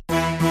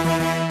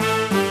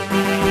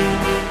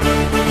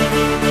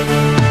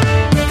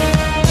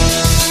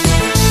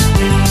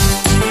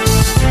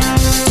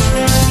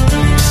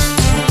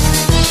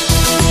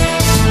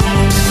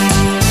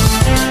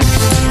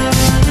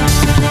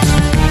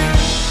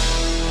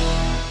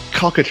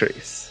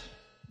cockatrice.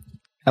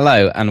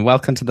 Hello and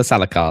welcome to the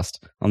Saladcast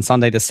on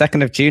Sunday the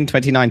 2nd of June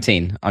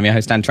 2019. I'm your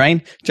host Dan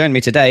Train. Join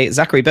me today,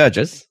 Zachary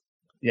Burgess.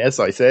 Yes,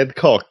 I said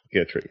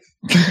cockatrice.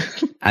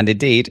 And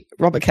indeed,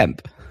 Robert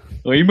Kemp.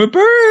 I'm a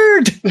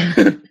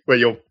bird! Well,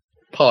 you're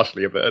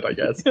partially a bird, I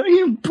guess.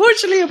 I'm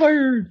partially a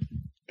bird!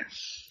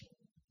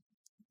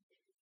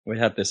 We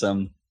had this,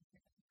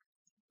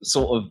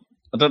 sort of,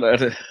 I don't know,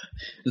 it's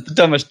the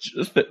dumbest,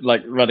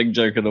 running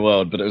joke in the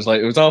world, but it was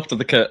after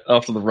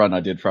the run I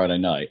did Friday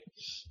night.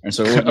 And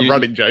so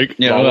running joke.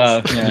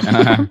 Yeah,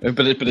 yeah.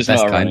 but it's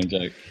not a running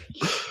kind. joke.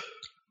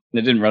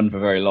 It didn't run for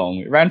very long.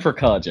 It ran for a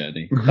car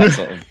journey.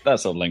 That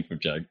sort of length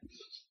of joke.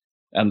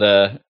 And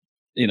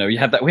we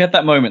had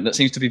that moment that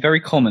seems to be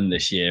very common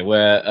this year,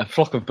 where a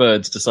flock of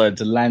birds decided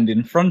to land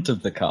in front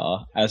of the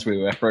car as we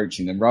were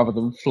approaching them, rather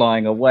than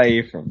flying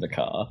away from the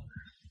car.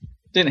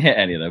 Didn't hit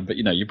any of them, but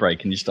you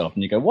brake and you stop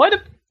and you go, why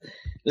did?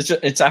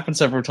 It's happened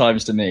several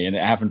times to me, and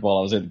it happened while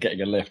I was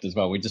getting a lift as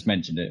well. We just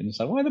mentioned it, and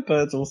it's like, why are the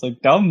birds all so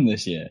dumb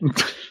this year?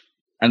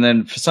 And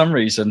then for some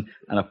reason,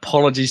 and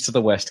apologies to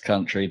the West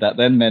Country, that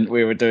then meant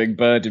we were doing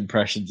bird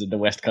impressions in the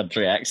West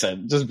Country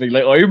accent, just being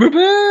like, I'm a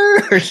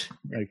bird.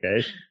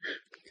 Okay.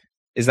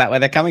 Is that where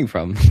they're coming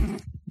from?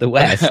 The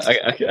West?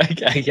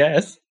 I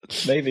guess.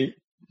 Maybe.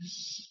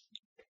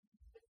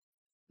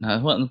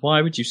 No,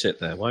 why would you sit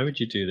there? Why would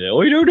you do that?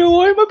 Oh, you don't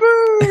know I'm a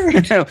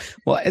bird!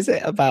 What is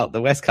it about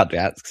the West Country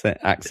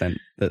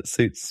accent that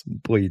suits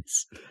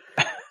boys?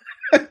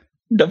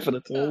 Nothing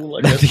at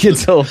all. Nothing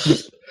at all.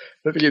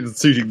 I don't think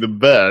it's suiting the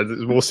birds,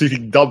 it's more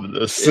suiting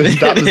dumbness.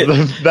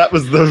 That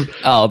was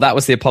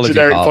the apology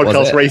generic part, podcast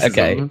was it?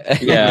 racism.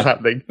 Okay. Yeah. That was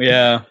happening.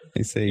 Yeah.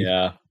 I see.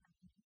 Yeah.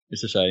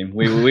 It's a shame.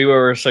 We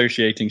were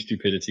associating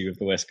stupidity with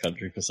the West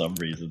Country for some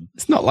reason.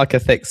 It's not like a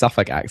thick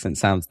Suffolk accent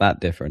sounds that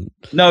different.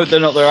 No,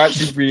 they're not. They're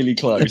actually really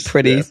close.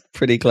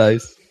 Pretty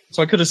close.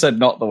 So I could have said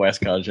not the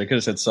West Country. I could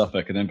have said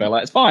Suffolk, and then be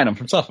like, "It's fine. I'm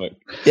from Suffolk."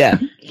 Yeah,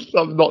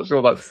 I'm not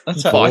sure that's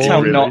how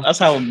really. That's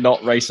how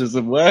not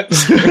racism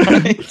works.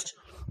 Right?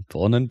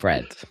 Born and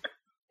bred.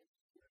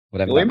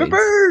 Whatever. I'm a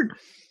bird.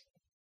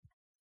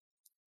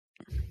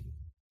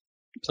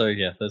 So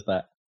yeah, there's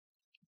that.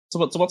 So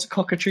what's a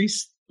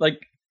cockatrice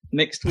like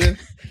mixed with?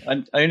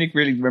 I only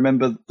really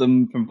remember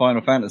them from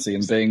Final Fantasy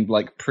and being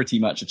like pretty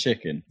much a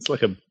chicken. It's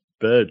like a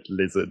bird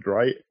lizard,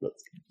 right?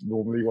 That's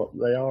normally what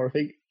they are, I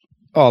think.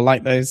 Oh,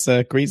 like those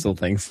greasel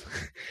things.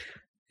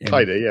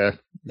 Kinda, yeah.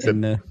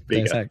 In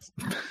bigger,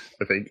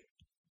 I think.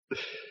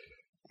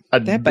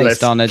 And they're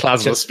based on a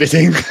plasma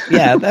spitting.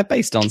 Yeah, they're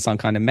based on some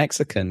kind of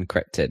Mexican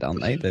cryptid,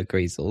 aren't they? The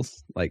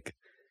greasels. Like,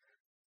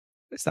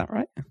 is that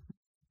right?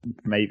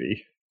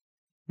 Maybe.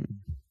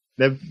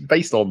 They're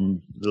based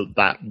on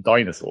that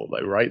dinosaur,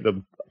 though, right? I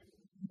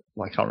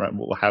can't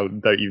remember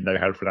don't even know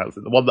how to pronounce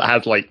it. The one that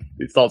has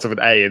it starts with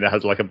an A and it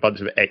has a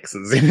bunch of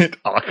X's in it,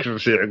 or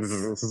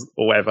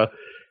whatever.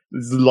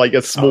 It's like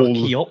a small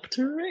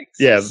Archaeopteryx?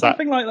 Yeah,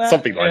 something like that.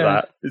 Something like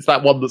that. It's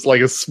that one that's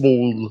like a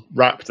small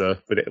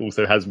raptor, but it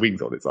also has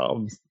wings on its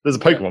arms. There's a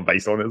Pokemon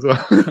based on it as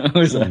well.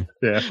 Oh, is there?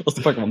 Yeah. What's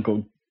the Pokemon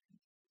called?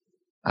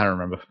 I don't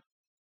remember.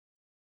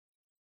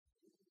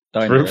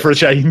 For a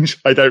change,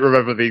 I don't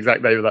remember the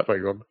exact name of that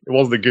Pokemon. It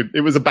wasn't a good.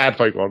 It was a bad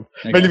Pokemon,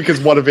 okay. Mainly because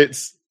one of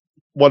its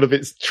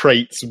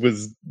traits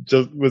was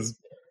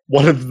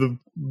one of the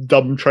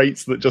dumb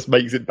traits that just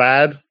makes it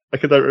bad. I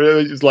don't remember.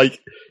 It was like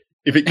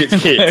if it gets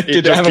hit,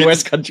 did it have a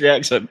West Country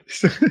accent?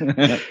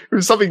 It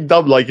was something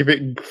dumb like if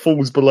it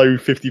falls below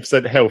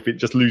 50% health, it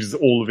just loses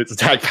all of its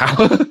attack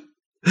power.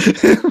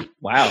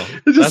 Wow,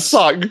 it just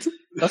sucked.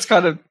 That's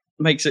kind of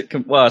makes it.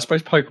 Well, I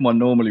suppose Pokemon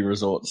normally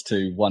resorts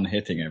to one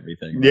hitting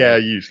everything. Right? Yeah,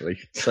 usually.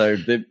 So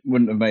it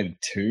wouldn't have made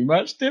too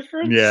much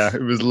difference. Yeah,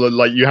 it was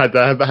like you had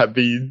to have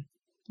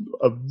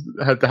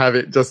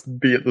it just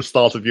be at the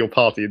start of your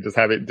party and just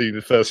have it do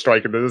the first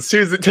strike, and then as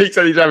soon as it takes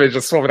any damage,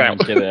 just swap it out.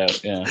 Get it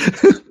out. Yeah.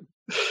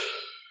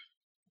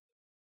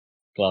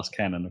 Glass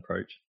cannon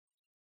approach,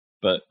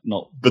 but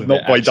not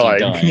by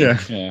dying. Yeah.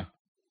 Yeah.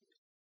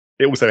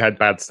 It also had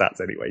bad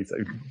stats anyway, so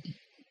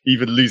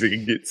even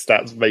losing its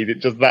stats made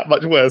it just that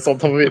much worse on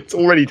top of its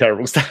already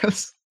terrible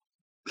stats.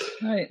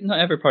 Not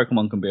every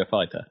Pokemon can be a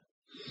fighter.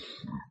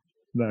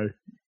 No.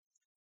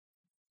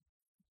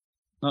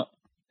 Not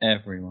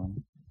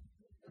everyone.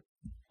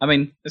 I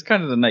mean, it's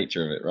kind of the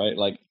nature of it, right?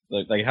 Like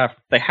they have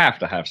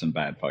to have some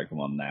bad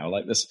Pokemon now.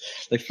 Like this,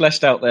 they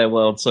fleshed out their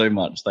world so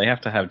much. They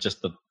have to have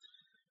just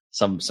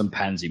some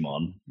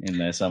Panzymon in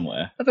there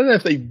somewhere. I don't know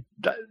if they.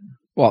 That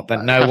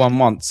no one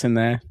wants in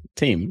their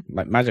team,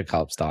 like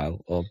Magikarp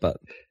style,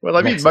 Well,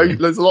 I mean,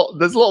 there's a lot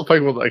of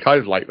Pokemon that are kind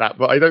of like that,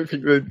 but I don't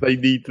think that they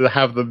need to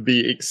have them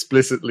be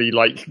explicitly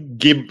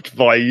gimped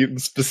by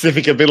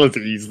specific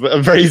abilities that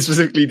are very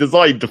specifically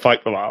designed to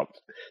fuck them up.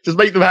 Just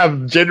make them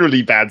have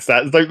generally bad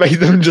stats. Don't make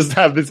them just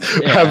have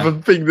have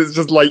a thing that's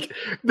just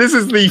this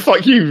is the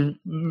fuck you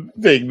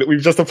thing that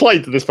we've just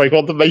applied to this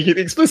Pokemon to make it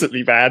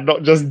explicitly bad,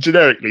 not just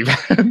generically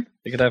bad.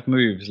 They could have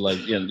moves like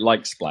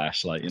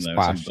Splash, Splash,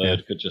 some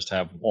bird could just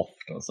have Waft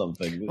or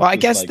something. Well, I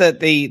guess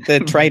that the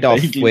trade-off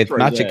with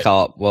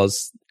Magikarp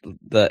was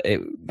that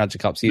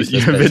Magikarp's You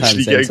useless. But it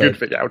eventually turns get a into,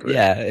 good thing out of it.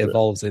 yeah, it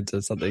evolves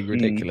into something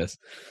ridiculous.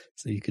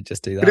 So you could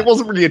just do that. But it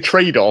wasn't really a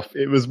trade-off.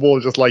 It was more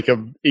just like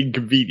an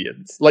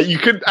inconvenience. Like, you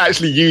couldn't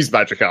actually use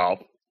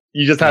Magikarp.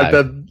 You just had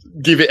to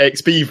give it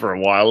XP for a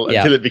while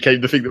until it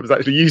became the thing that was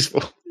actually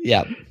useful.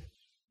 Yeah.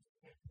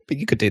 But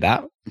you could do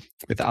that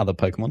with other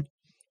Pokemon.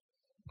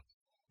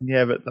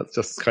 Yeah, but that's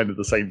just kind of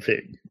the same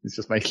thing. It's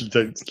just making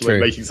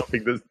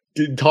something that's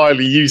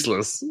entirely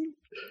useless.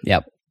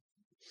 Yep.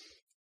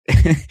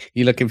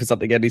 You're looking for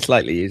something only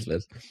slightly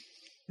useless.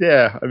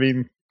 Yeah, I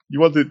mean,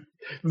 you wanted...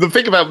 The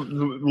thing about,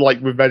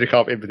 like, with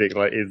Magikarp in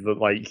particular is that,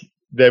 like,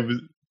 there was...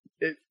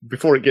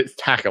 before it gets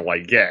tackle, I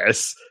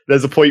guess,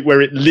 there's a point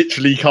where it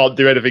literally can't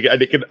do anything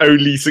and it can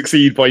only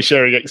succeed by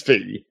sharing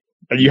XP.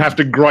 And you have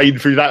to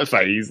grind through that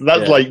phase.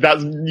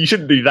 That's you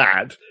shouldn't do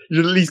that. You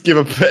should at least give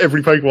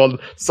every Pokemon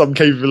some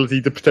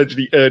capability to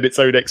potentially earn its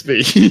own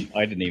XP.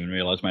 I didn't even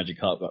realise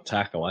Magikarp got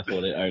tackle. I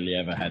thought it only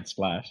ever had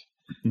splash.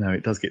 No,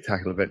 it does get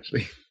tackle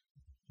eventually.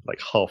 Like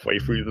halfway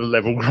through the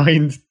level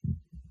grind.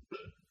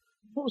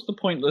 What was the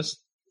pointless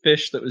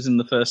fish that was in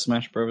the first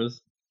Smash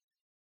Brothers?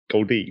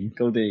 Goldeen.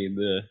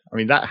 Yeah. I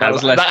mean, that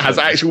has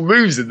actual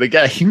moves in the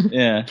game.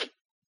 Yeah.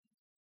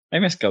 I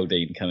miss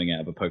Goldeen coming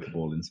out of a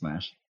Pokeball in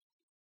Smash.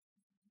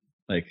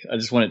 Like, I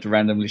just want it to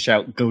randomly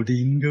shout,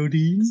 Goldeen,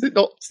 Goldeen. Does it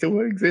not still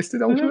exist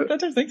in Ultimate? I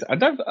don't think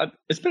so.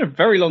 It's been a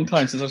very long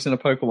time since I've seen a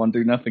Pokemon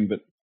do nothing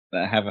but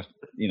have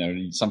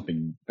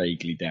something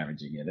vaguely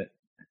damaging in it.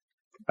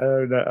 I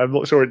don't know. I'm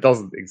not sure it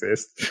doesn't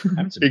exist.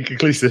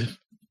 Inconclusive.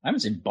 I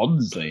haven't seen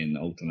Bonsai in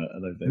Ultimate, I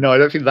don't think. No, I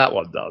don't think that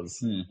one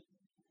does.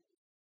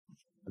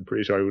 I'm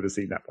pretty sure I would have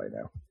seen that by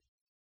now.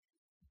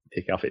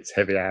 Pick up its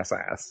heavy ass.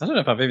 I don't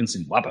know if I've even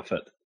seen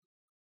Wobbuffet.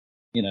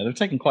 They've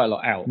taken quite a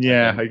lot out.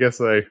 Yeah, I guess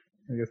so.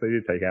 I guess they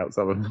did take out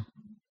some of them.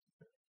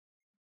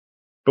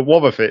 But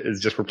Wobbuffet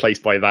is just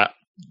replaced by the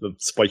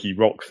spiky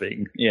rock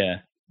thing.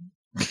 Yeah.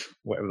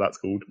 Whatever that's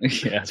called.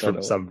 Yeah,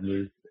 from some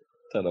move.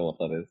 Don't know what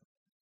that is.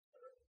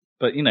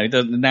 But,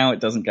 now it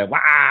doesn't go, wah,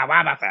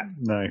 Wobbuffet.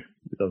 No,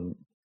 it doesn't.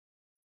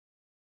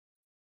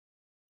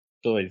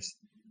 Always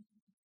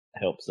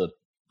helps a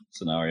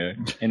scenario.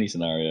 Any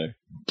scenario.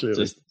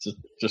 Clearly.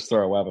 Just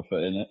throw a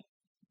Wobbuffet in it.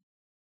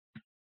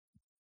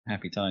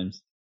 Happy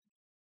times.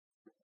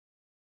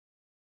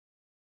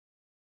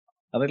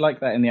 Are they like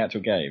that in the actual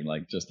game?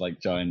 Like, just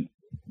like giant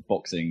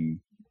boxing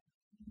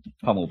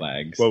pummel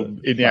bags? Well,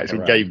 in the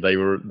actual game,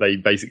 they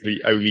basically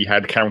only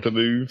had counter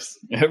moves.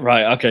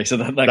 Right, okay, so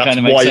that kind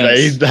of makes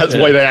sense. That's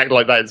why they act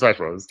like that in Smash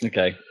Bros.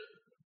 Okay.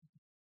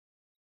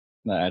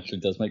 That actually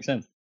does make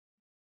sense.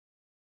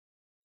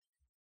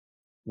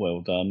 Well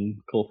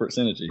done, corporate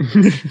synergy.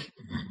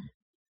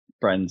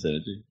 Brand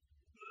synergy.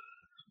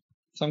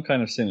 Some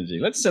kind of synergy.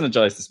 Let's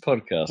synergize this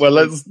podcast. Well,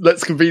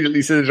 let's conveniently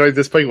synergize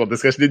this Pokemon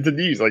discussion into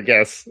news, I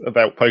guess,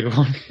 about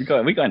Pokemon.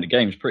 We got into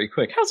games pretty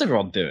quick. How's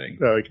everyone doing?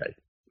 Oh, okay.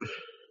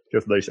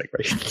 Just no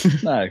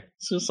segue. No,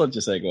 it's just such a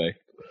segue.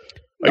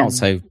 Not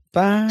so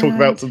bad. Talk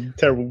about some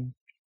terrible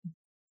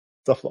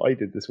stuff that I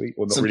did this week.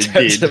 Well, not really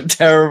did. Some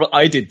terrible.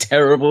 I did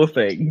terrible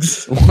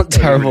things. What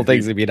terrible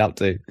things have you been up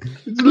to?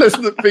 Less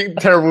than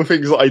terrible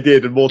things that I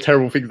did and more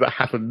terrible things that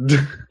happened.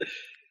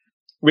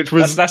 Which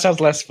was that sounds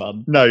less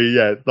fun. No,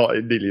 yeah, not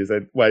nearly as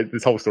well.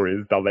 This whole story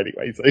is done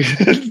anyway. So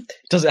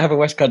does it have a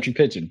West Country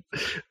pigeon?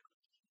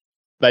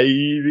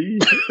 Maybe.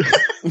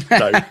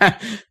 No.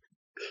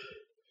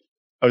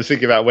 I was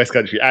thinking about a West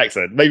Country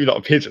accent. Maybe not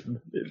a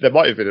pigeon. There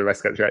might have been a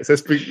West Country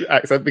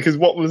accent because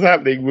what was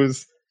happening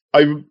was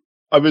I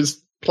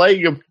was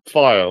playing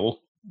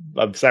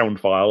a sound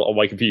file on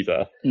my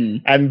computer,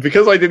 and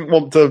because I didn't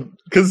want to,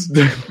 because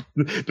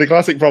the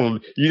classic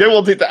problem, you don't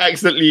want it to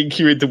accidentally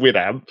enqueue into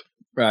Winamp.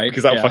 Right.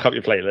 Because that'll fuck up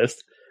your playlist.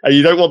 And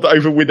you don't want to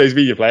open Windows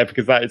Media Player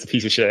because that is a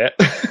piece of shit.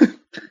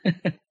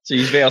 So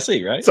you use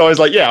VLC, right? So I was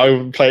like, yeah, I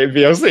will play it in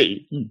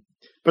VLC.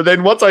 But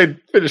then once I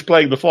finished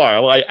playing the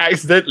file, I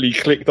accidentally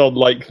clicked on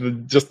like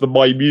just the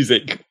My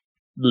Music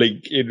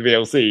link in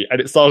VLC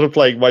and it started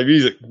playing My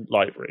Music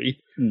library.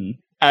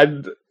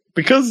 And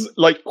because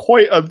like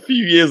quite a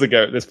few years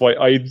ago at this point,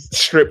 I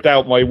stripped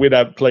out my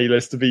Winamp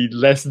playlist to be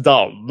less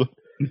dumb.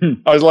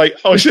 I was like,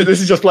 oh shit, this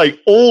is just playing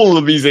all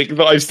the music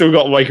that I've still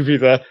got on my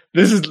computer.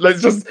 Let's just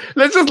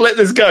let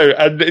this go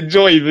and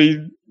enjoy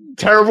the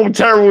terrible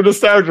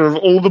nostalgia of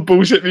all the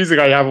bullshit music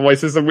I have on my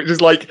system, which is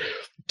like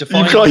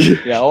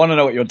yeah, I want to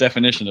know what your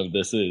definition of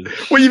this is.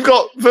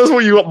 Well, first of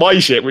all, you've got my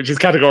shit, which is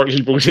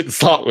categorically bullshit to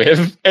start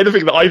with.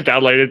 Anything that I've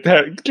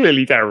downloaded,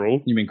 clearly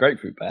terrible. You mean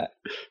Grapefruit Bat?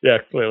 Yeah,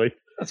 clearly.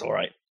 That's all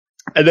right.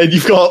 And then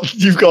you've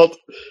got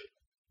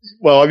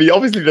well, I mean,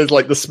 obviously there's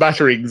like the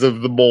smatterings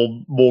of the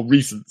more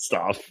recent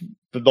stuff,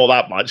 but not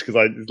that much because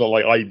it's not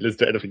like I listen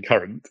to anything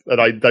current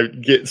and I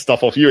don't get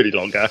stuff off you any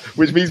longer,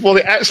 which means what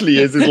it actually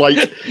is like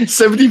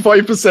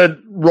 75%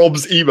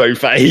 Rob's emo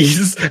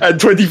phase and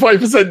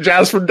 25%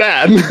 jazz from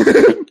Dan.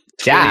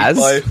 Jazz?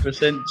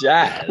 25%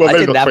 jazz. Well, I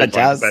didn't have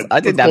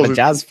a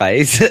jazz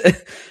phase.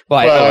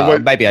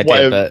 Maybe I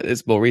did, but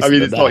it's more recent. I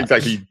mean, it's not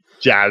exactly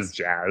jazz,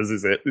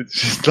 is it? It's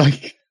just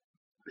like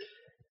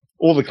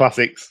all the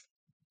classics.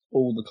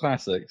 all the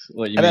classics.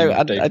 What you I know,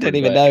 mean? I don't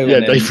even know. Yeah,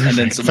 And then, Dave and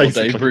then Brubeck, some more Dave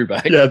basically.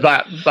 Brubeck. Yeah,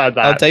 that.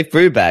 Oh, Dave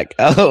Brubeck.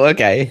 Oh,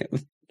 okay.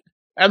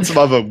 And some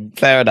other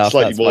Fair enough.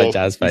 slightly That's more my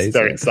jazz phase.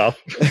 esoteric stuff.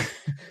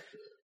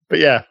 But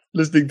yeah,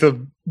 listening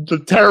to the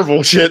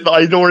terrible shit that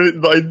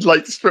I'd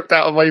like stripped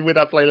out of my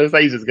Winamp playlist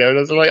ages ago, and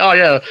I was like, oh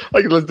yeah,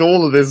 I can listen to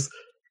all of this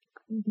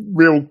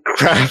real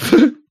crap.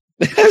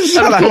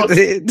 Shut up.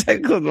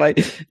 Don't call like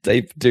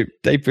Dave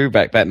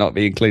Brubeck better not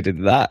be included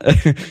in that.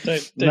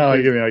 No,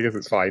 I guess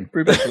it's fine.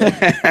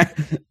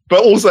 Brubeck.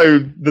 But also,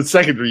 the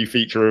secondary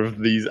feature of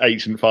these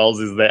ancient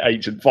files is they're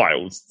ancient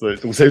files, so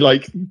it's also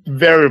like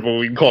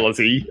variable in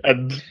quality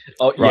and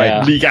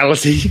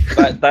legality.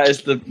 That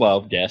is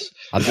yes.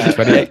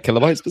 128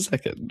 kilobytes per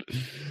second.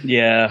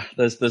 Yeah,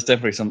 there's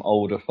definitely some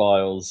older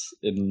files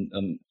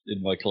in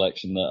my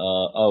collection that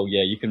are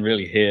you can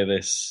really hear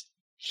this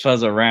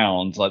fuzz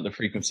around like the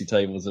frequency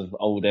tables of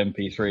old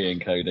MP3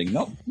 encoding.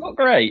 Not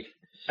great.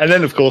 And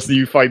then, of course,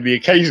 you find the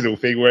occasional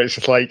thing where it's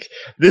just like,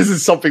 this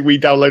is something we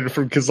downloaded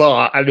from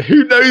Kazaa, and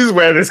who knows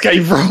where this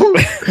came from?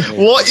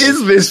 What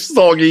is this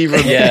song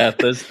even? Yeah,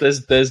 there's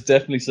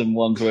definitely some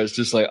ones where it's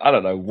just like, I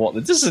don't know what,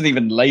 this isn't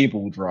even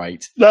labeled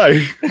right.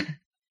 No.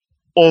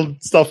 Or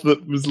stuff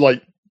that was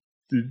like,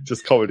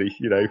 just comedy,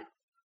 you know.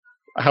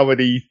 How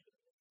many...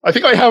 I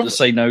think I have... The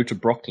Say No to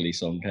Broccoli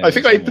song. I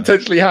think I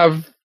potentially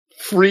have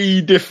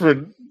 3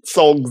 different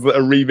songs that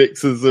are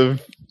remixes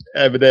of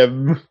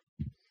Eminem...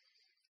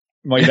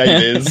 My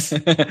name is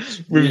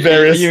with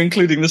various. Are you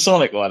including the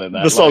Sonic one in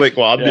that? The Sonic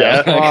one,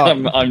 yeah.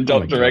 I'm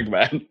Dr.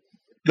 Eggman.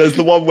 There's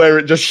the one where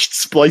it just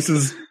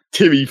splices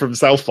Timmy from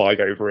South Park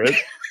over it.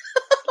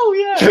 Oh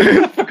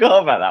yeah, I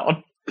forgot about that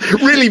one.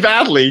 Really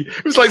badly.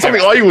 It was like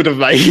something I would have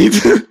made.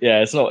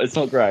 Yeah, it's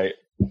not great.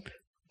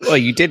 Well,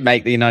 you did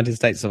make the United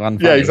States of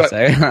Unfunny. Yeah,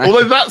 exactly. So.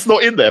 Although that's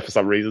not in there for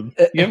some reason.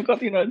 You haven't got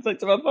the United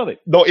States of Unfunny?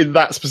 Not in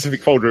that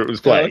specific folder it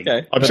was playing. Oh,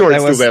 okay. I'm But sure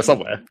it's there still there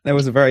somewhere. There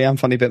was a very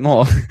unfunny bit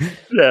more.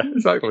 Yeah,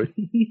 exactly.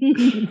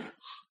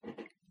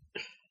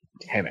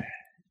 Damn it.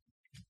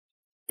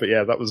 But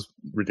yeah, that was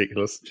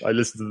ridiculous. I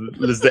listened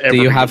to everything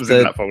Do you have that was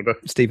in that folder.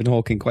 Stephen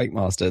Hawking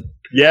Quakemaster?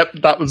 Yep,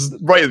 that was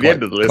right at the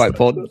end of the list. Quite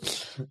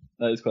important.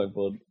 That is quite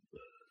important.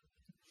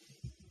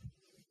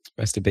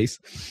 Rest in peace.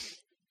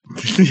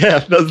 Yeah,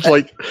 that's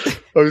like,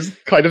 I was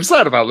kind of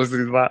sad about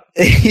listening to that.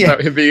 Yeah.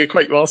 About him being a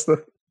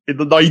Quakemaster in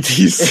the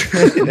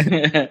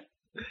 90s.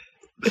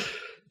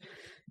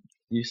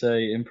 You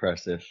say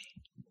impressive.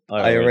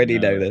 I already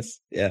know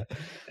this. Yeah.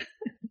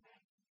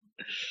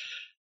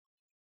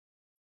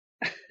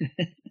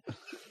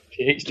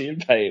 PhD in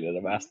pain and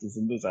a master's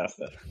in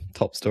disaster.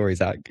 Top story,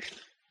 Zach.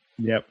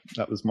 Yep,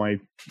 that was my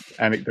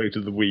anecdote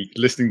of the week.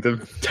 Listening to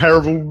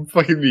terrible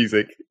fucking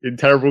music in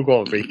terrible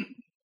quality.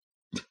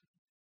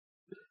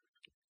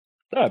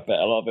 I bet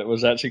a lot of it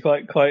was actually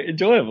quite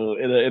enjoyable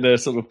in a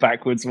sort of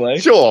backwards way.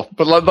 Sure,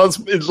 but like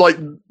it's like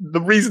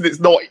the reason it's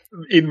not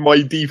in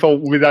my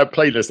default without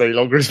playlist any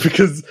longer is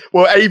because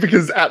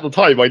because at the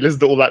time I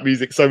listened to all that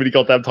music so many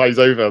goddamn times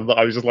over that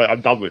I was just like,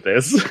 I'm done with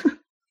this.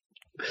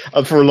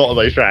 And for a lot of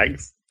those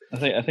tracks.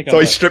 I think so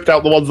I stripped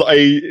out the ones that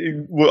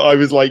I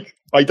was like,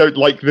 I don't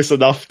like this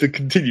enough to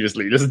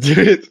continuously listen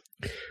to it.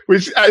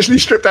 Which actually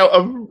stripped out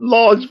a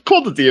large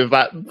quantity of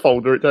that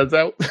folder, it turns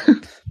out.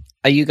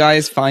 Are you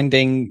guys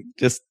finding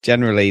just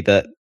generally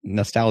that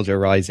nostalgia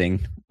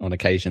rising on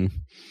occasion?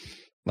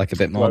 Like a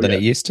bit more than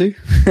it used to?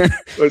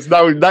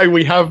 now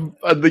we have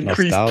an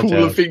increased Nostalgia.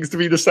 pool of things to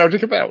be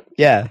nostalgic about.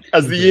 Yeah.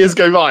 As the years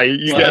go by,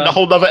 you get a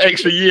whole other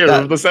extra year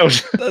of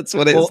nostalgia. That's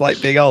what it's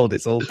like being old.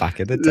 It's all back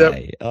in the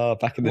day. Yep. Oh,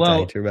 back in the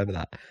day, to remember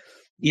that.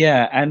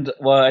 Yeah, and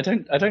I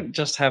don't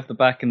just have the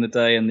back in the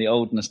day and the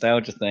old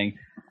nostalgia thing.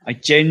 I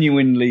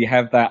genuinely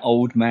have that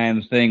old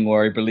man thing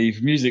where I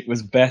believe music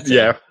was better.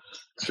 Yeah.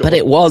 Sure. But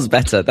it was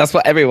better. That's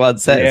what everyone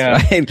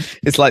says, right?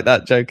 It's like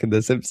that joke in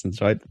The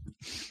Simpsons, right?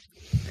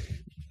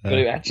 But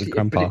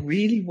it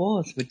really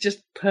was. We're just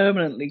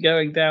permanently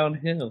going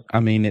downhill.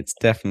 I mean, it's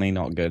definitely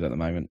not good at the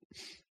moment.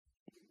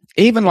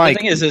 Even like,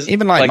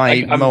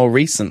 my more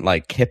recent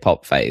like hip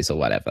hop phase or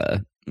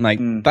whatever, like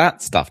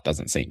that stuff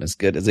doesn't seem as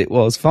good as it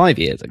was 5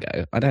 years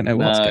ago. I don't know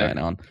what's going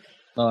on.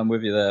 No, I'm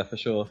with you there for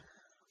sure.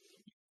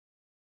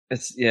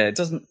 It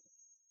doesn't.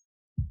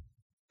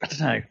 I don't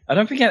know. I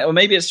don't think, or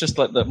maybe it's just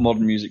like that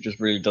modern music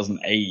just really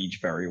doesn't age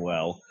very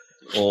well,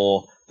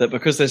 or that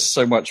because there's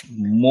so much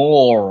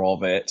more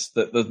of it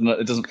that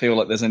it doesn't feel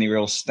like there's any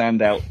real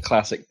standout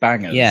classic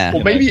bangers. Yeah.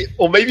 Or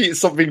maybe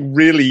it's something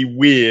really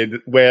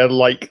weird where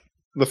like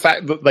the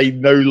fact that they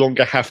no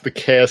longer have to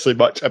care so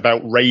much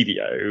about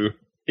radio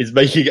is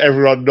making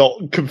everyone not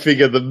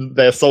configure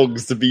their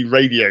songs to be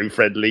radio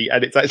friendly,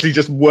 and it's actually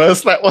just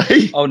worse that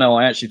way. Oh no,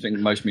 I actually think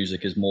most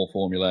music is more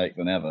formulaic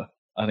than ever.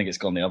 I think it's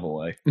gone the other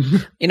way.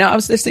 You know, I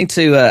was listening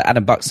to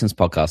Adam Buxton's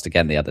podcast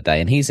again the other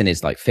day, and he's in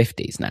his like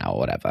 50s now or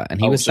whatever,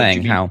 and he was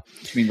saying how.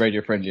 You mean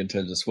radio friendly in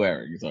terms of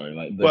swearing? Sorry,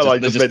 like and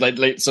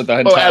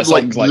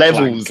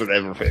levels and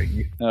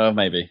everything. Oh,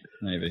 maybe,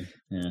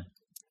 yeah.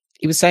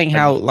 He was saying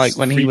how, like,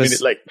 when he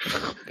was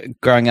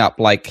growing up,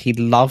 like, he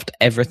loved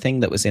everything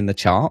that was in the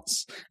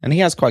charts, and he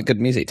has quite good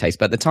music taste,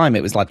 but at the time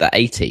it was like the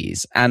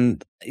 80s,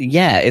 and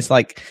yeah, it's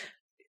like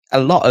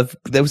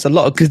there was a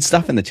lot of good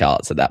stuff in the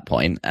charts at that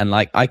point, and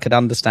like I could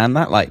understand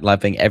that, like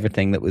loving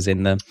everything that was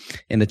in the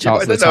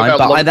charts at the time,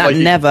 but that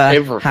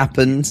never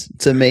happened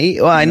to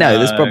me. Well, I know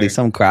there's probably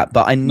some crap,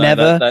 but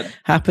that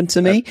happened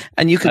to me,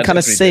 and you could kind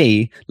of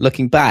see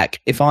looking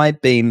back, if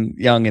I'd been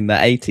young in the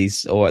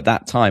 80s or at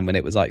that time when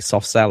it was like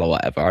soft sell or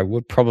whatever, I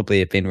would probably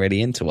have been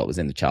really into what was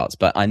in the charts,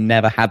 but I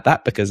never had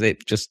that because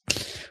it just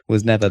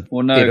was never.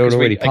 Well, no, it had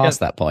already passed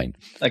that point.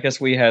 I guess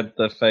we had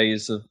the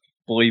phase of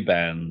boy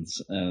bands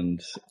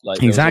and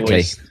like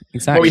exactly.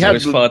 Well, we had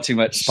far too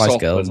much Spice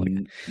Girls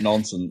and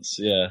nonsense.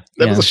 Yeah,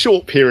 there was a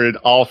short period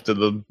after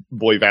the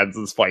boy bands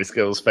and Spice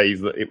Girls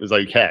phase that it was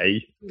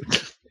okay.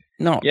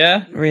 Not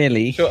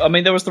really. Sure. I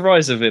mean, there was the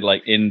rise of it,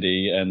 like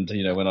indie, and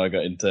when I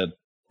got into,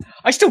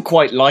 I still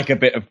quite like a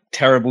bit of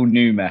terrible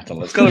new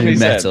metal. It's got to be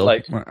said.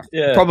 Like,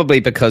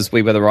 probably because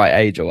we were the right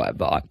age or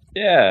whatever.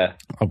 Yeah,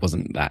 I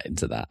wasn't that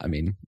into that. I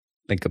mean.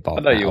 I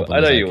know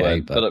you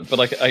weren't, but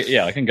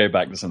I can go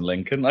back to some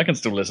Lincoln. I can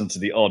still listen to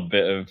the odd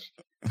bit of,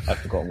 I've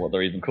forgotten what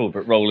they're even called,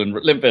 but Rollin'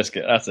 Limp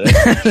Bizkit, that's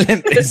it.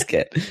 Limp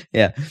Bizkit,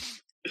 yeah.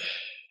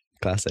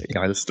 Classic.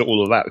 Yeah, I listened to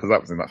all of that because that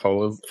was in that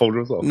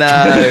folder as well.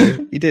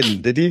 No, you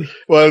didn't, did you?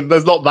 Well,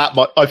 there's not that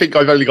much. I think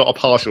I've only got a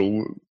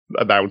partial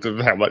amount of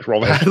how much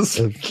Rob has.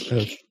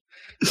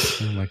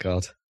 Oh my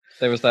God.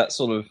 There was that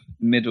sort of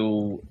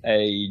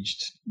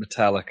middle-aged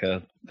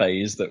Metallica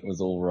phase that was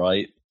all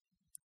right.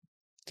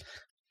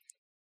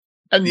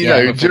 And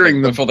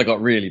before they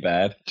got really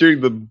bad,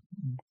 during the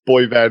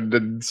boy band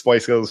and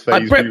Spice Girls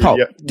phase, Britpop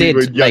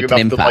did make an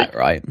impact,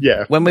 right?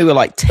 Yeah, when we were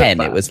like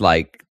 10, it was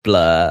like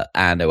Blur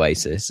and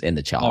Oasis in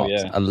the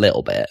charts a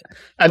little bit,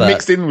 and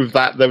mixed in with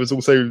that, there was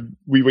also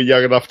we were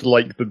young enough to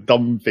like the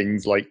dumb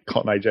things like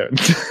Cotton Eye Joe and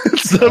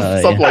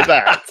stuff like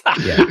that.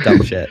 Yeah,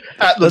 dumb shit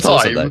at the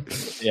time.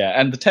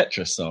 And the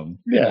Tetris song,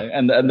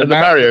 and the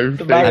Mario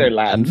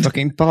Land, and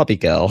fucking Barbie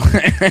Girl,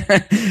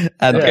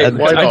 and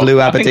Blue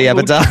Aberdeen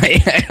Ever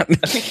Die.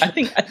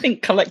 I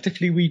think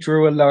collectively we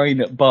drew a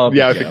line at Barbie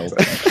Girl. I think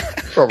so.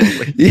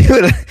 Probably.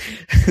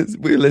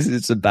 We were listening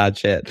to some bad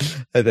shit,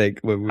 I think.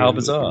 When we How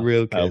bizarre.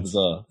 Real kids. How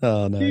bizarre.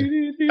 Oh, no.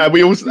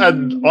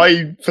 And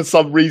I, for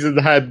some reason,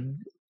 had,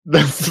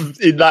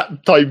 in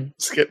that time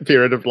skip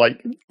period of,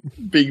 like,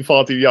 being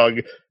far too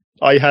young,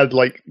 I had,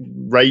 like,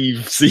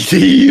 rave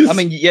CDs. I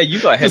mean, yeah,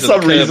 you got ahead of the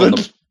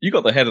curve you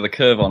got the head of the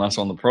curve on us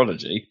on the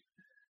Prodigy.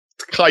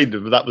 Kind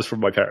of, but that was from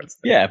my parents.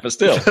 Yeah, but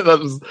still. That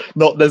was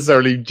not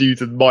necessarily due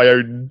to my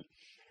own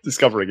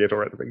discovering it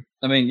or anything.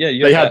 I mean, yeah,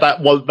 they had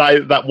that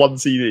one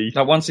CD.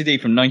 That one CD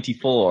from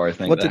 '94, I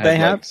think. What did they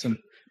have?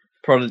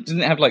 Like,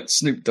 didn't it have like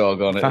Snoop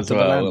Dogg on it as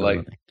well?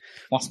 Like,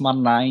 what's my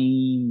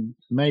name?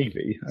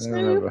 Maybe. I don't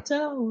remember.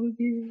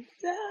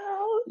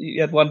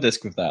 You had one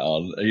disc with that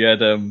on. You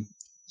had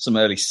some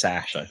early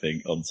Sash, I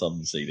think, on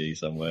some CD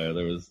somewhere.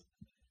 There was.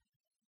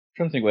 I'm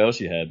trying to think what else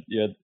you had.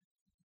 You had.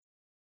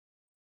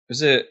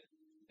 Was it?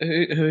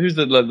 Who's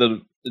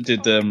the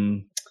did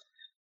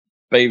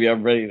Baby,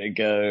 I'm Ready to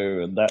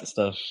Go, and that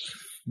stuff.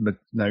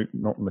 No,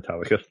 not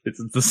Metallica.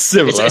 It's the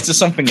similar. It's a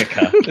something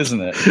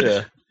isn't it?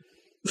 Yeah.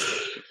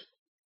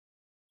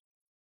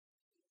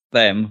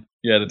 Them.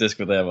 You had a disc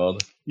with them on.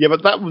 Yeah,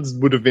 but that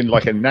would have been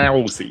like a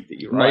Now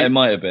CD, right? It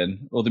might have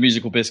been. Or the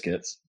Musical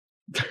Biscuits.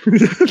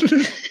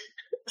 Yes,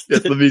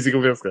 the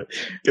Musical Biscuits.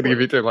 Gonna give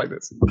you two like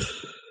this.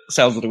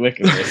 Sounds of the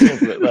Wickedness,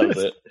 wasn't it? That was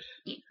it.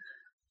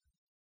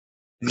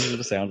 These are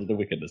the sounds of the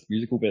wickedness.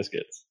 Musical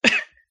Biscuits.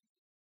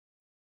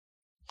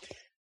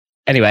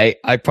 Anyway,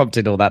 I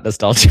prompted all that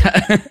nostalgia.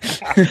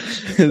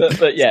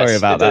 but yes, sorry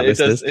about that.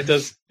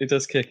 It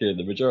does kick in.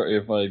 The majority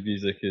of my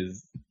music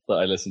that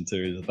I listen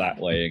to is that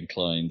way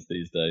inclined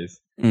these days.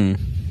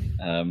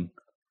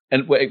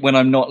 And when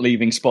I'm not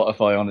leaving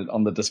Spotify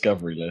on the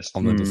discovery list,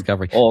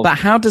 but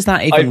how does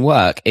that even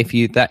work? If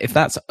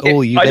that's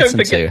all you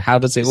listen to, how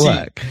does it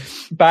work?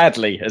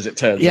 Badly, as it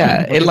turns out.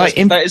 Yeah,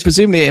 it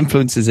presumably it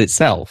influences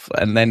itself,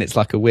 and then it's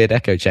like a weird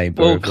echo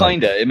chamber. Well,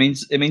 kinda. It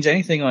means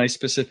anything I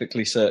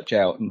specifically search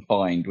out and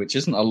find, which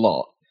isn't a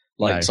lot.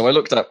 So I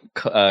looked up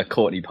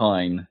Courtney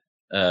Pine,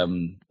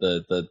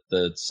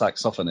 the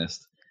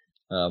saxophonist.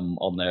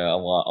 On there a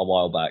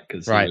while back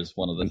because he was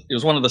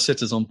one of the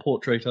sitters on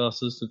Portrait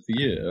Artist of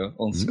the Year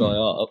on Sky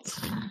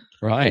Arts.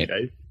 Right.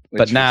 Okay.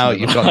 But now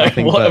you've got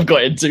nothing what I've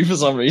got into for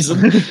some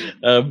reason.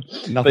 Nothing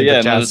but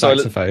jazz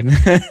saxophone.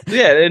 And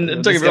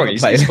don't get me wrong,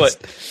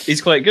 he's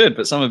quite good,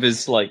 but some of his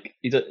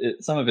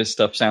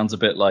stuff sounds a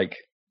bit like.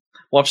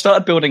 Well, I've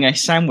started building a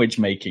sandwich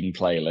making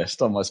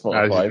playlist on my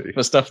Spotify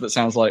for stuff that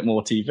sounds like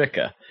more T.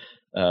 Vicker.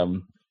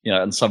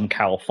 And some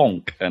Cal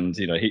Funk, and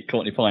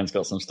Courtney Pine's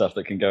got some stuff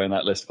that can go in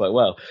that list quite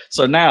well.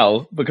 So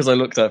now, because I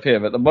looked up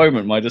here, at the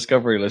moment my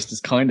discovery list is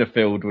kind of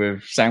filled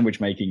with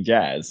sandwich making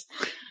jazz,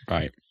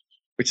 right?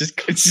 which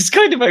is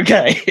kind of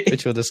okay.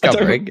 Which we're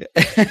discovering.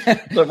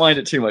 Don't mind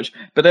it too much,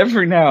 but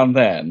every now and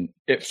then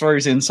it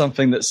throws in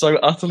something that's so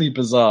utterly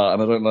bizarre,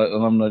 and I don't like.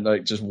 And I'm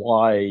like, just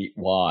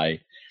why?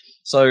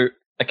 So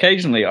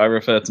occasionally I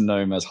refer to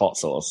Gnome as hot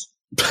sauce.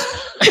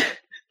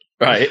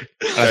 Right.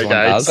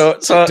 Okay. So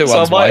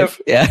I might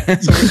have, yeah.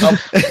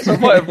 so I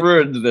might have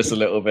ruined this a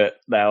little bit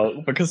now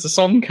because the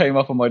song came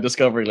up on my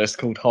discovery list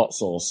called Hot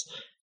Sauce,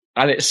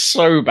 and it's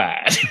so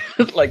bad.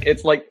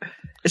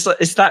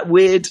 It's that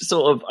weird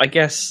sort of, I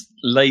guess,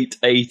 late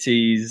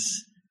 80s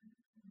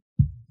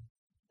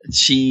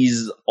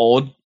cheese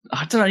odd.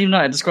 I don't even know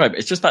how to describe it.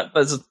 It's just that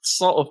there's a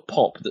sort of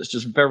pop that's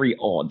just very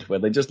odd where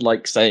they just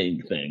like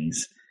saying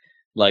things.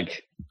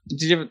 Like,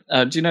 do you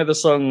know the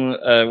song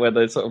where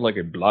they sort of like,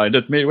 it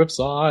blinded me with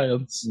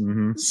science?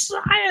 Mm-hmm.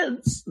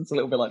 Science! It's a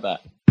little bit like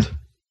that.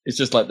 It's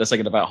just like they're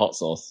singing about hot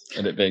sauce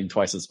and it being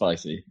twice as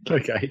spicy.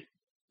 Okay.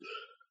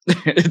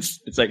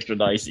 It's extra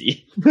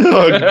nicey.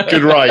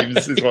 Good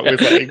rhymes is what we're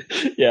saying.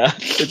 Yeah,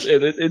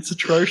 it's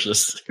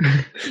atrocious.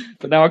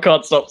 But now I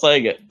can't stop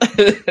saying it.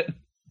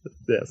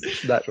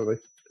 Yes, naturally.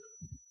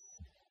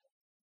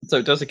 So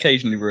it does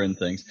occasionally ruin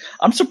things.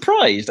 I'm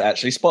surprised,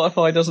 actually,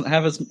 Spotify doesn't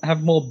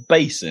have more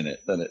bass in it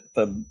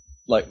than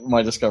like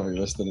my discovery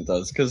list than it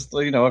does. Because,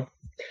 you know,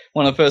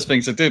 one of the first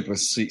things I did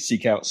was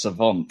seek out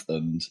Savant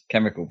and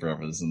Chemical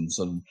Brothers and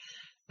some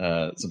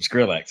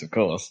Skrillex, of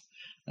course,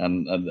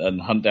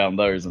 and hunt down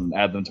those and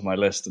add them to my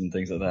list and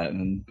things like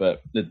that.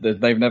 But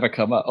they've never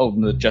come up. Oh,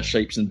 and the Just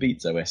Shapes and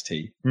Beats OST,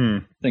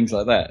 things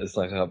like that. It's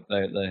like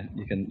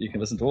you can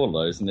listen to all of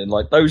those, and then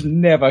like those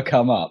never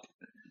come up.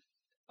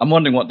 I'm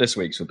wondering what this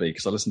week's will be,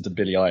 because I listened to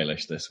Billie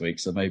Eilish this week,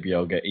 so maybe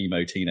I'll get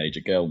emo teenager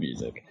girl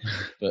music.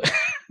 But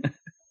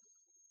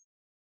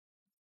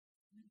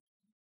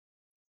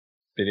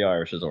Billie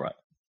Eilish is all right.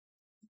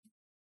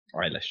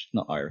 Eilish,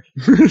 not Irish.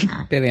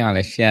 Billie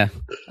Eilish, yeah.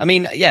 I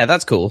mean, yeah,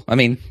 that's cool. I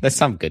mean, there's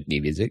some good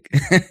new music.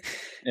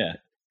 Yeah.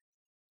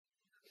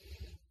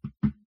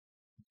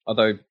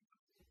 Although,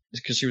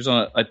 because she was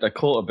on, I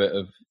caught a bit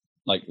of,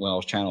 like, when I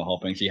was channel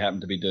hopping, she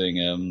happened to be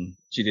doing,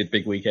 she did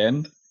Big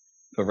Weekend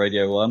for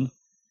Radio 1.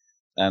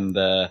 And,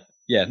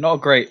 yeah, not a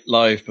great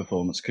live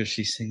performance because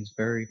she sings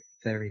very,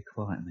 very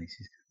quietly.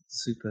 She's got a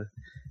super,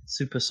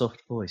 super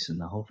soft voice, and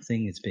the whole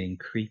thing is being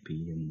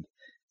creepy and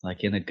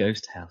like in a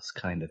ghost house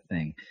kind of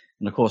thing.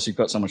 And of course, you've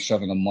got someone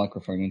shoving a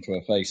microphone into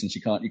her face, and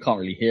you can't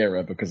really hear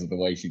her because of the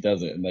way she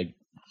does it. And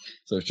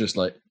so it's just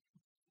like,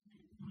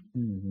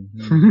 and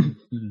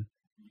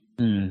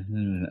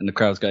the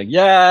crowd's going,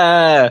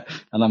 yeah,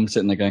 and I'm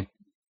sitting there going,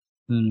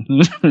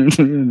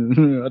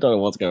 I don't know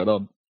what's going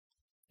on.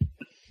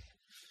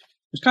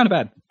 It's kind of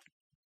bad,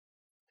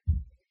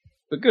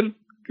 but good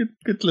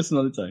to listen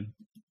on its own.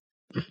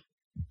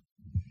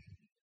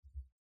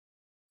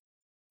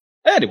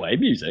 Anyway,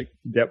 music.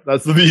 Yep,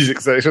 that's the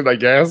music section, I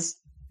guess.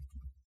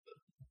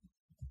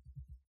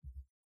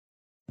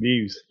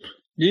 News.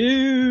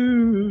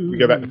 We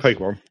go back to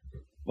Pokemon.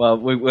 Well,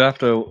 we have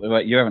to.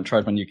 Wait, you haven't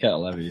tried my new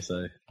kettle, have you?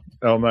 So.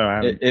 Oh no, I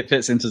haven't. It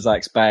fits into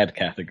Zach's bad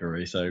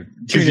category, so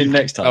tune in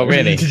next time. Oh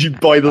really? Did you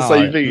buy the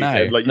same thing?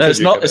 No, no, it's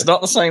not. It's not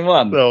the same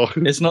one. No.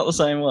 It's not the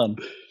same one.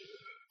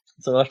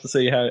 So we'll have to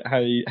see how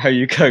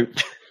you cope.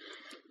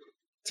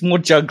 It's more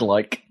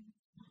jug-like.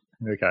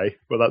 Okay,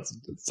 well that's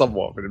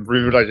somewhat of an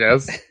improvement, I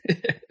guess.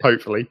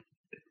 Hopefully.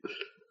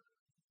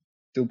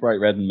 Still bright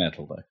red and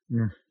metal, though.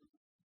 Mm.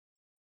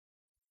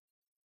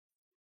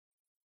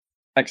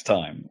 Next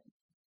time,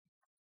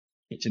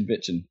 kitchen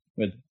bitchin',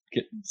 where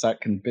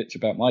Zach can bitch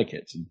about my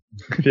kitchen.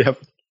 Yep.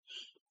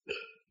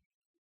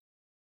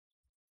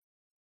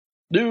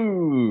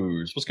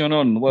 News. What's going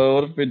on in the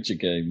world of video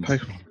games?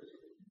 Pokemon.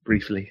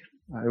 Briefly,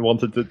 I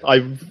wanted to.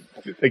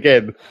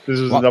 Again, this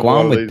was another one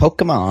one of with those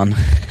Pokemon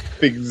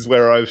things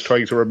where I was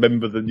trying to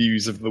remember the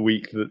news of the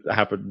week that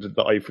happened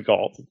that I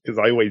forgot, because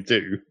I always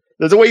do.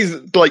 There's always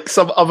like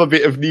some other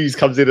bit of news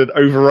comes in and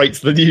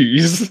overwrites the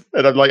news,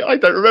 and I'm like, I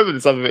don't remember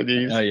this other bit of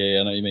news. Oh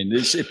yeah, I know what you mean.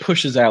 It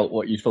pushes out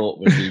what you thought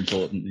was the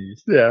important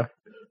news. Yeah,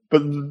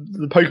 but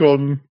the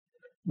Pokemon.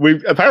 We're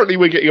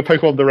getting a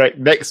Pokemon Direct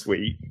next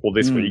week, or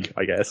this week,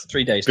 I guess.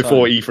 3 days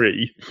before time.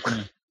 E3.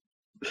 Yeah.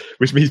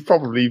 Which means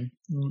probably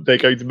they're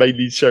going to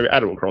mainly show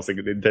Animal Crossing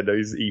at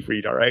Nintendo's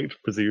E3 Direct,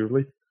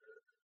 presumably.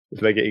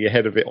 If they're getting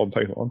ahead of it on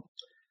Pokemon.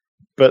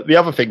 But the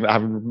other thing that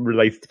happened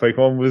related to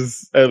Pokemon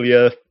was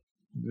earlier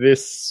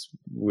this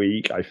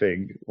week, I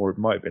think, or it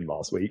might have been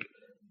last week.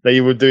 They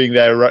were doing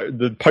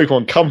the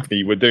Pokemon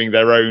Company were doing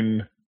their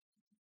own.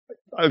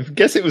 I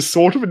guess it was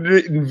sort of an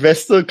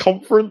investor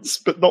conference,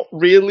 but not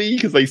really,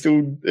 because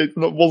it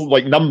wasn't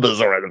like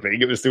numbers or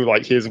anything. It was still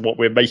like, here's what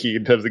we're making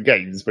in terms of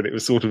games, but it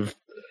was sort of,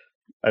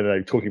 I don't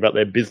know, talking about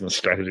their business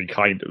strategy,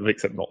 kind of,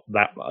 except not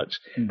that much.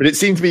 But it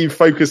seemed to be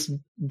focused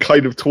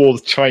kind of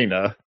towards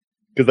China,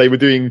 because they were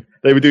doing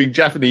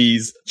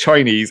Japanese,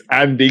 Chinese,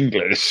 and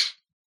English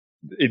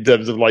in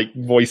terms of like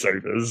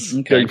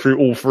voiceovers, going through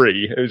all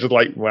three. It was just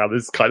like, wow,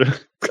 this is kind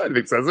of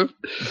excessive.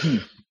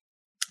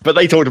 But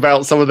they talked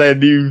about some of their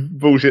new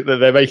bullshit that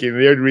they're making.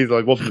 And the only reason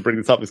I wanted to bring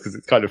this up is because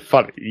it's kind of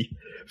funny.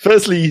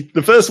 Firstly,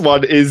 the first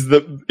one is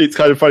that it's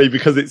kind of funny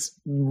because it's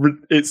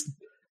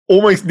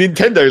almost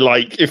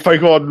Nintendo-like if the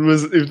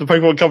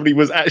Pokemon company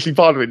was actually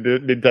part of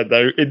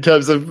Nintendo in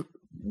terms of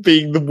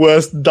being the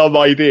worst dumb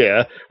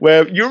idea.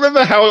 Where you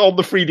remember how on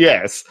the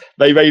 3DS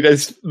they made a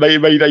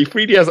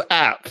 3DS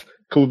app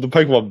called the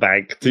Pokemon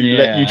Bank to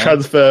let you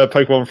transfer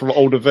Pokemon from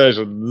older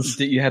versions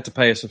that you had to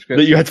pay a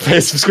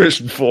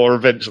subscription for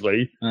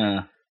eventually.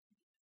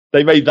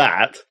 They made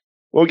that.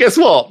 Well, guess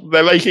what?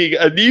 They're making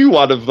a new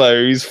one of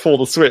those for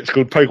the Switch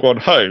called Pokemon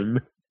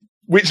Home,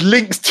 which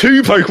links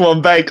to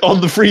Pokemon Bank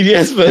on the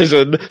 3DS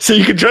version, so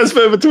you can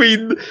transfer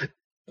between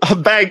a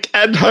Bank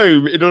and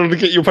Home in order to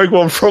get your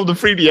Pokemon from the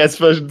 3DS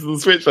version to the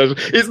Switch version.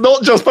 It's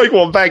not just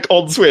Pokemon Bank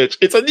on Switch.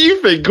 It's a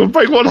new thing called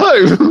Pokemon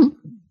Home.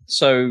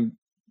 So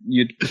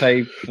you'd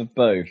pay for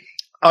both?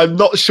 I'm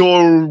not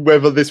sure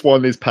whether this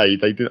one is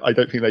paid. I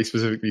don't think they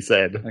specifically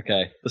said.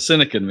 Okay. The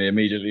cynic in me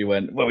immediately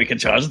went, well, we can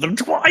charge them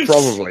twice.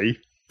 Probably.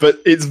 But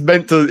it's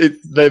meant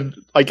to...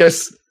 I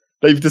guess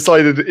they've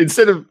decided,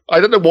 instead of... I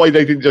don't know why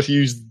they didn't just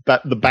use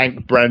the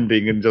Bank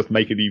branding and just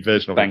make a new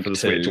version of it for the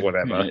Switch or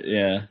whatever.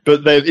 Yeah.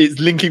 But it's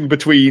linking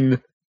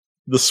between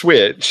the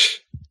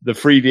Switch, the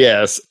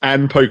 3DS,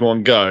 and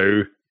Pokemon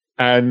Go,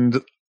 and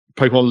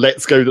Pokemon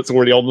Let's Go that's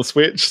already on the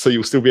Switch, so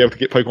you'll still be able to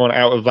get Pokemon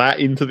out of that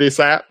into this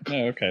app. Oh,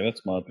 okay,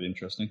 that's mildly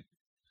interesting.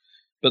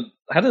 But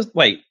how does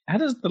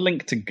the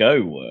link to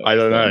Go work? I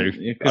don't know.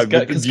 You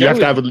have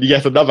to have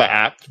yet another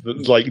app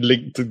that's like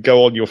linked to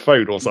Go on your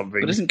phone or something.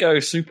 But isn't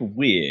Go super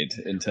weird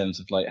in terms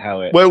of like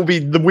how it? Well,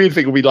 the weird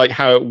thing will be like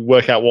how it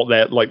work out what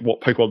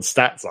Pokemon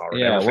stats are.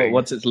 Yeah,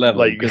 what's its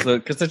level?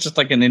 Because they're just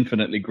like an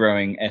infinitely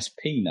growing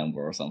SP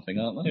number or something,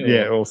 aren't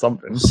they? Or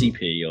something.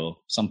 CP or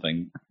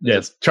something.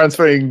 Yes,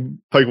 transferring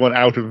Pokemon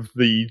out of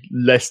the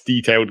less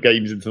detailed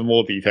games into the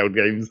more detailed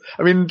games.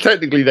 I mean,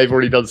 technically they've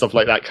already done stuff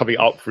like that coming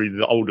up through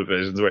the older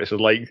versions, where it's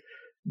like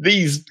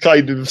these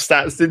kind of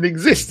stats didn't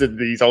exist in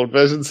these old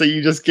versions, so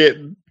you just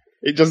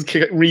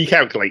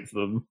recalculates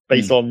them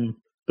based on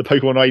the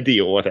Pokemon ID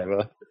or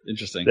whatever.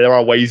 Interesting. There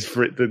are ways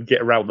for it to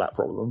get around that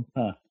problem.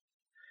 Huh.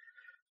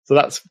 So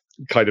that's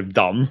kind of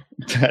dumb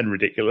and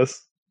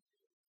ridiculous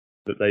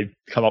that they've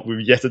come up with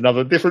yet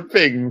another different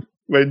thing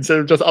when instead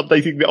of just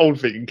updating the old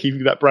thing and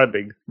keeping that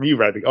new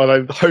branding.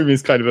 Although Home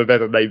is kind of a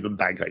better name than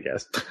Bank, I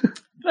guess.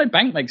 No,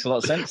 Bank makes a lot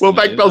of sense. Well,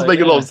 Bank does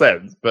make a lot of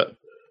sense, but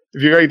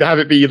if you're going to have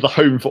it be the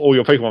home for all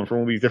your Pokemon from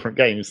all these different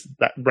games,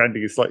 that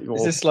branding is slightly more...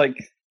 Is this like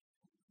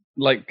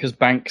because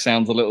Bank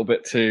sounds a little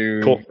bit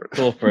too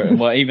corporate, and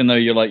even though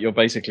you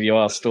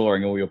are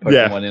storing all your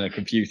Pokemon in a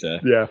computer.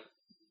 Yeah.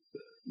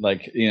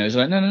 It's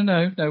like,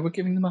 no, we're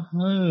giving them a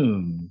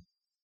home.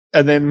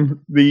 And then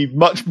the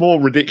much more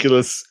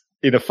ridiculous,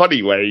 in a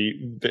funny way,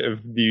 bit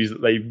of news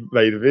that they've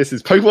made of this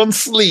is Pokemon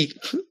Sleep.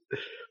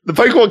 The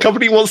Pokemon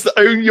Company wants to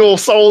own your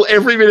soul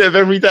every minute of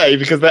every day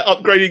because they're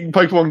upgrading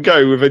Pokemon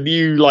Go with a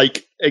new,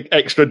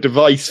 extra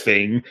device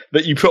thing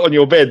that you put on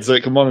your bed so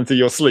it can monitor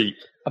your sleep.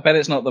 I bet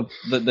it's not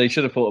that they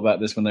should have thought about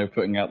this when they were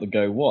putting out the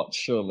Go Watch,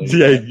 surely.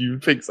 Yeah,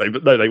 you'd think so,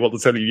 but no, they want to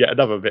sell you yet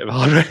another bit of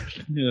hardware.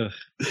 Yeah.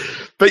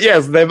 But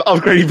yes, they're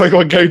upgrading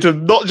Pokemon Go to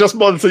not just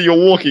monitor your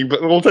walking,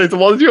 but also to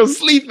monitor your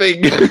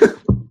sleeping.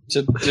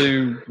 To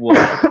do what?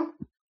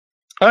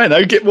 I don't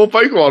know, get more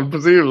Pokemon,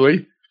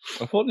 presumably.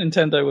 I thought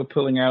Nintendo were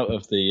pulling out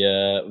of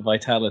the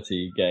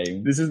Vitality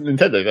game. This isn't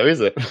Nintendo, though,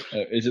 is it?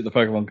 Is it the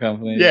Pokemon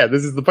Company? Yeah,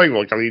 this is the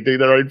Pokemon Company doing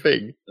their own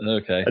thing.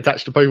 Okay.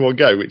 Attached to Pokemon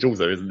Go, which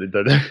also isn't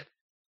Nintendo.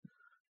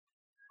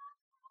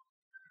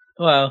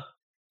 Well,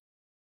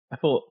 I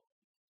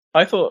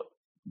thought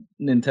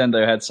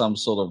Nintendo had some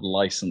sort of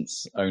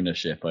license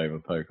ownership over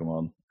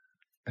Pokemon.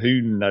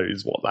 Who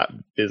knows what that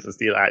business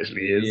deal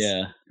actually is?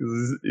 Yeah,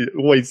 it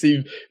always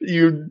seems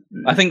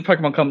I think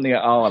Pokemon Company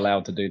are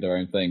allowed to do their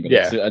own thing, but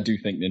I do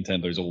think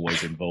Nintendo's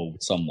always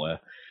involved somewhere.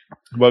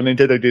 Well,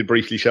 Nintendo did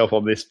briefly shelf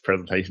on this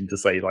presentation to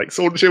say,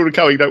 Sword and Shield are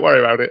coming, don't worry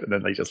about it, and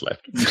then they just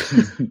left.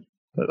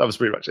 That was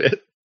pretty much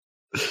it.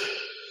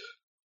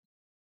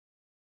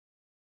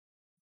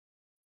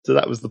 So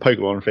that was the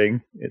Pokemon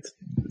thing. It's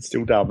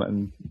still dumb,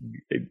 and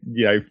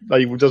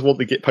they just want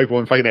to get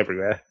Pokemon fucking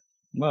everywhere.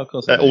 Well, of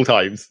course. At all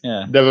times.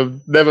 Yeah.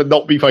 Never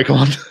not be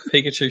Pokemon.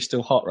 Pikachu's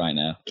still hot right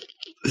now.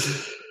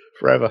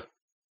 Forever.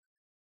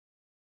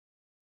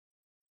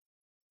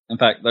 In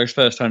fact, those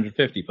first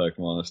 150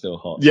 Pokemon are still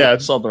hot. Yeah.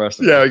 Sod the rest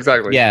of them. Yeah,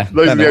 exactly. Yeah.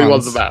 Those are the only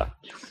ones that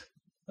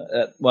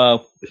matter.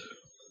 Well,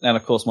 and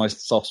of course my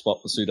soft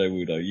spot for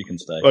Sudowoodo. You can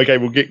stay. Okay,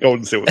 we'll get Gold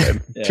and Silver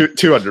then.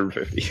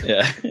 250.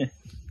 Yeah.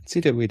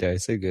 Sudowoodo,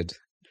 so good.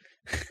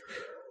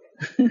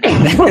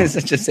 It's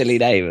such a silly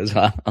name as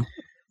well.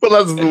 Well,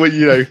 that's the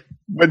way,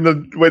 when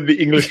the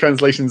English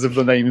translations of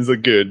the names are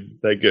good,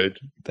 they're good.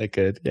 They're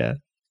good, yeah.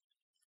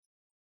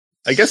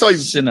 I guess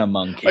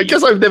Cinnamonkey. I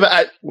guess I've never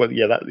well,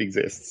 yeah, that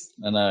exists.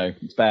 I know,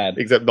 it's bad.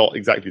 Except not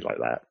exactly like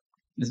that.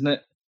 Isn't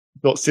it?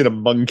 Not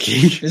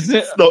Cinnamonkey. Isn't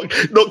it?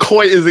 It's not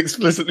quite as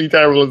explicitly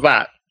terrible as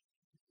that.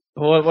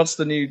 Well, what's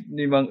the new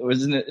monkey?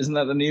 Isn't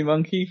that the new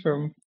monkey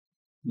from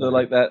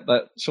Like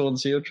that Sean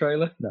Seal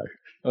trailer? No.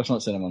 Oh, it's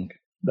not Cinnamon.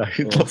 No,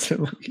 it's not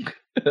Cinnamon.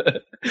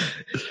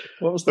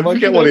 What was the I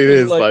forget what it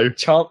is, though.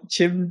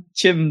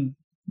 Chim.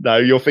 No,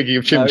 you're thinking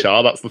of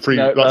Chimchar. That's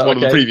one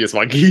of the previous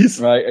monkeys.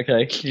 Right,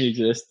 okay. He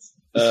exists.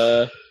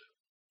 I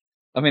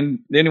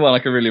mean, the only one I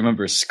can really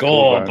remember is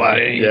Score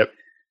Bunny. Yep.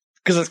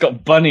 Because it's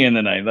got Bunny in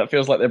the name. That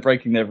feels like they're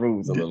breaking their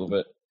rules a little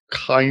bit.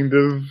 Kind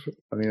of.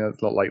 I mean,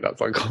 it's not like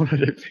that's iconic, I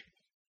don't think.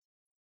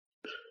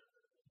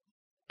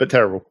 But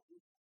terrible.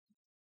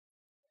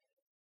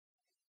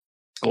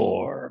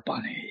 Score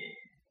Bunny.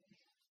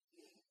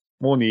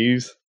 More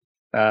news.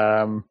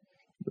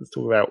 Let's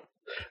talk about.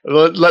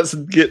 Let's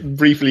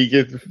briefly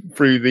get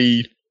through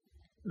the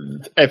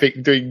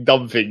Epic doing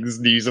dumb things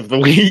news of the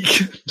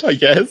week, I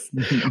guess.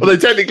 Although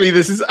technically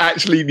this is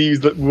actually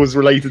news that was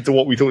related to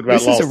what we talked about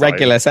last time. This is a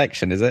regular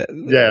section, is it?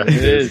 Yeah.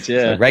 It is,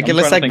 yeah.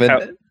 Regular segment.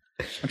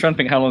 I'm trying to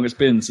think how long it's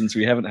been since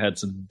we haven't had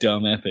some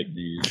dumb Epic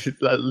news.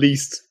 At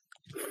least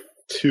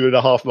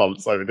 2.5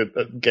 months, I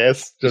would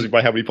guess, judging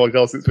by how many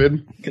podcasts it's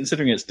been.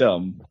 Considering it's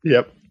dumb.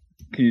 Yep.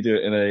 Can you do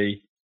it in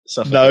a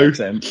Suffolk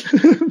accent?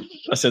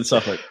 I said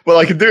Suffolk. Well,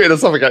 I can do it in a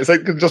Suffolk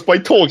accent just by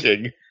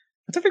talking.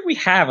 I don't think we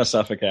have a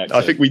Suffolk accent.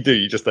 I think we do,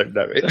 you just don't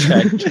know it.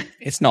 Okay.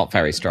 It's not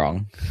very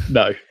strong.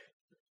 No.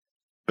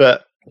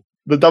 But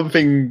the dumb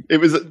thing, it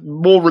was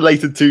more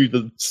related to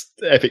the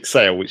Epic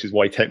sale, which is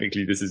why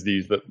technically this is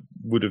news that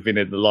would have been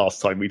in the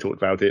last time we talked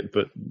about it,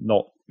 but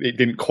it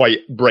didn't quite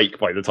break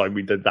by the time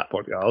we did that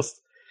podcast.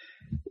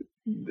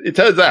 It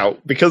turns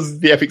out, because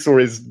the Epic Store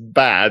is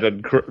bad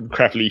and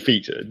crappily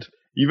featured,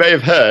 you may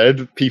have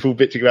heard people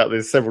bitching about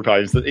this several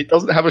times, that it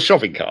doesn't have a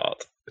shopping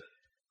cart.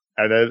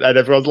 And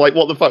everyone's like,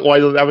 what the fuck, why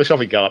doesn't it have a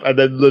shopping cart? And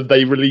then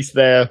they release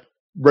their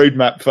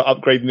roadmap for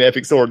upgrading the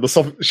Epic Store, and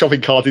the shopping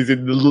cart is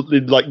in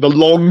like the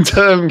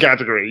long-term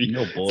category.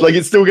 Oh, it's like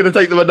it's still going to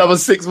take them another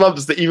 6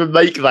 months to even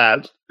make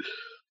that.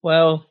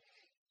 Well,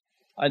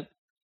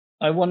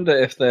 I wonder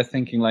if they're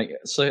thinking like,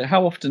 so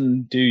how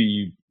often do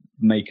you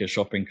make a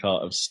shopping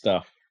cart of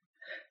stuff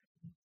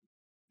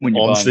when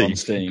you're buying on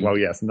Steam? Well,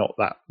 yes, not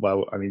that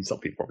well. I mean, some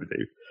people probably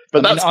do,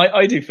 but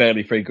I do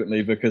fairly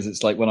frequently, because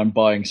it's like when I'm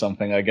buying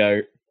something, I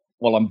go,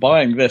 well, I'm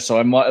buying this, so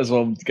I might as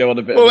well go on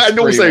a bit of a and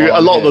also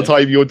a lot of the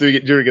time you're doing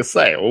it during a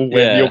sale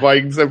when you're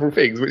buying several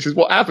things, which is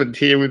what happened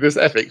here with this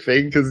Epic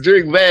thing, because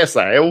during their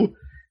sale,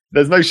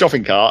 there's no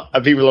shopping cart,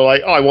 and people are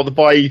like, I want to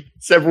buy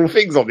several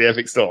things on the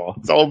Epic Store,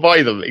 so I'll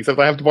buy them, except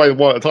I have to buy them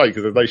one at a time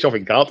because there's no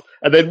shopping cart,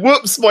 and then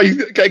whoops, my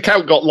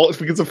account got locked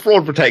because of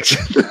fraud protection.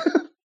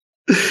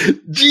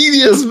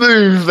 Genius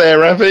move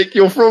there, Epic.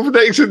 Your fraud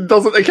protection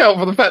doesn't account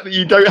for the fact that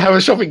you don't have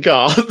a shopping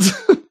cart.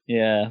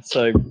 Yeah,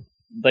 so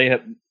they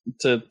have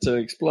to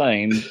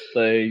explain,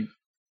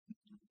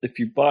 if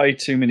you buy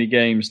too many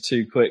games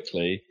too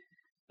quickly,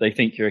 they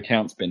think your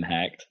account's been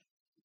hacked.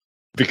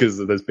 Because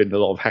there's been a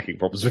lot of hacking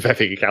problems with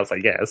Epic accounts, I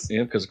guess.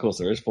 Yeah, because of course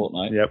there is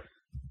Fortnite. Yep.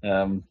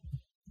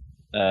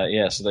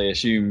 So they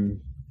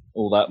assume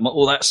all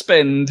that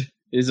spend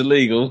is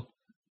illegal,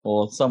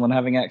 or someone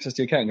having access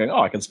to your account and going,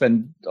 I can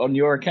spend on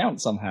your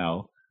account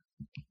somehow.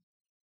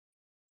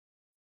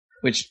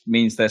 Which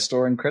means they're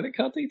storing credit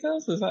card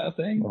details? Is that a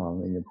thing? Well, I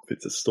mean,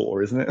 it's a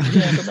store, isn't it?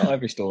 Yeah, but not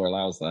every store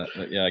allows that.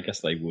 But yeah, I guess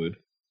they would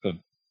for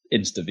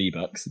Insta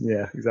V-Bucks.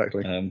 Yeah,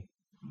 exactly.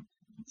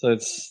 So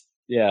it's,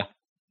 yeah,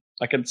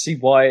 I can see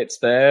why it's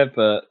there,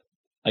 but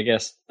I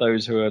guess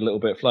those who are a little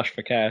bit flush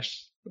for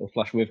cash, or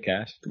flush with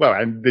cash. Well,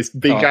 and this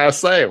big ass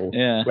sale,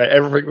 where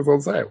everything was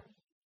on sale.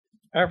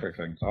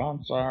 Everything's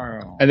on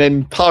sale. And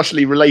then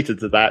partially related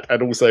to that,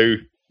 and also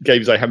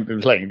games I haven't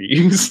been playing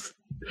news.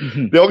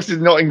 The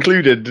Oxygen Not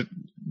Included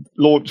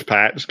launch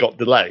patch got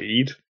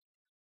delayed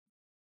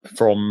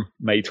from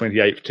May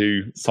 28th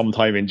to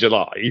sometime in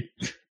July.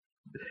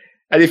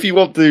 And if you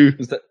want to...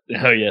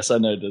 Oh, yes, I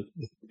know.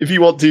 If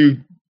you want to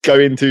go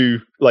into,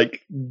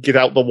 like, get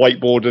out the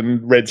whiteboard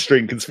and red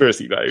string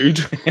conspiracy mode...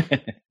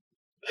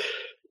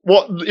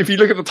 If you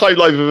look at the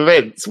timeline of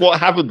events, what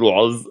happened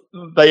was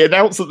they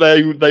announced that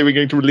they were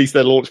going to release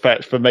their launch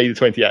patch for May the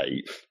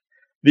 28th.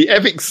 The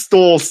Epic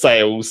Store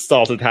sales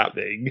started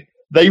happening.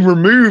 They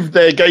removed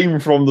their game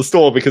from the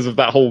store because of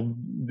that whole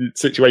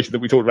situation that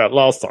we talked about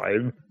last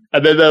time.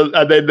 And then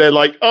they're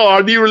like,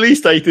 our new release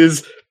date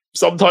is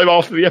sometime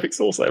after the Epic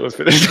Store sale is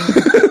finished.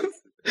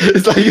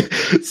 It's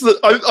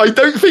like, I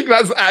don't think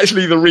that's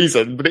actually the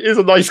reason, but it is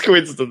a nice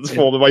coincidence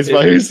for them, I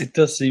suppose. It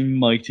does seem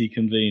mighty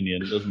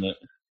convenient, doesn't it?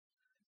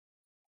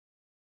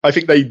 I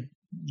think they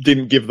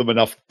didn't give them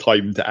enough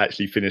time to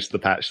actually finish the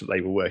patch that they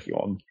were working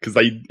on, because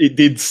it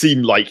did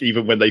seem like,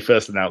 even when they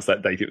first announced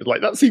that date, it was like,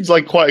 that seems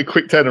like quite a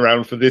quick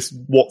turnaround for this,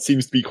 what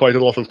seems to be quite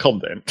a lot of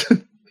content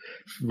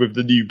with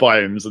the new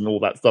biomes and all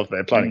that stuff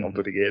they're planning on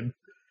putting in.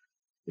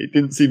 It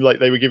didn't seem like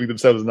they were giving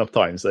themselves enough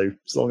time. So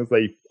as long as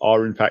they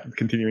are in fact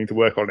continuing to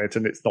work on it,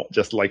 and it's not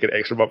just like an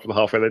extra month and a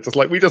half where they're just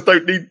like, we just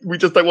don't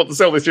want to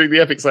sell this during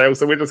the Epic sale,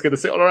 so we're just going to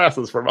sit on our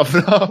asses for a month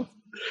and a half.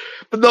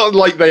 But not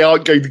like they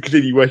aren't going to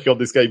continue working on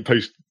this game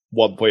post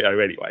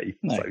 1.0 anyway.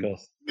 No, of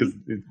course. Because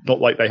it's not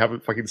like they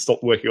haven't fucking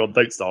stopped working on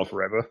Don't Starve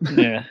forever.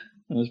 Yeah,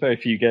 and there's very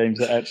few games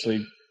that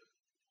actually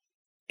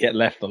get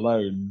left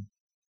alone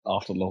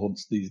after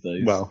launch these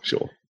days. Well,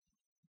 sure.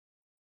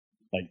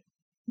 Like,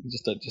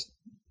 just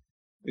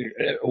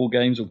all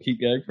games will keep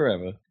going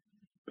forever.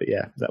 But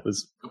yeah, that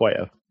was quite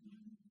a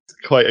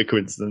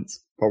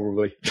coincidence,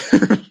 probably.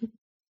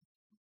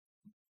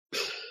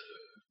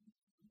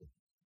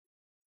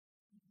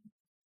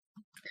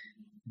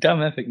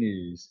 Dumb Epic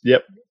news.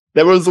 Yep.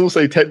 There was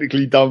also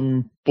technically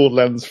dumb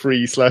Borderlands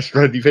 3 /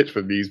 Randy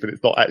Pitchford news, but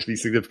it's not actually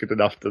significant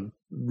enough to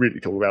really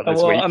talk about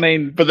this week. I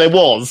mean, but there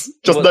was.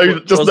 Just know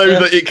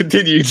that it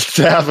continued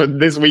to happen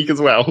this week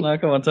as well. No,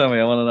 come on, tell me.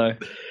 I want to know.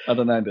 I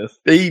don't know this.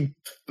 He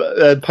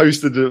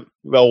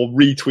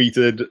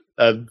retweeted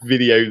a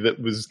video that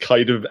was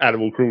kind of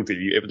animal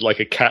cruelty. It was like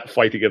a cat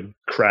fighting a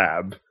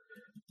crab,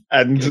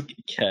 and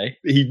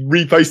he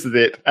reposted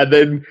it, and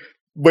then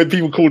when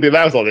people called him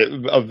out on it,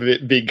 of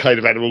it being kind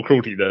of animal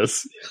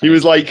cruelty-ness, he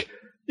was like,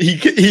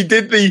 he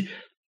did the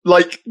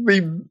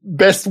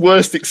best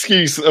worst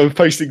excuse of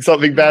posting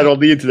something bad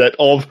on the internet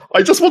of,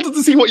 I just wanted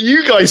to see what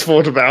you guys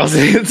thought about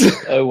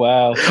it. Oh,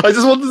 wow. I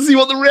just wanted to see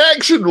what the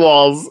reaction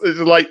was. It's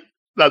like,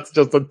 that's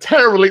just a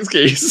terrible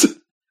excuse.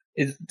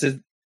 It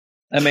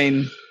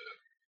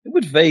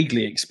would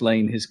vaguely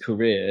explain his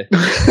career.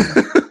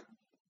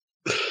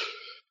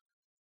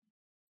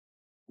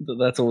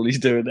 That's all he's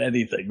doing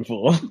anything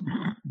for.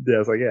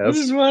 Yes, I guess. I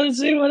just want to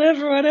see what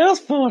everyone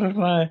else thought of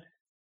my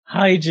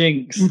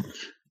hijinks.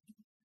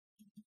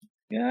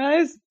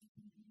 Guys?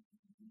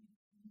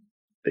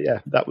 But yeah,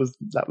 that was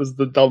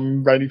the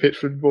dumb Randy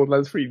Pitchford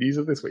Borderlands 3 news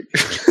of this week.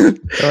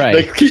 Right.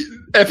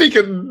 Epic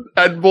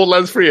and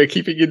Borderlands 3 are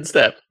keeping in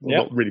step. Well,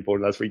 yep. Not really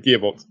Borderlands 3,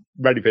 Gearbox,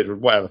 Randy Pitchford,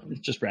 whatever.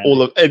 It's just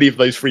Randy. Any of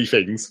those three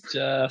things.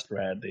 Just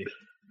Randy.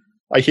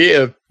 I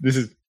hear, this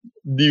is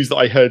news that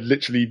I heard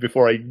literally a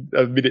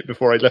minute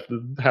before I left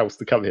the house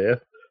to come here.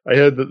 I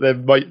heard that they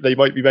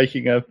might be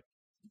making a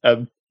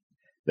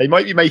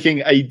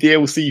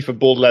DLC for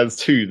Borderlands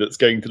 2 that's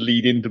going to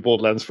lead into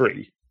Borderlands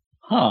 3.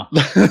 Huh.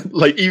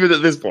 Like, even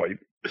at this point.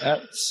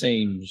 That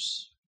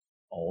seems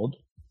odd.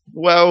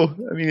 Well,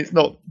 I mean, it's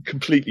not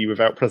completely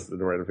without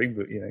precedent or anything,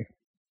 but,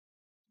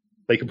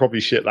 they can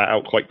probably shit that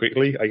out quite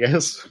quickly, I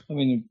guess. I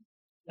mean,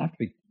 it'd have to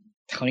be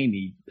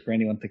tiny for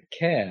anyone to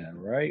care,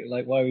 right?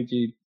 Like, why would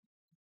you...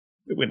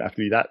 It wouldn't have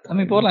to be that. I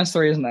mean, Borderlands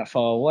 3 isn't that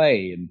far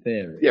away, in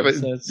theory. Yeah, but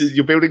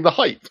you're building the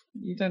hype.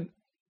 You don't...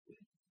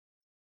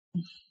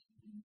 I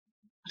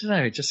don't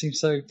know, it just seems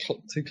so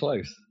too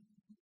close.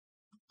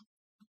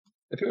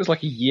 If it was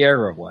like a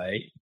year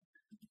away,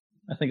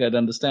 I think I'd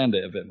understand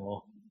it a bit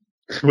more.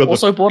 Well,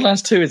 also,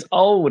 Borderlands 2 is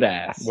old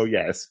ass. Well,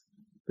 yes,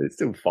 but it's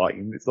still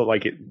fine. It's not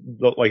like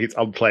it's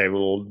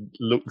unplayable or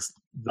looks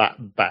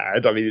that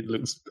bad. I mean, it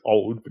looks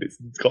old, but it's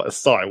got a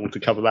style to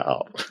cover that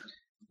up.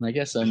 And I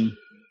guess I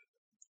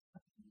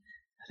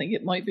think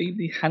it might be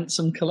the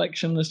Handsome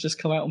Collection that's just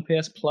come out on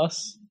PS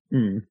Plus.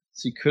 Mm.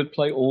 So you could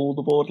play all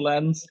the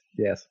Borderlands.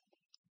 Yes.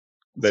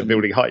 They're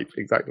building hype,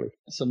 exactly.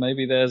 So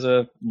maybe there's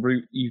a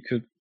route you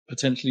could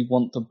potentially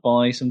want to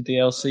buy some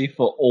DLC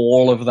for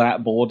all of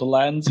that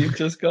Borderlands you've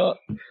just got.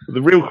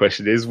 The real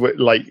question is,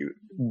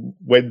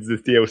 when's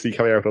this DLC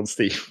coming out on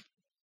Steam?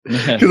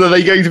 Because are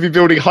they going to be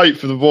building hype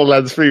for the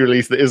Borderlands 3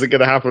 release that isn't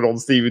going to happen on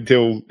Steam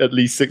until at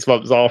least 6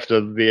 months after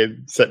the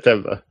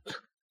September?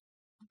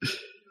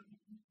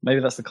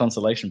 Maybe that's the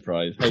consolation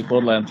prize. Hey,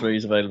 Borderlands 3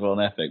 is available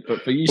on Epic,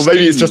 but for you, well,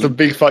 maybe it's just a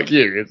big fuck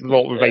you. It's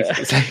not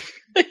basically saying.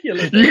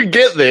 You can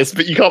get this,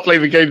 but you can't play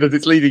the game that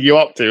it's leading you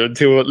up to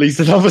until at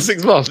least another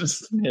 6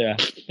 months. Yeah,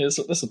 this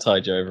will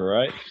tide you over,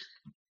 right?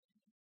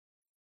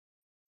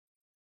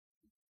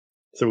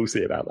 So we'll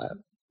see about that.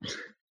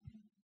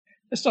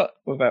 It's not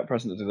without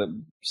precedent to do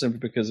that simply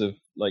because of,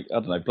 I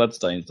don't know,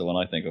 Bloodstain's the one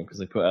I think of because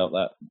they put out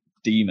that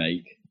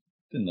demake,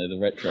 didn't they? The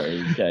retro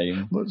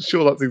game. I'm not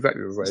sure that's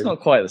exactly the same. It's not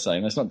quite the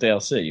same. It's not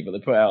DLC, but they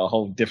put out a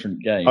whole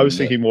different game. I was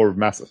thinking more of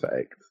Mass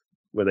Effect,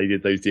 where they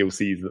did those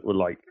DLCs that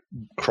were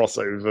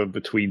crossover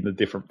between the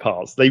different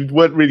parts. They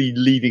weren't really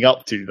leading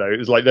up to, though. It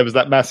was there was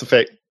that Mass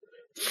Effect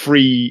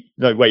 3...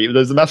 No, wait. There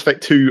was the Mass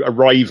Effect 2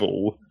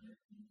 Arrival,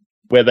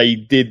 where they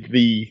did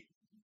the...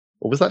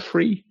 Or was that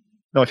 3?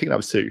 No, I think that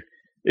was 2.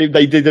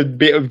 They did a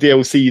bit of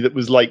DLC that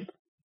was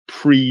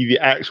pre the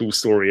actual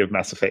story of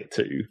Mass Effect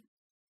 2.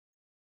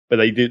 But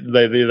they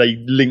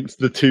linked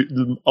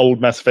the old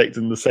Mass Effect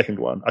and the second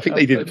one. I think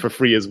they did it for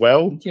free as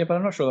well. Yeah, but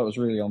I'm not sure that was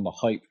really on the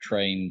hype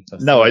train.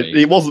 No,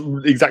 it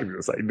wasn't exactly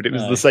the same, but it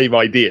was the same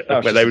idea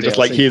where they were just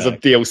here's a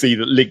DLC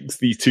that links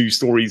these two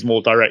stories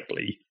more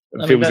directly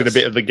and fills in a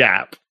bit of the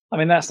gap. I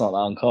mean, that's not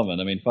that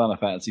uncommon. I mean, Final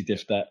Fantasy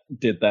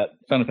did that.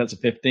 Final Fantasy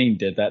 15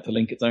 did that to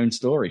link its own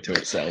story to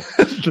itself.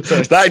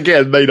 So that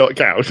again may not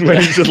count. When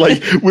it's just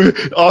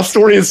our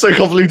story is so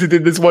convoluted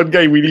in this one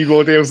game, we need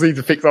more DLC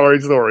to fix our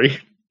own story.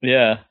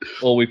 Yeah,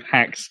 or we've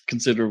hacked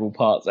considerable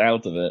parts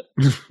out of it.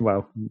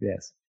 Well,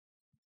 yes.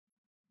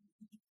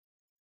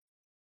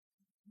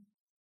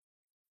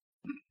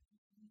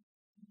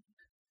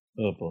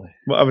 Oh boy!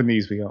 What other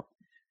news we got?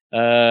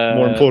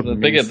 More important.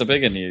 The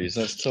bigger news.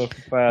 Let's talk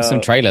about some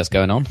trailers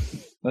going on.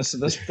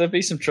 There'll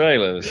be some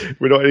trailers.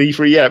 We're not at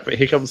E3 yet, but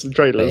here comes some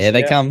trailers. But here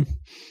they come.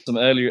 Some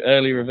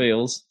early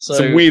reveals. So,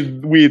 some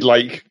weird,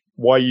 like,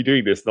 why are you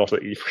doing this not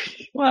at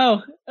E3?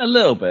 Well, a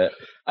little bit.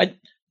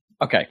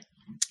 Okay.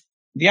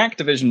 The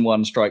Activision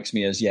one strikes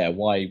me as,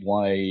 why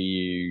are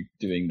you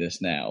doing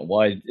this now?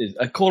 Why is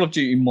a Call of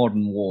Duty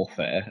Modern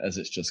Warfare, as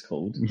it's just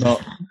called,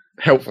 not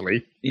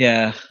helpfully?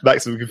 Yeah,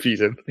 maximum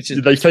confusion.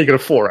 They've taken a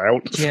 4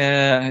 out.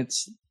 Yeah,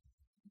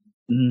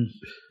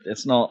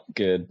 it's not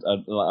good. I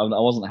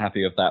wasn't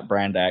happy with that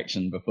brand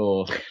action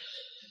before.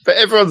 But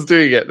everyone's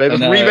doing it. They're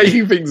just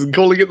remaking things and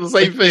calling it the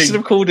same thing. You should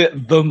have called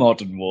it The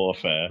Modern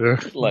Warfare,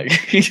 like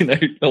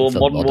or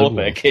Modern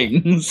Warfare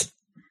Kings.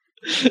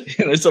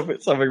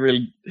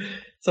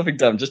 Something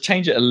dumb. Just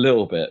change it a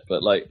little bit,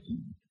 but like,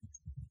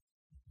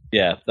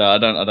 I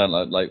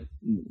don't like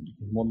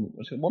Modern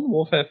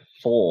Warfare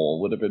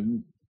 4 would have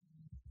been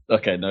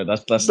okay. No,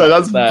 that's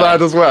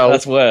bad as well.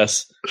 That's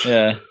worse.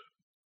 Yeah,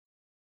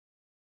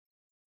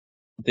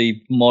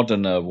 the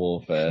moderner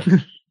warfare,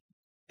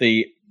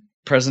 the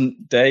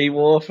present day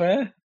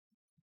warfare,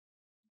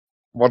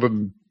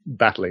 modern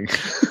battling,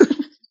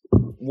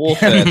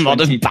 warfare,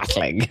 modern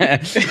battling.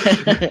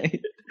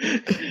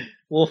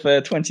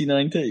 Warfare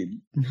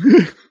 2019.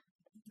 Yeah,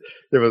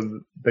 but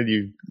then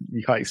you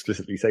can't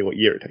explicitly say what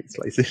year it takes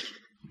place in.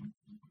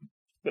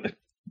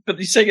 But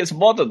you say it's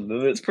modern,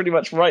 and it's pretty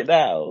much right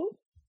now.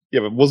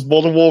 Yeah, but was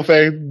Modern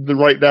Warfare the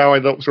right now?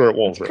 I'm not sure it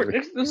was. Really.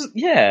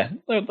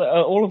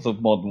 All of the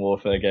Modern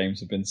Warfare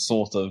games have been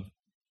sort of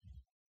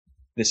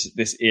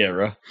this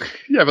era.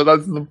 Yeah, but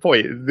that's the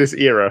point. This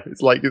era,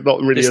 it's like it's not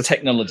really this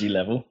technology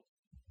level.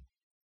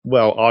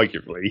 Well,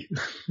 arguably,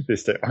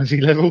 this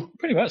technology level.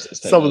 Pretty much.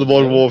 Some of the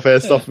Modern Warfare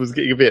stuff was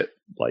getting a bit,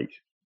 like,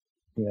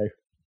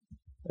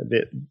 a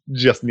bit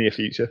just near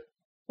future.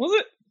 Was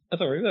it? I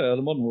don't really know.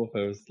 The Modern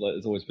Warfare has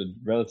always been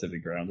relatively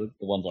grounded.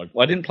 The ones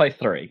I didn't play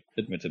 3,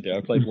 admittedly.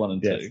 I played 1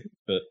 and 2,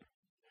 but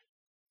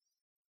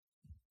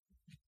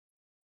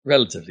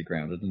relatively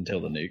grounded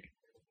until the nuke.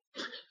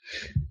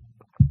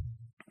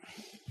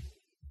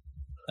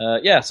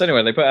 So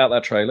anyway, they put out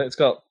that trailer. It's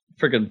got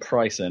friggin'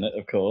 Price in it,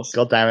 of course.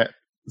 God damn it.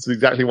 That's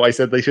exactly what I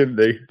said they shouldn't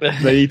do.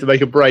 They need to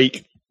make a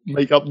break,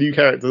 make up new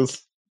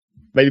characters.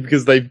 Maybe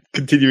because they're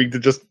continuing to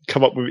just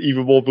come up with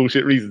even more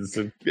bullshit reasons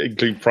to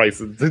include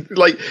Price.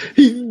 Like,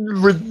 he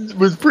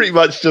was pretty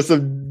much just a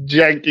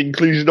jank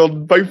inclusion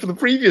on both of the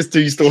previous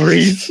 2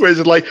 stories, where it's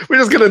just like, we're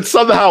just going to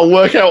somehow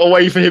work out a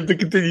way for him to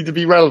continue to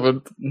be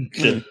relevant.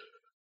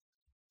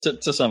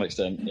 To some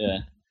extent, yeah.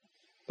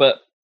 But,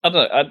 I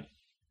don't know,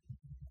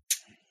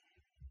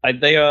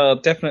 they are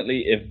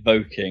definitely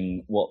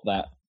evoking what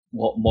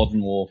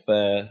Modern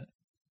Warfare,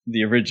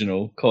 the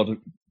original COD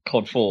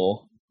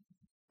 4,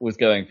 was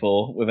going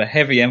for, with a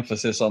heavy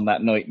emphasis on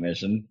that night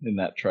mission in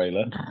that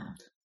trailer.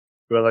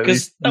 Well, at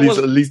least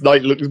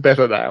night looks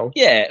better now.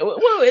 Yeah,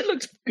 well, it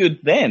looked good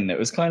then. It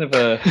was kind of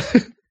a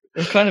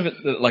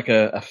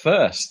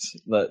first.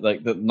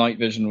 Like that night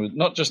vision was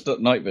not just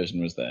that night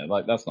vision was there.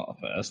 Like that's not a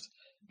first,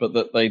 but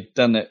that they'd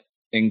done it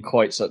in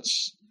quite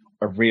such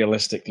a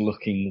realistic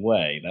looking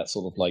way. That's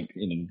sort of like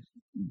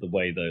the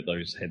way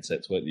those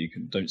headsets work, you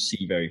don't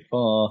see very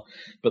far,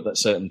 but that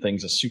certain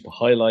things are super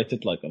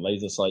highlighted, like the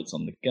laser sights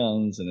on the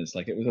guns, and it's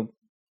like it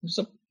was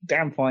a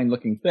damn fine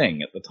looking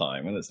thing at the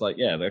time, and it's like,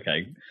 yeah,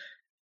 okay,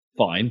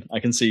 fine, I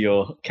can see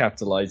you're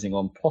capitalizing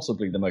on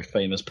possibly the most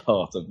famous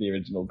part of the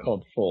original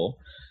COD 4,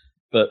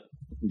 but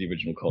the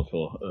original COD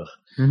 4,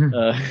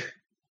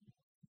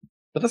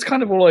 but that's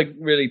kind of all I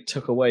really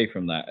took away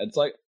from that. It's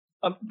like,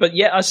 but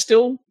yeah, I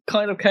still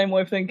kind of came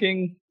away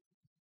thinking,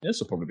 this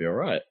will probably be all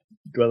right.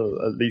 Well,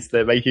 at least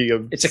they're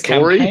making it's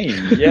story. A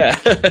campaign, yeah.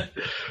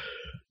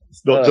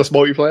 It's not just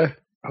multiplayer.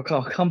 I'll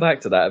come back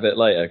to that a bit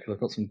later because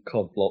I've got some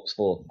COD Blops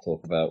 4 to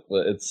talk about.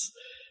 But it's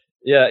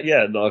no,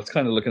 I was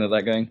kind of looking at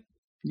that, going,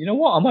 you know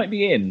what, I might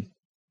be in.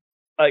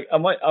 Like, I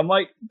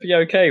might be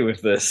okay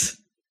with this.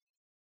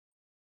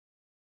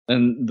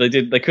 And they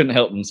couldn't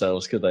help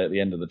themselves, could they? At the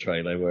end of the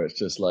trailer, where it's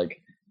just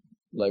like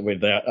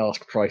when they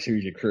ask Price,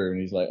 "Who's your crew?" and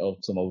he's like, "Oh,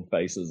 some old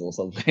faces or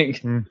something."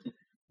 And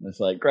it's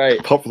like, great.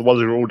 Apart from the ones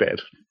who are all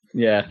dead.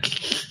 Yeah.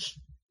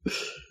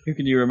 Who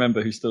can you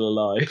remember who's still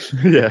alive?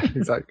 Yeah,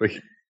 exactly.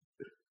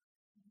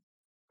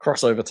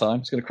 Crossover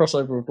time. It's going to cross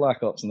over with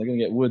Black Ops, and they're going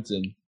to get woods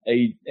in.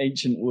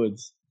 Ancient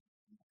woods.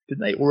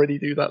 Didn't they already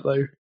do that,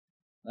 though?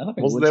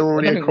 Wasn't there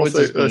already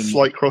a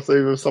slight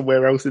crossover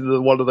somewhere else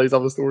in one of those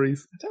other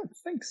stories? I don't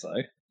think so.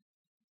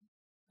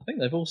 I think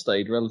they've all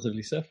stayed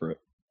relatively separate.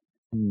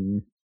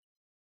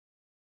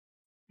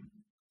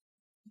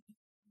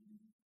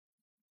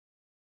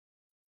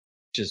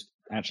 Just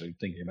actually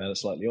thinking about it,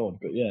 slightly odd,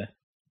 but yeah.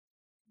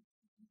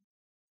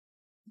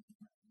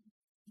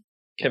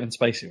 Kevin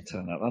Spacey will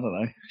turn up, I don't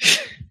know.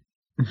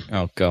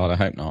 Oh god, I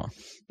hope not.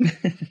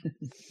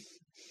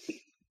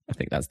 I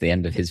think that's the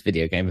end of his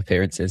video game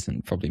appearances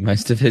and probably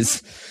most of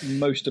his...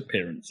 Most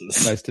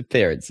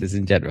appearances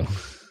in general.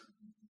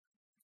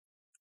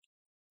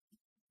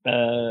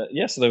 So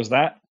there was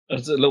that.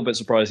 It's a little bit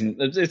surprising.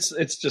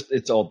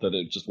 It's odd that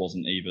it just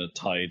wasn't either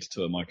tied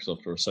to a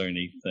Microsoft or a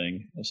Sony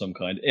thing of some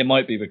kind. It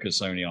might be because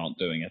Sony aren't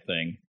doing a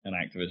thing and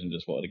Activision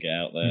just wanted to get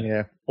out there.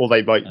 Yeah, or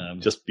they might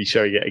just be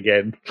showing it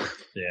again.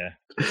 Yeah,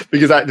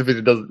 because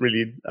Activision doesn't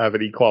really have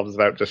any qualms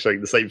about just showing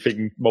the same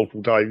thing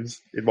multiple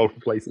times in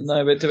multiple places.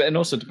 No, but it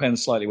also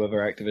depends slightly whether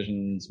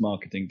Activision's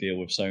marketing deal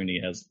with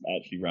Sony has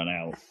actually run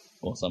out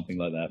or something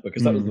like that.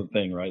 Because that was the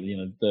thing, right?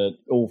 You know,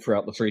 all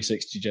throughout the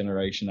 360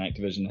 generation,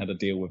 Activision had a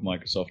deal with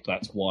Microsoft.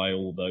 That's why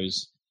all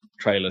those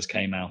trailers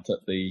came out at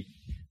the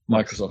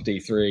Microsoft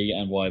E3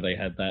 and why they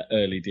had that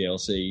early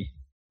DLC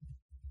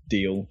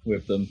deal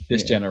with them.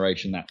 This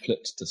generation, that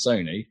flipped to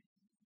Sony,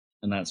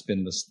 and that's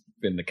been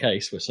the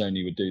case where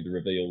Sony would do the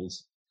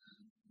reveals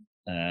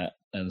and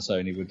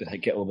Sony would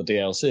get all the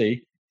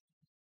DLC.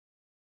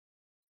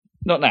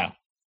 Not now.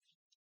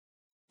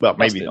 Well,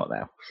 maybe not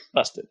now.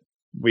 Busted.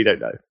 We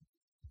don't know.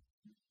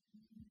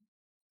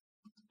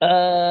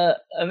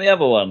 And the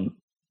other one,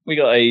 we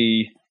got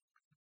a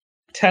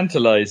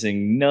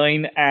tantalizing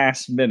 9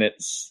 ass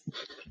minutes.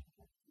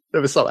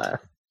 There was some ass.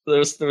 There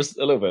was a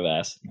little bit of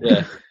ass,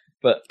 yeah.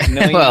 But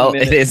 9 well,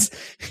 minutes. it is.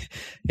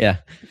 Yeah.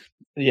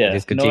 Yeah,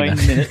 9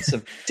 minutes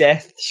of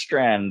Death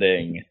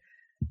Stranding.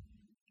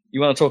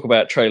 You want to talk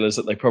about trailers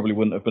that they probably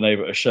wouldn't have been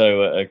able to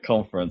show at a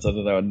conference? I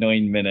don't know, a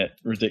 9-minute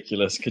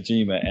ridiculous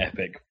Kojima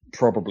epic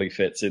probably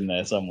fits in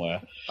there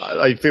somewhere.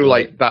 I feel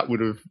like that would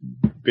have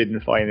been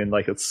fine in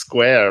like a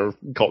Square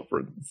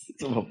conference.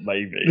 Well,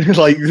 maybe.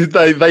 Like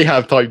they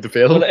have time to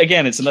fill. Well,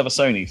 again, it's another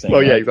Sony thing.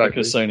 Well, right? yeah,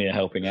 exactly. Because Sony are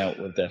helping out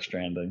with Death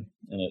Stranding,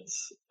 and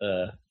it's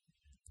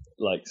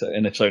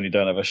and if Sony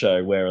don't have a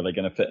show, where are they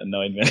going to fit a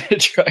 9-minute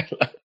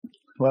trailer?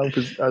 Well,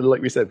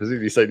 like we said,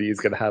 presumably Sony is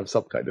going to have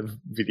some kind of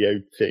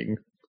video thing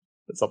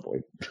at some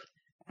point.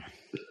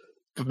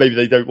 But maybe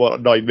they don't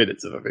want 9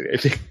 minutes of a video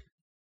thing.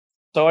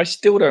 So I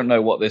still don't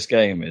know what this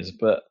game is,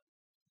 but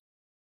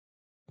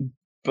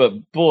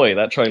boy,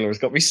 that trailer has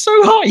got me so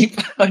hype.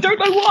 I don't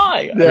know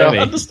why. Yeah. I don't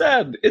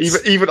understand.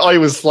 Even I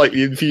was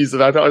slightly infused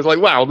about it. I was like,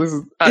 wow, this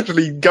is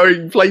actually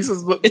going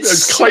places that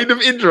it's kind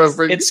of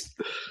interesting. It's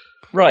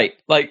right.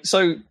 Like,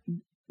 so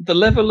the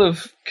level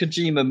of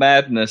Kojima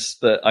madness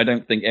that I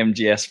don't think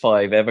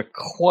MGS5 ever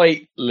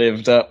quite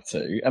lived up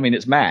to. I mean,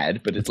 it's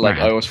mad, but it's like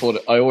mad.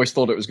 I always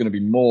thought it was going to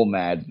be more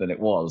mad than it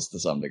was to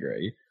some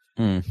degree.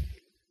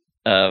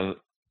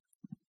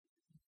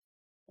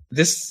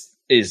 This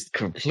is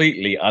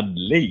completely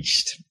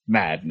unleashed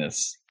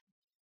madness,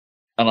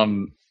 and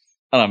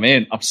I'm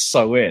in. I'm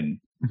so in.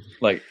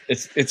 Like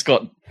it's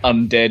got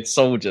undead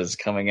soldiers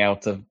coming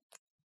out of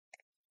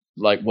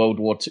like World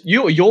War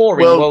II.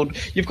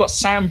 You've got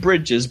Sam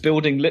Bridges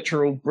building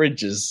literal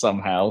bridges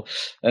somehow,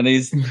 and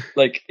he's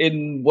like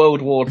in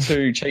World War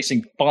II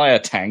chasing fire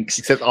tanks.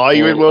 Except, are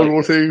you in World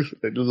War II?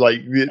 Like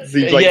it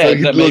seems like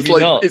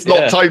it's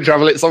not time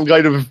travel. It's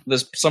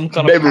some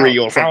kind of memory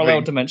or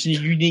parallel dimension.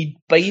 You need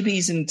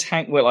babies in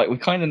tank. Well, like we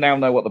kind of now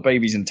know what the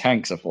babies in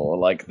tanks are for.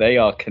 Like they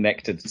are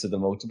connected to the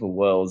multiple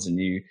worlds, and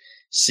you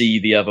see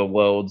the other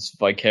worlds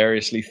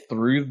vicariously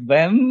through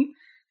them.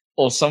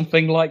 Or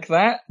something like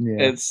that.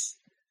 Yeah.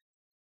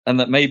 And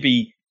that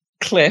maybe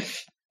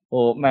Cliff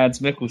or Mads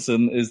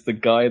Mikkelsen is the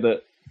guy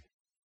that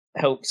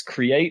helps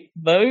create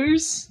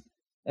those,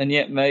 and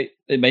yet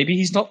maybe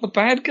he's not the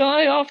bad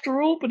guy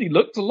after all, but he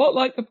looked a lot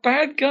like the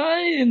bad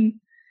guy in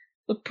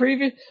the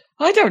previous.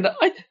 I don't know.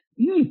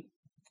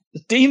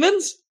 There's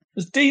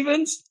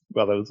demons.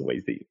 Well, there was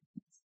always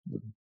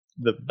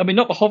I mean,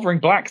 not the hovering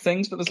black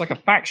things, but there's like a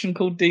faction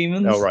called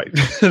Demons. Oh, right,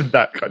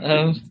 that kind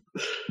of.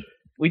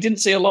 We didn't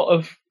see a lot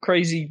of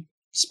crazy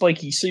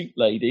spiky suit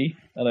lady,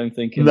 I don't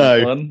think, in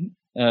that one.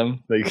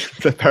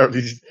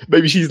 Apparently,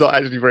 maybe she's not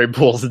actually very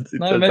important.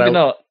 No, maybe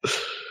not.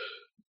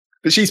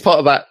 But she's part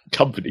of that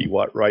company,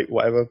 right?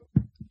 Whatever.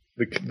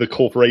 The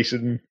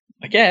corporation.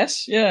 I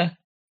guess, yeah.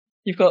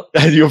 You've got...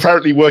 And you're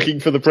apparently working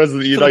for the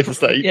President of the United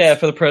States. Yeah,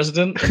 for the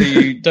President, who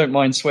you don't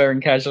mind swearing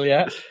casually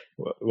at.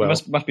 Well,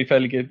 must be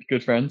fairly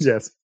good friends.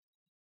 Yes.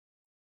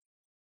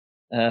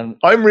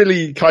 I'm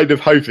really kind of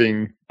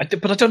hoping...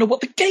 but I don't know what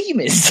the game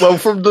is. Well,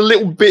 from the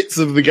little bits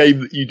of the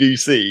game that you do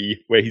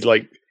see, where he's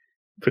like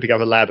putting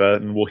up a ladder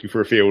and walking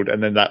through a field,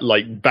 and then that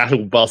like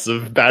battle bus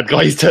of bad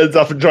guys turns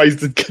up and tries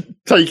to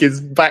take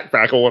his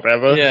backpack or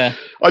whatever. Yeah.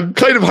 I'm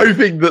kind of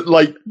hoping that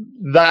like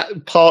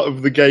that part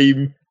of the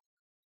game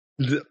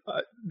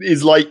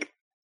is like...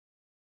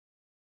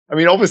 I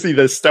mean, obviously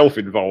there's stealth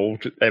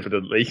involved,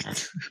 evidently.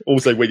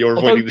 Also when you're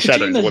avoiding the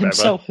shadows or whatever.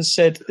 Himself has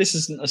said this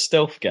isn't a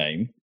stealth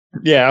game.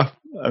 Yeah,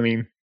 I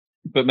mean,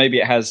 but maybe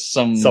it has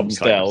some stealth.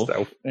 Kind of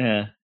stealth.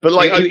 Yeah, but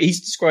like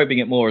he's describing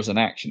it more as an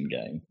action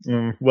game.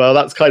 Well,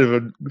 that's kind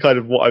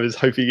of what I was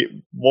hoping it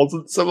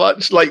wasn't so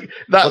much like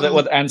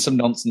that. And some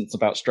nonsense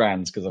about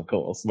strands, because of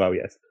course. Well,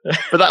 yes,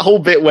 but that whole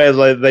bit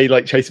where they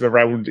like chase him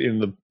around in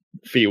the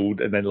field,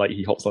 and then like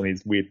he hops on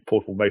his weird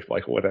portable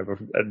motorbike or whatever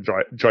and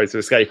tries to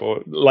escape,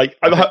 or like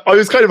I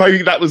was kind of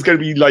hoping that was going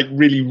to be like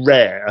really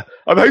rare.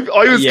 I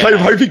was kind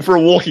of hoping for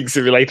a walking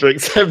simulator,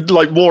 except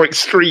like more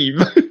extreme.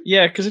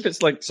 Yeah, because if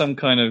it's like some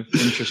kind of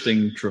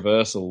interesting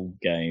traversal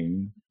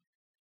game,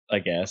 I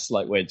guess,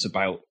 like where it's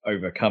about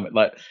overcoming,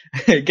 like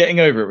getting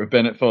over it with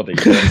Bennett Foddy,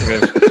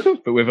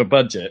 but with a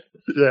budget.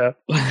 Yeah.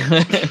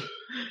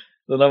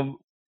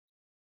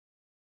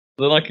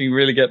 then I can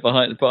really get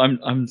behind it. But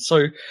I'm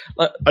so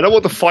like, I don't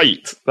want to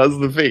fight. That's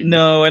the thing.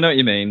 No, I know what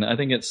you mean. I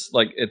think it's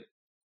like it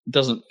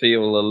doesn't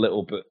feel a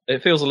little bit.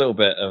 It feels a little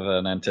bit of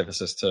an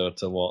antithesis to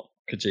what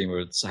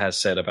Kojima has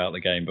said about the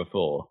game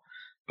before,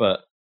 but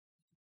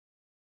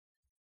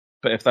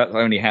if that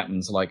only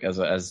happens like as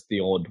the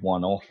odd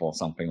one-off or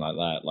something like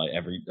that, like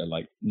every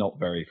like not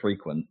very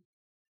frequent,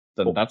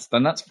 then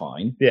that's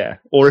fine. Yeah,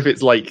 or if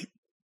it's like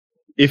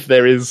if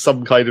there is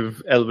some kind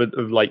of element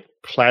of like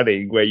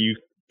planning where you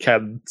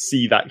can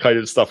see that kind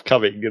of stuff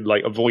coming and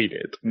like avoid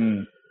it.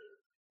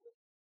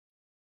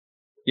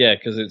 Yeah,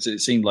 because it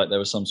seemed like there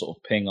was some sort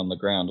of ping on the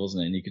ground,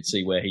 wasn't it? And you could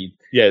see where he...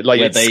 Yeah,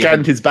 like it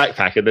scanned his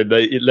backpack and then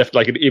it left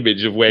like an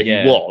image of where he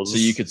was. So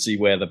you could see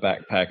where the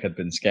backpack had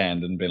been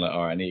scanned and been like,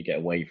 all right, I need to get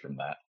away from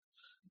that.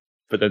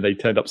 But then they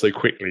turned up so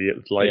quickly,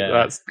 it's like,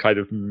 that's kind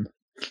of...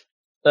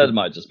 That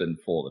might have just been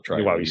for the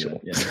trailer. Well, sure.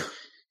 Yeah.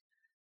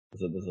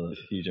 There's a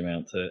huge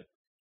amount to it.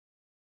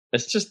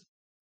 It's just...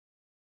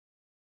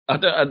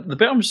 the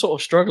bit I'm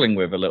sort of struggling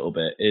with a little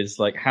bit is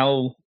like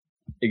how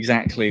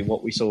exactly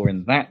what we saw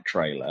in that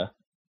trailer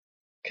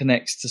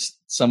connects to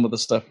some of the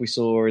stuff we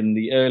saw in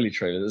the early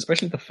trailers,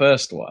 especially the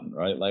first one,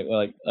 right?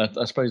 Like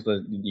I suppose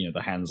the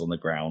hands on the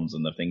grounds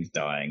and the things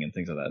dying and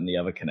things like that, and the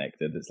other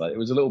connected. It's like it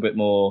was a little bit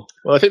more.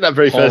 Well, I think that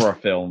very horror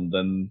film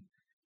than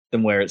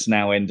where it's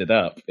now ended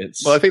up.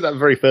 Well, I think that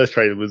very first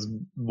trailer was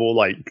more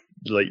like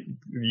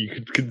you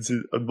could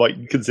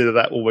consider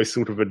that almost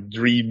sort of a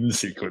dream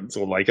sequence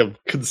or like a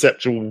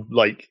conceptual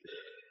like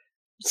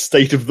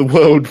state of the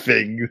world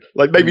thing.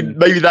 Like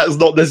maybe that's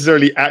not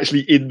necessarily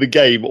actually in the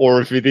game,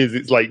 or if it is,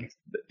 it's like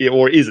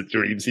or it is a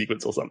dream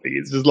sequence or something.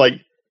 It's just like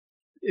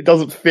it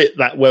doesn't fit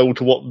that well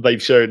to what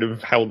they've shown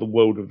of how the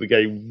world of the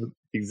game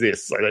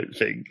exists. I don't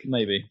think.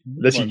 Maybe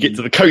unless you get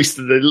to the coast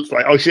and then it looks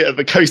like, oh shit, at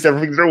the coast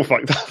everything's all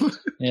fucked up.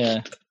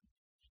 Yeah.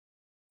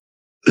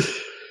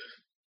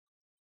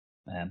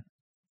 Man.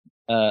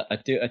 I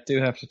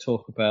do have to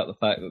talk about the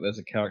fact that there's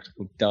a character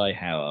called Die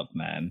Hard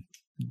Man.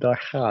 Die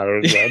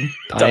Hard Man.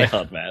 Die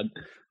Hard Man.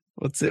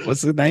 What's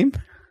the name?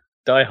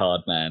 Die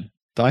Hard Man.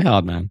 Die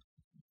Hard Man.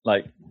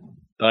 Like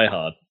Die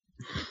Hard.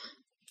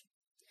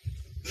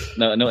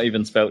 No, not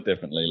even spelt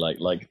differently.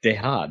 Like Die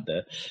Hard,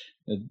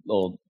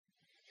 or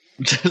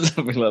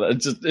something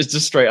like that. It's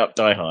just straight up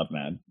Die Hard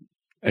Man.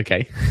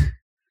 Okay.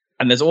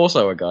 And there's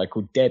also a guy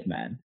called Dead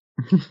Man,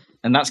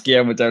 and that's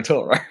Guillermo del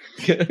Toro.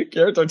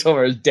 Guillermo del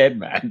Toro is Dead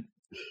Man.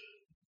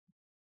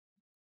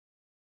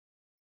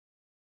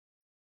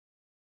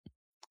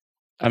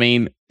 I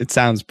mean, it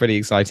sounds pretty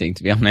exciting,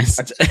 to be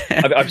honest.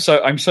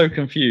 I'm so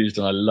confused,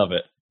 and I love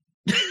it.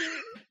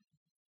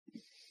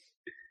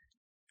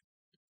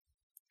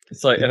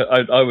 It's like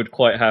I would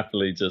quite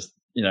happily just,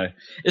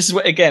 this is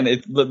what,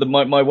 again.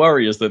 My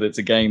worry is that it's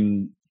a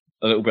game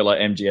a little bit like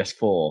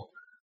MGS4,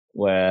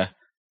 where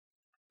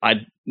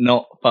I'm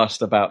not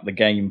fussed about the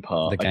game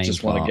part. I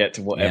just want to get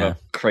to whatever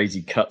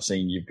crazy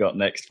cutscene you've got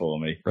next for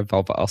me.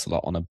 Revolver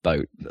Ocelot on a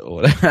boat,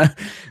 or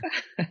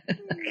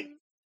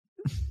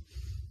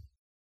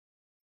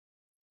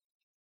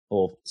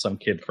or some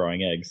kid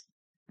throwing eggs.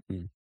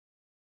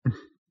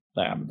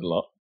 That happened a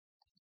lot.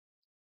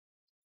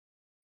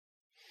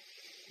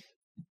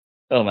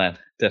 Oh man,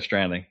 Death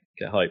Stranding.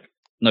 Get hype.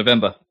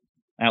 November.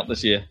 Out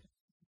this year.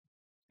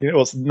 You know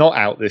what's not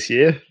out this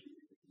year?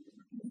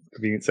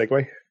 Convenient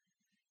segue.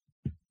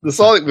 The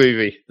Sonic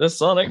movie. The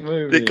Sonic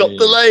movie. It got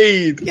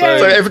delayed. Yay!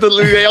 So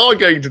evidently they are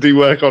going to do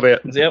work on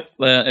it. Yep,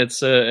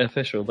 it's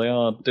official. They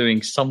are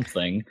doing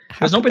something.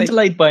 It's not been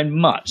delayed by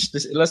much.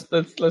 Let's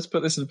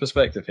put this in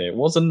perspective here. It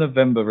was a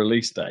November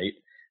release date,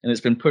 and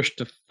it's been pushed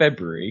to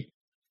February.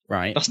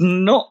 Right. That's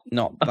not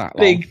that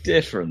big long.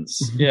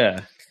 Difference.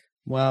 Yeah.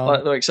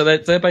 Well, like so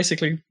they're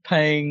basically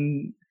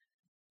paying,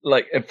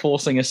 like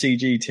forcing a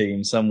CG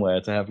team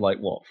somewhere to have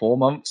 4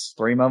 months,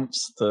 3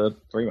 months to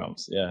 3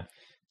 months. Yeah.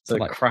 To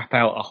crap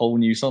out a whole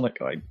new Sonic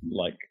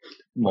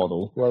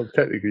model. Well,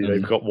 technically,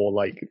 they've got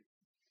more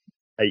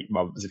 8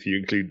 months if you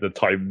include the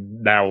time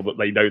now that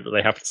they know that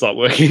they have to start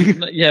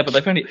working. Yeah, but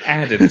they've only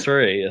added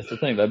 3. That's the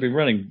thing. They've been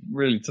running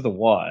really to the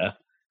wire.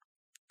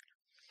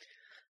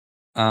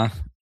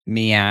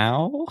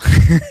 Meow.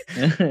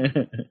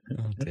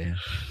 Oh dear.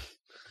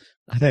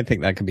 I don't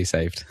think that can be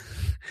saved.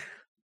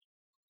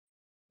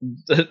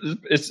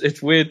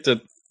 It's weird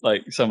to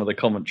some of the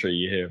commentary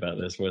you hear about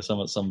this, where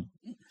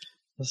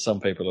some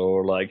people are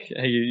all like,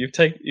 "Hey,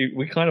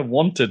 we kind of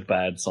wanted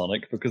bad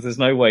Sonic because there's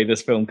no way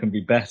this film can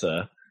be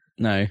better."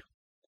 No,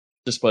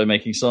 just by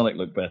making Sonic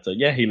look better.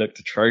 Yeah, he looked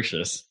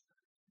atrocious,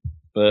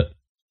 but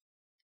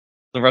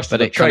the rest of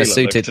the trailer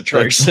looked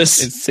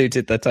atrocious. It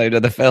suited the tone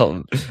of the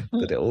film,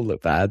 but it all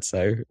looked bad,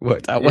 so it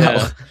worked out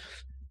well.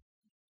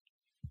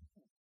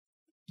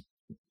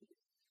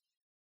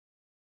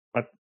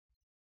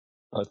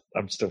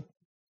 I'm still.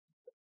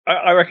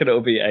 I reckon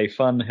it'll be a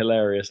fun,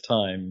 hilarious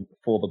time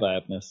for the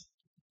badness.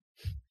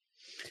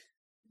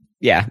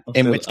 Yeah,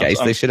 in which case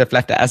they should have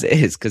left it as it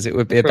is, because it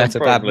would be a better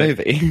bad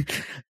movie.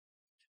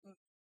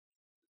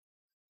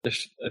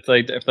 If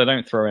they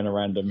don't throw in a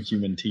random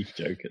human teeth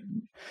joke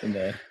in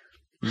there.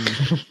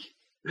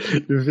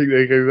 You think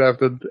they're going to have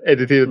to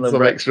edit in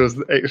some extra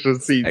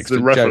scenes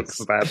to reference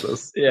the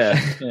badness?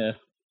 Yeah.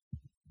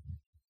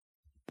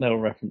 They'll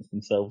reference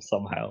themselves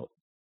somehow.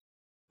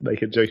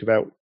 Make a joke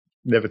about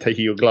never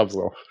taking your gloves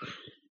off.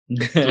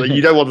 So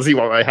you don't want to see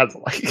what my hands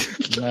are like.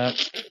 Nah.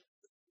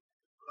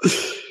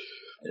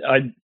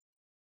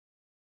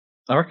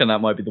 I reckon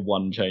that might be the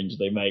one change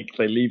they make.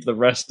 They leave the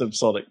rest of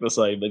Sonic the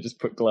same. They just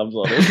put gloves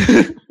on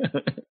it.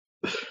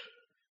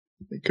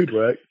 It could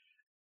work.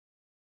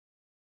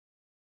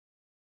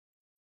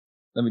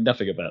 I mean,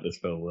 nothing about this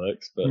film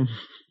works, but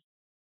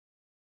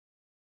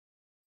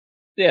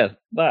yeah,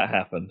 that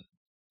happened.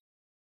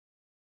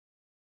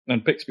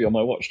 And Bixby on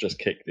my watch just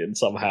kicked in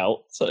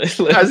somehow. So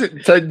as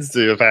it tends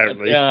to,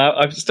 apparently. Yeah,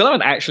 I still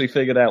haven't actually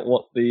figured out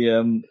what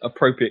the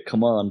appropriate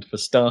command for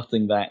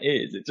starting that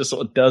is. It just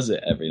sort of does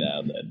it every now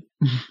and then.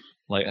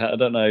 Like, I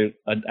don't know.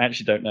 I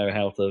actually don't know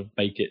how to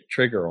make it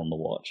trigger on the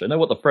watch. I know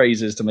what the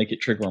phrase is to make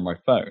it trigger on my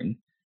phone,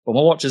 but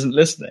my watch isn't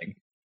listening.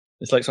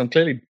 It's like, so I'm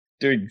clearly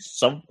doing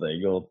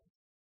something, or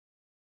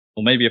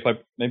maybe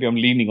I'm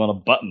leaning on a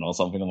button or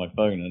something on my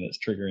phone and it's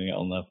triggering it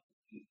on the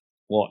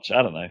watch.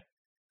 I don't know.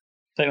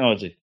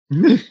 Technology.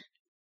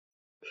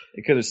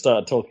 It could have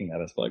started talking at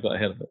us, but I got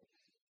ahead of it.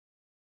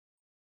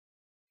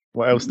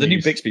 What else? The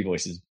new Bixby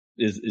voice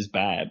is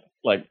bad.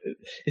 Like,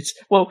 it's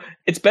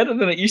better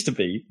than it used to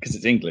be because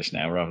it's English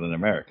now rather than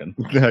American.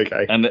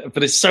 Okay.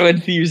 But it's so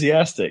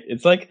enthusiastic.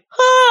 It's like,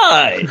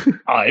 "Hi,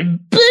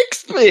 I'm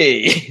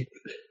Bixby.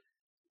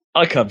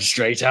 I come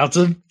straight out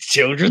of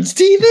children's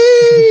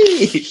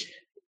TV.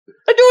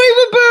 I'm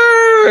a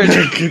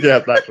bird." Yeah,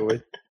 that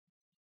boy.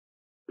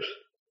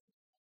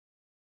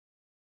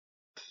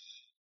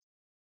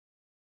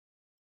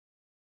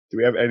 Do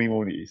we have any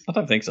more news? I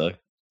don't think so.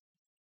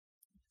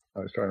 I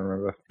was trying to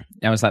remember.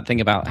 That was that thing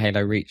about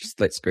Halo Reach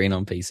split screen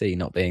on PC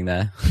not being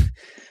there.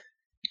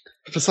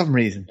 For some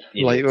reason.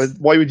 Like,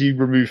 why would you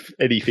remove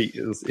any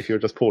features if you're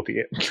just porting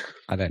it?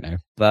 I don't know.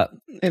 But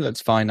it looks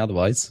fine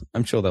otherwise.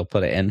 I'm sure they'll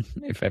put it in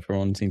if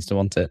everyone seems to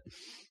want it.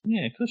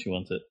 Yeah, of course you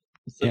want it.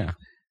 Yeah.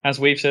 As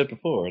we've said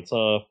before, it's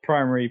our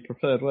primary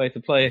preferred way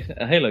to play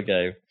a Halo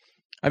game.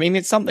 I mean,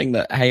 it's something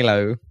that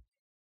Halo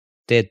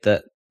did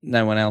that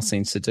no one else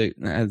seems to do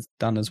has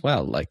done as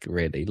well. Like,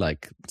 really,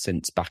 like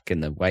since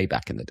way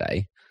back in the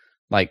day,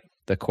 like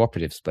the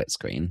cooperative split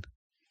screen,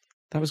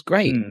 that was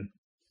great.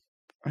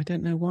 I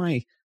don't know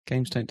why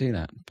games don't do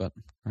that, but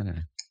I don't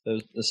know.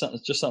 There's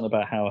just something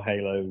about how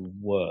Halo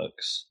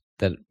works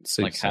that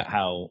suits like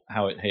how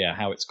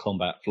its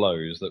combat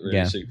flows that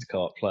really suits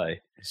kart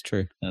play. It's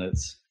true, and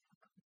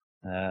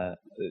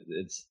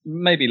it's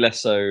maybe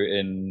less so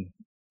in.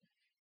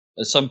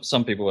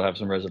 Some people will have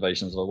some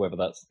reservations about whether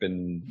that's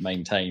been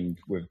maintained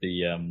with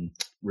the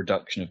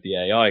reduction of the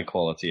AI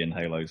quality in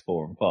Halos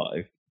 4 and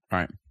 5.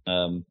 Right.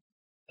 That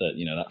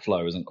that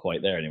flow isn't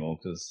quite there anymore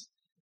because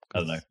I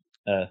don't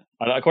know.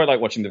 I quite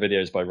like watching the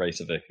videos by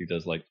Racervic, who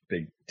does like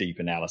big deep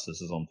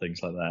analyses on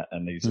things like that,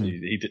 and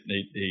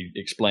he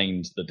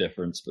explained the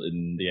difference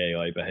in the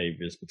AI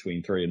behaviors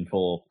between 3 and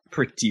 4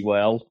 pretty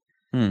well.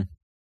 And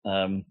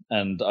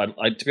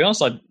I to be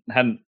honest, I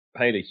hadn't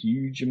paid a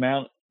huge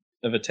amount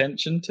of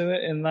attention to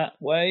it in that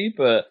way,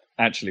 but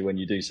actually when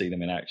you do see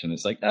them in action,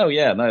 it's like, oh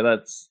yeah, no,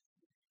 that's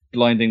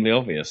blindingly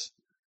obvious.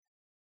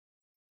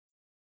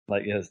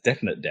 Like, there's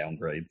definite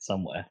downgrade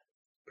somewhere,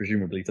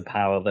 presumably to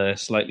power their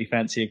slightly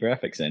fancier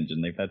graphics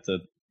engine. They've had to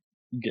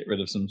get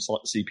rid of some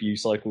CPU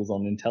cycles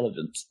on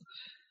intelligence.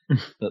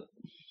 but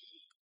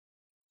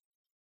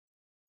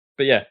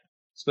yeah,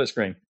 split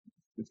screen.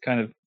 It's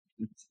kind of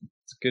it's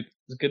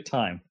a good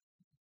time.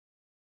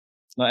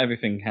 Not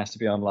everything has to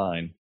be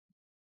online.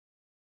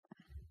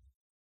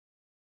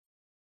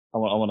 I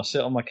want to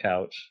sit on my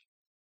couch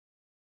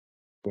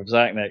with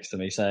Zach next to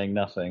me saying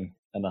nothing,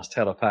 and us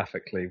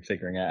telepathically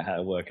figuring out how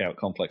to work out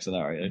complex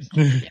scenarios.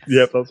 Yes.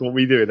 Yep, that's what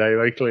we do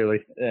now,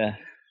 clearly. Yeah.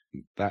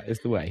 That is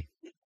the way.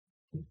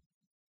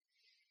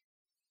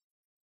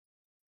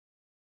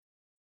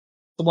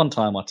 The one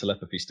time our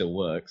telepathy still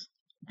works.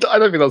 I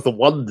don't think that's the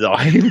one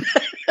time.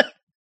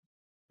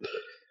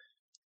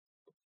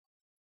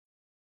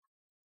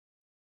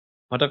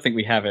 I don't think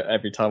we have it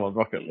every time on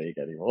Rocket League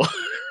anymore.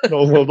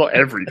 No, well, not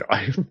every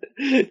time.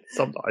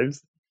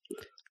 Sometimes.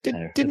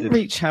 Didn't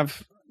Reach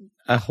have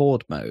a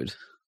horde mode?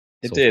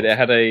 It did. It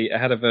had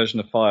a version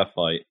of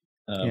Firefight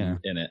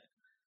in it.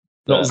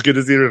 Not as good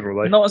as the original,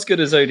 though. Not as good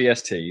as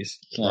ODSTs.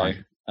 Right.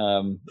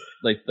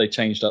 They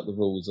changed up the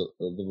rules a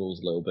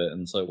little bit,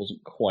 and so it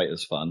wasn't quite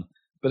as fun.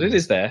 But it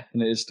is there,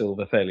 and it is still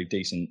a fairly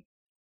decent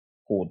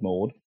horde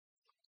mode.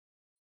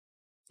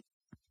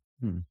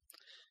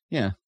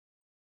 Yeah.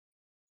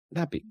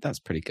 That's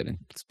pretty good in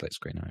split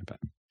screen, I bet.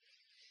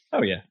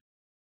 Oh yeah,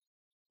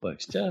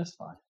 works just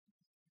fine.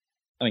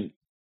 I mean,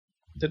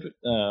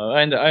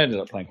 I ended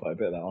up playing quite a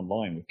bit of that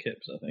online with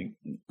Kips, I think,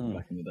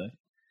 back in the day.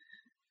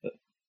 But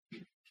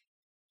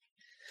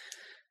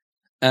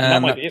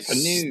That might be it for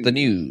news. The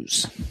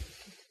news.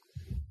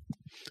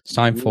 It's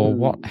time for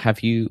What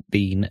Have You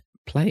Been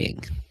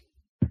Playing?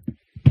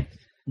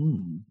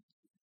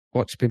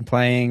 What you been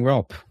playing,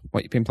 Rob?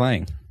 What you been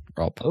playing,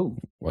 Rob? Oh,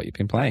 what you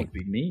been playing? That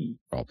would be me,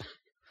 Rob.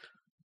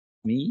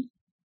 Me.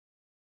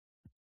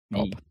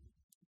 Rob.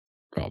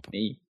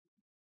 Me.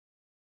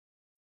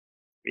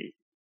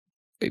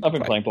 I've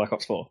been playing Black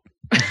Ops 4.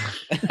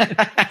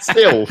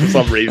 Still, for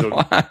some reason.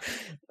 I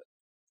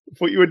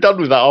thought you were done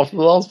with that after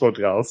the last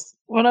podcast.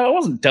 Well, no, I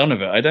wasn't done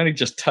with it. I'd only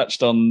just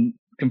touched on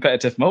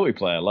competitive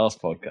multiplayer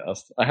last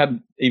podcast. I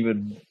hadn't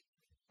even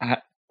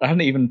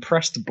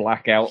pressed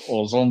blackout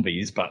or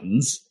zombies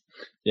buttons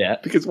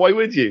yet. Because why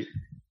would you?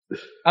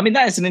 I mean,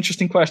 that is an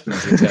interesting question,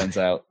 as it turns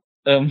out.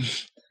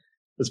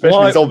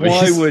 Especially zombies.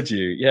 Why would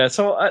you? Yeah,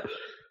 so...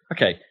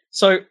 okay,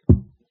 so...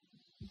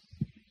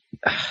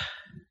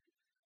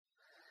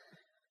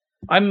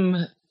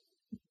 I'm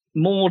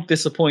more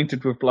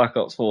disappointed with Black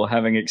Ops 4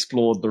 having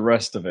explored the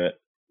rest of it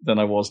than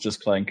I was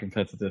just playing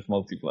competitive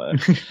multiplayer.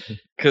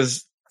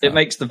 Because it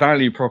makes the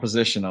value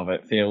proposition of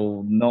it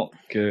feel not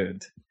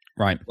good.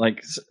 Right.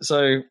 Like,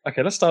 so,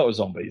 okay, let's start with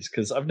zombies,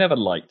 because I've never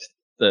liked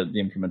the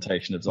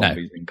implementation of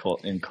zombies in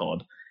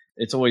COD.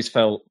 It's always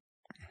felt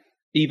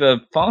either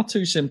far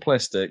too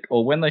simplistic,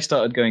 or when they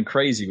started going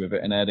crazy with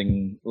it and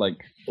adding like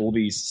all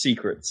these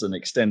secrets and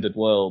extended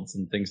worlds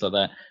and things like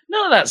that,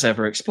 none of that's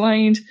ever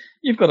explained.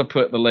 You've got to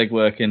put the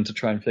legwork in to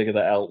try and figure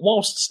that out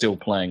whilst still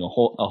playing a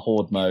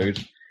horde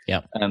mode.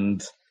 Yeah.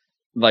 And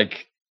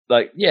like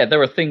yeah,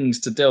 there are things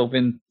to delve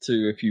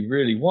into if you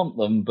really want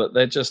them, but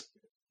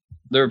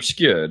they're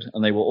obscured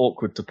and they were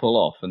awkward to pull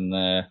off, and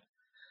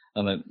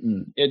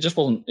it just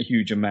wasn't a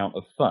huge amount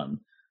of fun.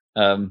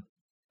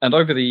 And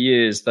over the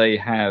years, they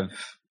have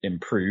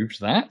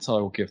improved that. I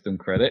will give them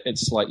credit.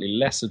 It's slightly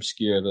less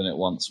obscure than it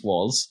once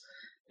was.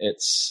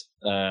 It's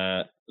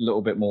a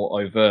little bit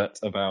more overt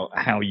about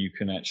how you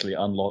can actually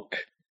unlock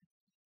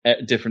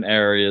different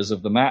areas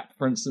of the map,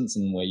 for instance,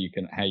 and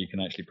how you can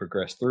actually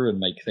progress through and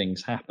make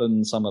things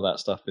happen. Some of that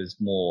stuff is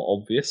more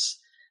obvious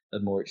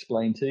and more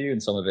explained to you,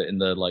 and some of it in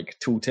the like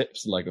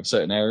tooltips, like of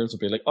certain areas, will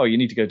be like, "Oh, you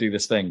need to go do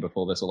this thing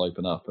before this will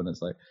open up," and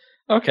it's like,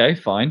 "Okay,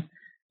 fine,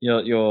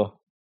 you're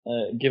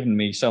giving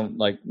me some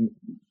like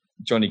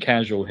Johnny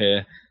Casual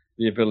here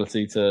the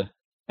ability to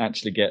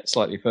actually get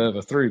slightly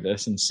further through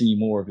this and see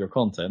more of your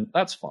content.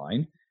 That's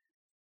fine."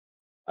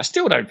 I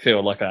still don't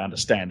feel like I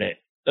understand it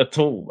at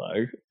all,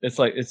 though. It's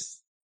like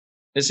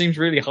it seems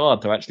really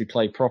hard to actually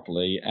play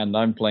properly, and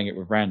I'm playing it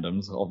with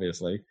randoms,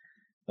 obviously,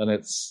 and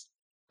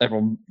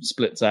everyone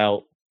splits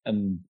out,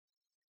 and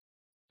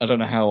I don't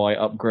know how I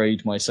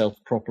upgrade myself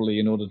properly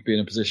in order to be in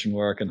a position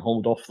where I can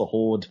hold off the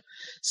horde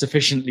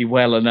sufficiently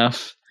well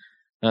enough.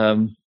 Yeah,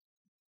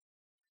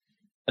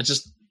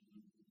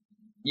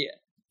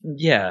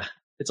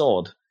 it's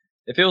odd.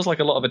 It feels like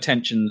a lot of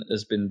attention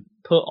has been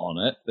put on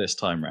it this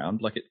time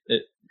round. Like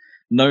it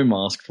no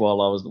masked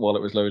while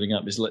it was loading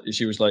up.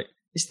 She was like,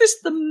 "Is this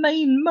the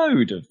main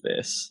mode of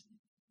this?"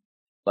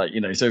 Like,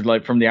 you know, so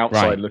like from the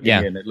outside looking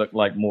in, it looked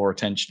like more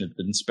attention had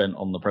been spent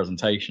on the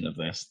presentation of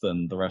this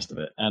than the rest of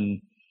it.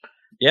 And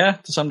yeah,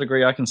 to some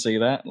degree, I can see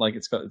that. Like,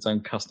 it's got its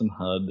own custom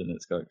HUD, and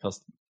it's got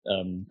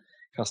custom,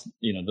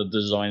 you know, the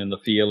design and the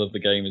feel of the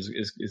game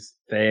is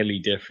fairly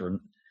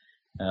different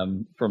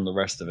from the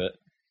rest of it.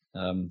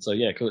 So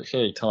yeah,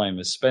 clearly time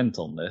is spent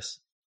on this.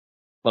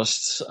 But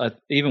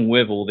even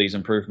with all these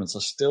improvements,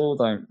 I still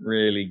don't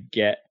really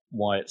get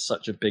why it's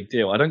such a big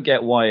deal. I don't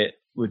get why it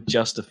would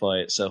justify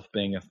itself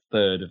being a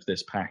third of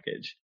this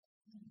package.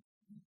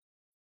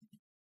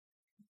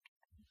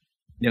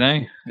 You know?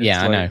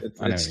 Yeah, like,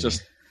 I know. It's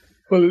just...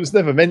 Well, it was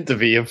never meant to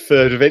be a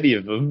third of any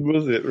of them,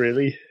 was it,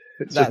 really?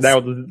 It's just now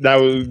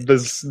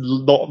there's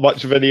not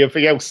much of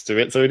anything else to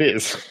it, so it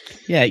is.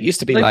 Yeah, it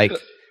used to be like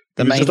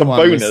the main just a one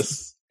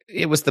bonus.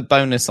 It was the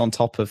bonus on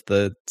top of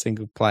the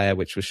single player,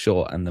 which was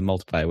short, and the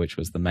multiplayer, which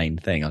was the main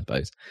thing, I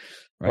suppose.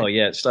 Right? Well,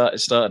 yeah, it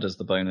started as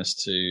the bonus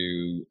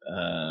to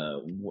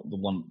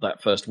that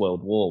first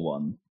World War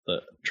one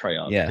that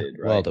Treyarch did,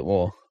 right? World at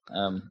War.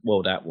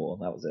 World at War,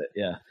 that was it.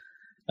 Yeah.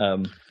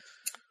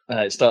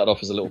 It started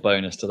off as a little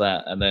bonus to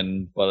that, and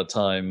then by the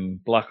time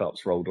Black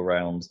Ops rolled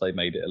around, they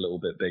made it a little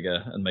bit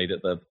bigger and made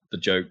it the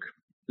joke.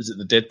 Is it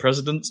the Dead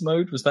Presidents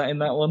mode? Was that in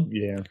that one?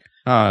 Yeah.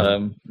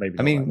 Maybe.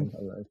 I mean,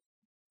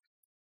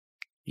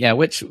 yeah,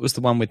 which was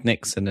the one with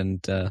Nixon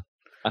and?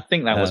 I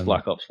think that was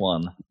Black Ops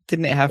 1.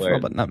 Didn't it have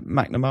Robert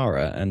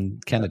McNamara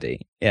and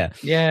Kennedy? Yeah.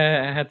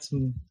 Yeah, it had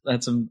some.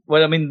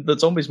 Well, I mean, the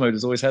Zombies mode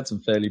has always had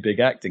some fairly big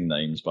acting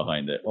names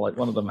behind it. Well, like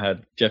one of them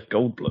had Jeff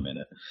Goldblum in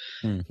it.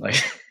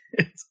 Like,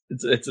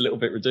 it's a little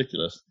bit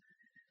ridiculous.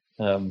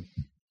 But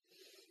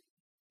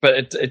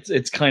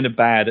it's kind of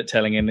bad at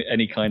telling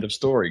any kind of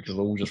story because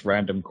they're all just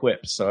random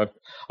quips. So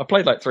I've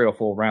played like 3 or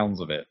 4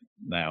 rounds of it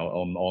now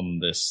on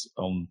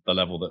the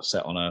level that's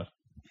set on a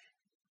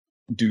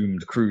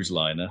doomed cruise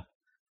liner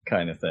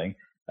kind of thing,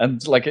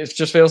 And like it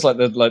just feels like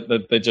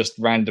they're just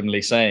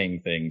randomly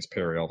saying things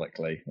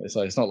periodically.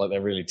 It's not like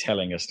they're really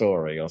telling a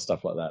story or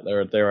stuff like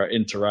that. There are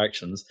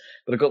interactions,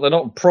 but they're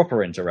not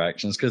proper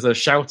interactions because they're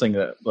shouting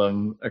at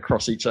them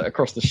across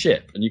the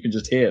ship, and you can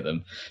just hear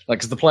them. Like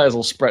because the players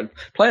all spread.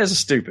 Players are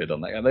stupid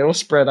on that. They all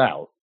spread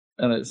out,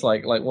 and it's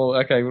like well,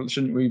 okay, well,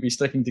 shouldn't we be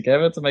sticking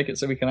together to make it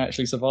so we can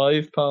actually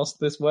survive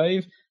past this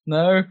wave?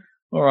 No,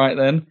 all right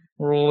then.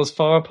 We're all as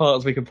far apart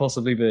as we can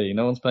possibly be.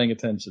 No one's paying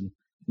attention.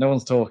 No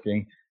one's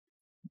talking.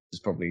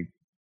 Is probably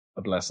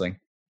a blessing,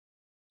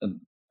 and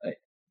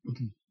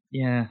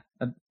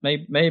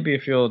maybe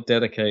if you're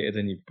dedicated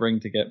and you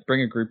bring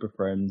a group of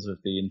friends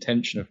with the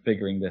intention of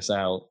figuring this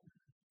out,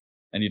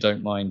 and you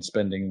don't mind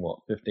spending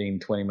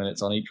 15-20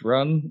 minutes on each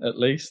run at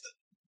least,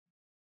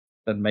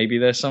 then maybe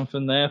there's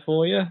something there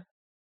for you.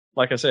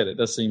 Like I said, it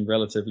does seem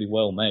relatively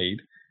well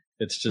made.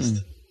 It's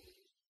just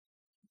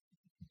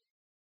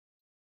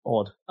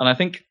odd, and I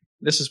think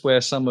this is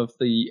where some of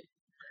the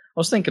I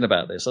was thinking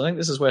about this. I think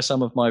this is where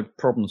some of my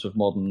problems with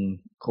modern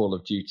Call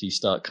of Duty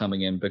start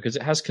coming in, because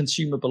it has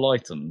consumable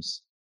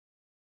items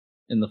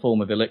in the form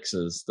of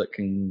elixirs that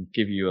can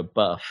give you a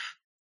buff.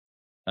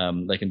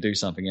 They can do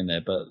something in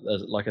there, but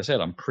like I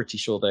said, I'm pretty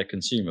sure they're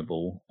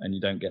consumable and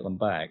you don't get them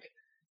back.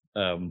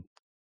 And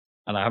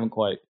I haven't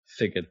quite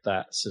figured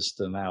that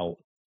system out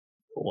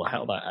or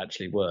how that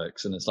actually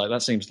works. And it's like,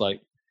 that seems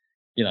like,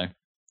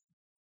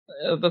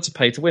 that's a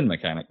pay to win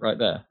mechanic right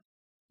there.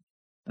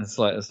 And it's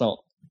like, it's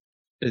not.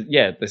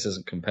 Yeah, this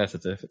isn't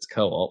competitive, it's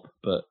co-op,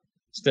 but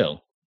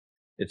still,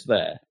 it's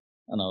there.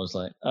 And I was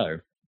like, oh,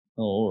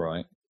 all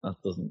right. That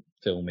doesn't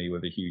fill me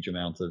with a huge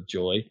amount of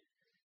joy.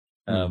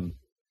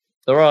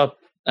 There are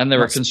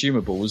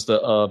consumables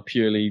that are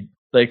purely,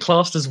 they're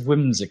classed as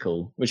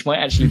whimsical, which might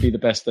actually be the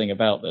best thing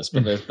about this,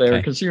 but they're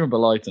a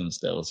consumable item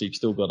still, so you've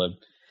still got to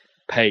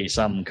pay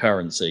some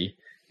currency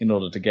in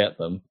order to get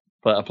them.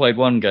 But I played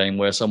one game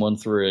where someone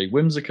threw a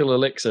whimsical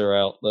elixir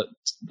out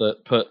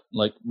that put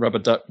like rubber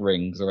duck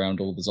rings around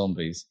all the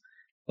zombies.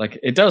 Like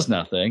it does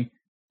nothing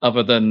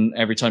other than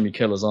every time you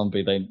kill a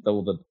zombie,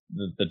 all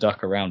the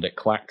duck around it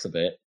quacks a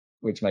bit,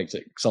 which makes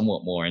it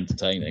somewhat more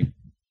entertaining.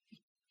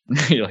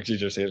 You actually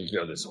just hear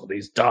there's all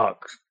these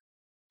dark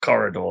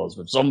corridors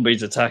with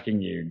zombies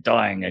attacking you,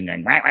 dying, and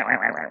going.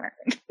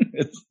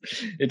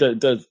 It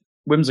does.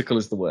 Whimsical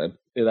is the word.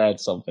 It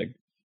adds something.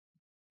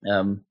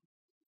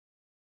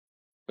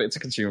 But it's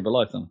a consumable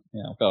item.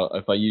 Yeah,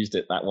 if I used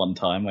it that one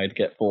time, I'd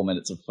get 4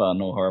 minutes of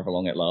fun or however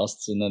long it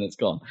lasts, and then it's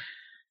gone.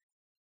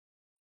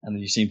 And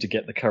you seem to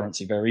get the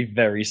currency very,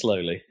 very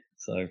slowly.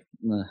 So,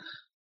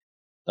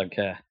 don't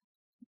care.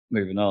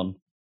 Moving on.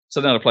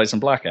 So then I played some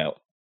Blackout,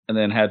 and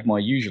then had my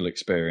usual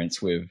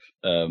experience with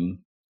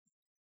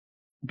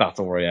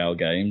Battle Royale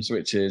games,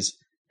 which is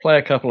play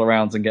a couple of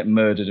rounds and get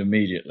murdered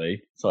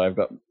immediately. So I've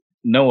got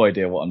no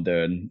idea what I'm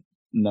doing,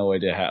 no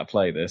idea how to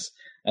play this.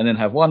 And then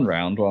have one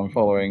round where I'm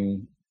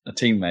following a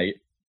teammate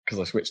because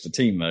I switched to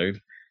team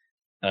mode,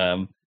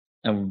 and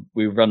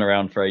we run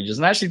around for ages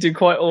and actually do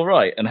quite all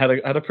right and had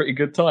a pretty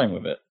good time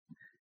with it.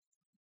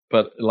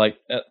 But like,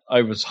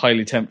 I was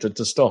highly tempted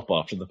to stop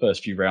after the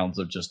first few rounds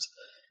of just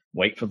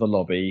wait for the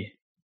lobby,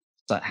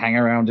 hang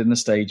around in the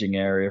staging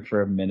area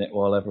for a minute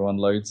while everyone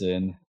loads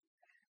in,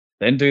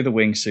 then do the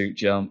wingsuit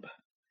jump,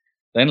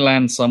 then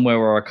land somewhere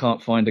where I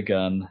can't find a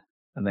gun,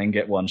 and then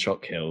get one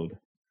shot killed.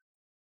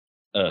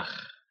 Ugh.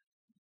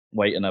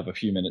 Wait another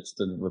few minutes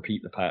to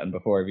repeat the pattern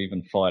before I've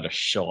even fired a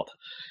shot.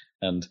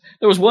 And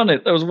there was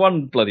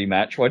one bloody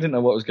match where I didn't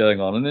know what was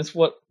going on, and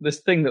this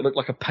thing that looked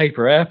like a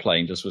paper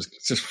airplane just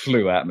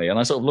flew at me, and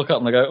I sort of look up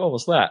and I go, oh,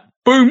 what's that?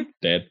 Boom,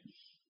 dead.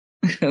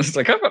 It's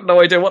like, I've got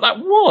no idea what that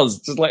was.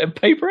 Just like a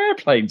paper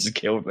airplane just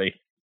killed me.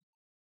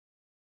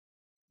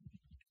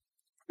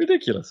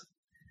 Ridiculous.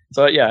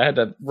 So yeah, I had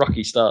a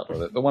rocky start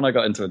with it, but when I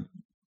got into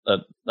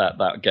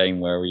that game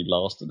where we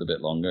lasted a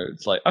bit longer,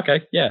 it's like,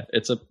 okay, yeah,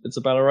 it's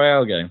a battle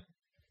royale game.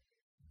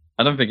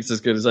 I don't think it's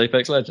as good as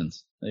Apex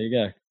Legends. There you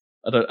go.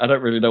 I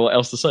don't really know what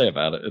else to say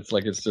about it. It's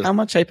like, it's just. How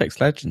much Apex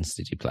Legends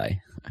did you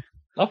play?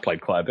 I've played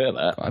quite a bit of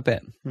that. Quite a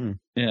bit.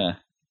 Yeah,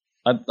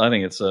 I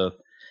think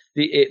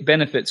it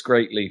benefits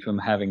greatly from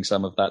having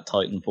some of that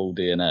Titanfall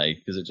DNA,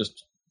 because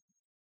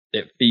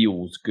it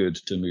feels good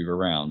to move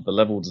around. The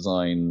level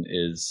design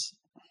is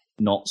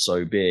not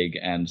so big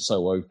and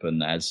so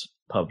open as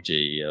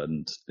PUBG,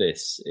 and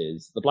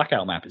the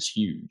Blackout map is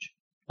huge.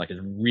 Like, it's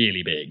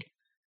really big.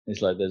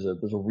 It's like there's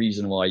a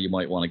reason why you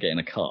might want to get in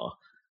a car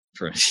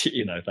for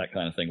that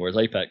kind of thing. Whereas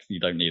Apex, you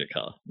don't need a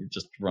car. You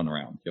just run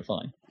around. You're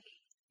fine.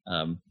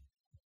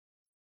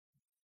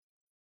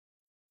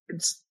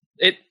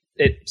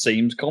 It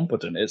seems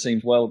competent. It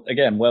seems well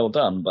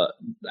done, but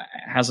it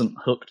hasn't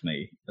hooked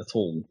me at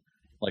all.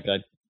 Like,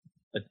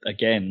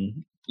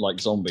 again, like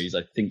zombies,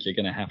 I think you're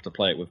going to have to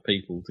play it with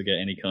people to get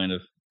any kind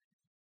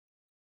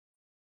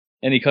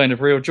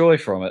of real joy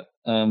from it.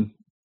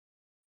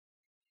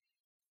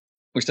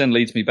 Which then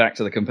leads me back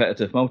to the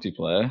competitive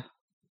multiplayer,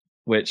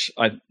 which,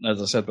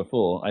 as I said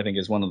before, I think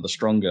is one of the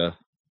stronger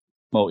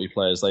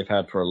multiplayers they've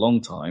had for a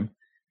long time,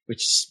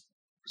 which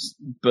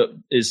but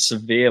is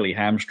severely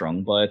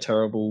hamstrung by a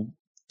terrible,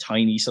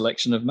 tiny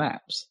selection of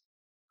maps.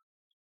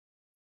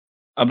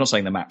 I'm not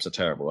saying the maps are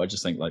terrible. I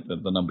just think like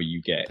the number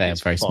you get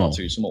is far small.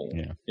 Too small.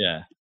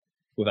 Yeah,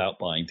 without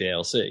buying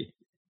DLC,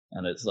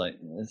 and it's like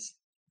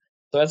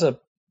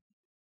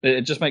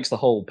it just makes the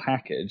whole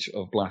package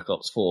of Black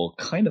Ops 4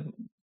 kind of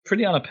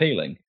pretty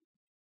unappealing.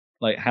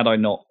 Like, had I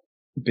not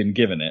been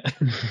given it.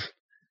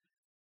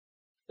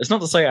 It's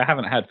not to say I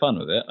haven't had fun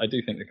with it. I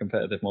do think the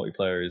competitive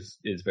multiplayer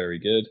is very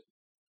good.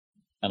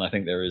 And I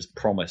think there is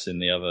promise in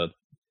the other...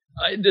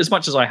 as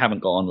much as I haven't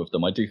got on with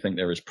them, I do think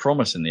there is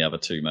promise in the other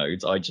two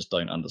modes. I just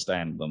don't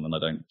understand them and I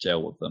don't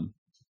gel with them.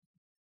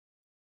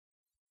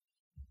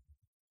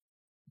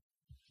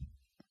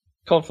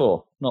 COD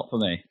 4, not for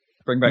me.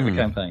 Bring back the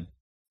campaign.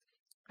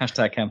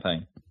 Hashtag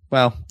campaign.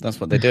 Well, that's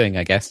what they're doing,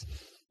 I guess.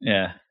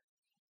 Yeah.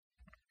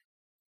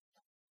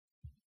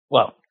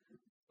 Well,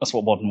 that's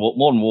what Modern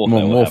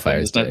Warfare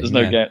is doing.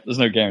 There's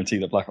no guarantee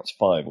that Black Ops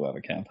 5 will have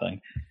a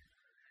campaign.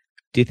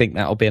 Do you think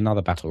that'll be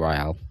another battle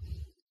royale?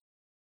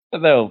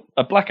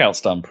 But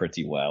Blackout's done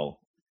pretty well.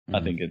 I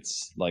think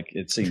it's like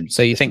it seems.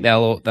 So you think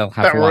they'll have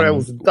battle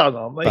royales done,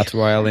 aren't they? Battle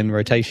royale in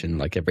rotation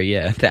like every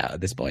year at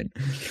this point?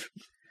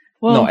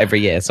 Well, not every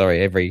year.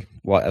 Sorry, every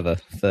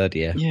third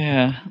year.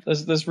 Yeah,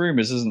 there's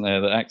rumors, isn't there,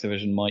 that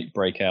Activision might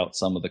break out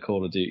some of the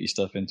Call of Duty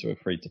stuff into a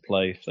free to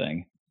play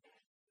thing.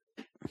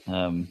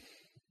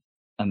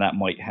 And that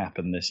might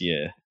happen this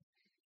year.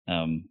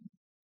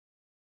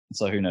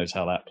 So who knows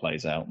how that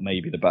plays out?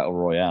 Maybe the battle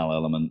royale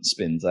element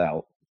spins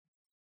out.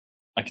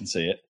 I can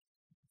see it.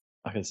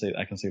 I can see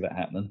that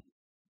happening.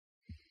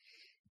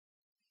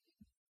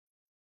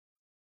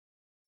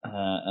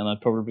 And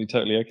I'd probably be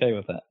totally okay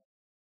with that.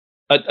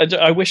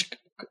 I wish.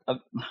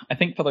 I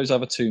think for those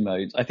other two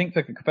modes, I think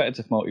for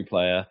competitive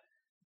multiplayer,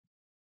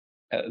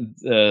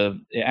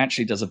 it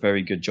actually does a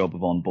very good job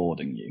of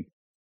onboarding you.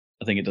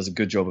 I think it does a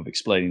good job of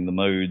explaining the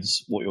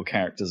modes, what your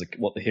characters,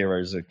 what the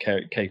heroes are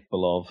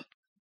capable of,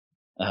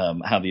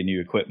 how the new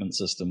equipment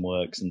system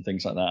works, and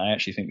things like that. I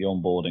actually think the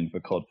onboarding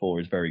for COD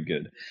 4 is very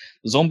good.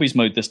 The zombies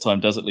mode this time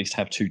does at least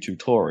have 2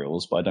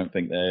 tutorials, but I don't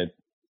think they're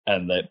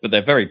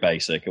very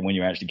basic. And when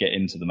you actually get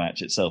into the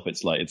match itself,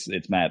 it's like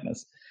it's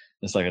madness.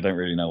 It's like I don't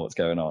really know what's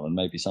going on, and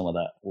maybe some of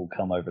that will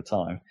come over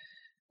time.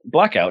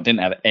 Blackout didn't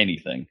have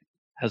anything.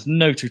 Has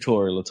no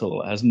tutorial at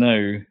all. It has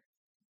no.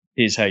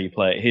 Here's how you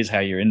play it. Here's how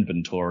your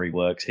inventory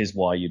works. Here's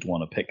why you'd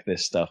want to pick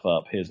this stuff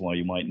up. Here's why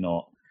you might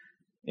not.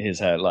 Here's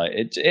how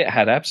it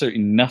had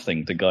absolutely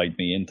nothing to guide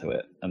me into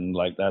it, and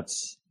like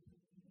that's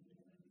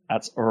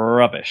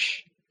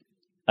rubbish.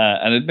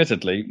 And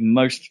admittedly,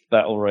 most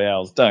battle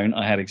royales don't.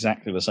 I had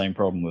exactly the same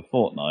problem with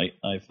Fortnite.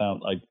 I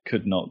found I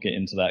could not get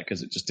into that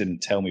because it just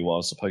didn't tell me what I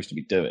was supposed to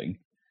be doing,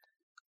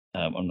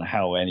 on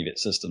how any of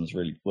its systems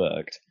really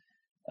worked.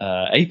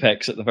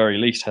 Apex, at the very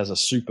least, has a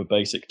super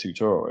basic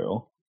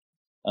tutorial.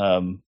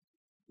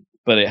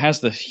 But it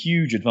has the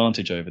huge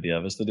advantage over the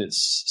others that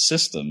its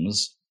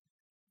systems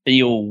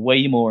feel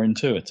way more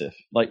intuitive.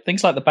 Like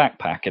things like the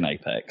backpack in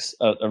Apex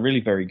are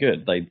really very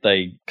good.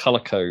 They color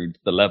code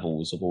the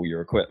levels of all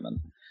your equipment.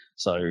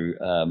 So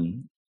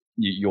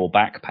your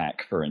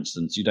backpack, for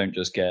instance, you don't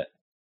just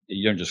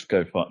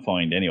go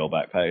find any old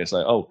backpack. It's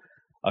like, oh,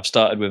 I've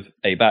started with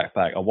a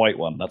backpack, a white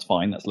one. That's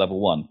fine. That's level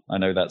 1. I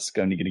know that's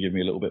only going to give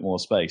me a little bit more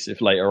space. If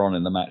later on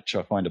in the match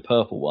I find a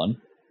purple one,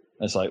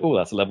 it's like, oh,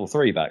 that's a level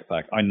 3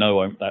 backpack. I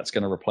know that's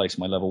going to replace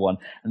my level 1.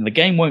 And the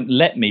game won't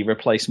let me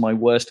replace my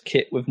worst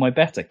kit with my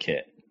better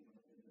kit.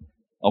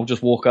 I'll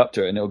just walk up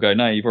to it and it'll go,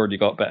 no, you've already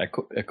got better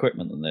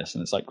equipment than this.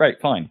 And it's like,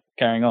 great, fine,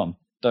 carrying on.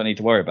 Don't need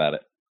to worry about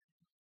it.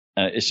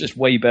 It's just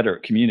way better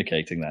at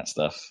communicating that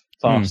stuff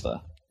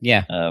faster.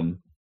 Yeah.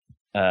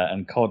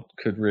 And COD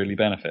could really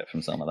benefit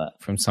from some of that.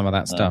 From some of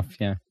that stuff,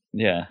 yeah.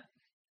 Yeah.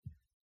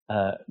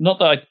 Not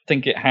that I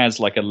think it has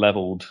like a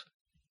leveled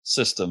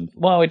system.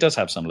 Well, it does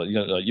have some.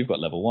 You've got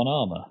level 1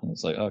 armor, and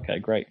it's like, okay,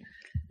 great.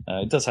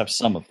 It does have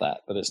some of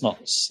that, but it's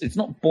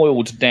not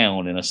boiled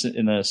down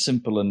in a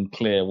simple and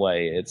clear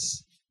way.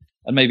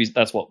 And maybe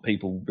that's what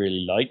people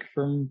really like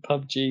from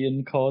PUBG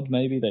and COD.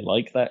 Maybe they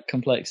like that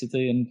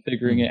complexity and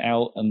figuring it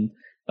out and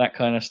that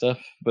kind of stuff.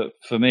 But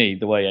for me,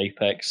 the way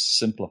Apex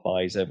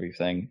simplifies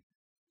everything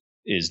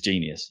is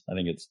genius. I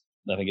think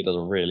it does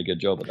a really good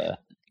job of that.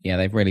 Yeah,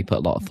 they've really put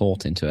a lot of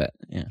thought into it.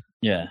 Yeah.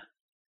 Yeah.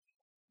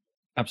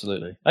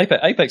 Absolutely.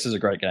 Apex is a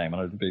great game,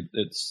 and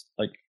it's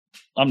like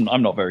I'm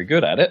not very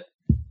good at it,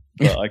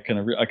 but I can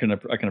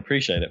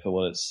appreciate it for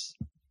what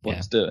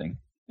it's doing.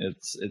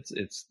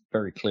 It's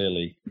very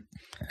clearly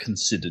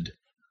considered.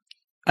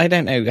 I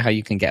don't know how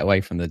you can get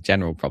away from the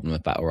general problem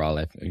of battle royale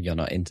if you're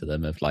not into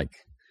them, of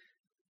like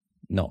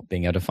not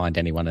being able to find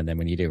anyone, and then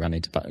when you do run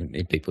into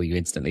people, you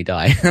instantly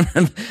die.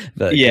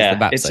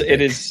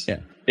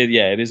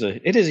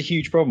 It is a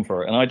huge problem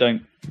for it, and I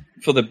don't.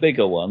 For the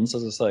bigger ones,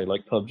 as I say,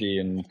 like PUBG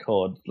and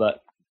COD,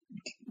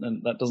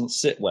 that doesn't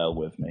sit well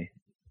with me.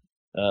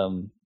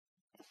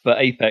 But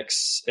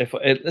Apex,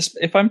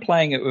 if I'm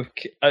playing it with,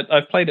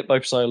 I've played it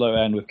both solo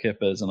and with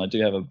kippers, and I do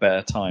have a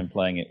better time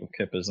playing it with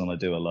kippers than I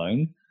do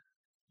alone.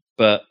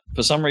 But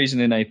for some reason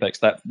in Apex,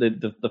 that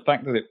the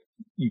fact that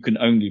you can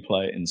only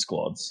play it in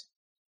squads,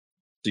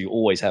 so you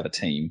always have a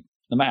team,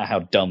 no matter how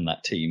dumb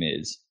that team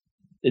is,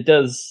 it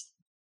does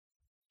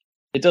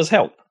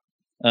help.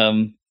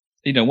 One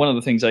of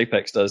the things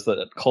Apex does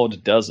that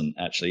COD doesn't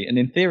actually, and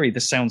in theory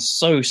this sounds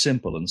so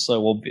simple and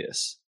so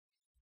obvious.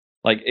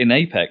 Like in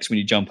Apex, when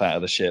you jump out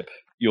of the ship,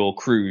 your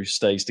crew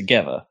stays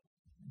together.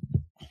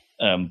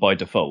 By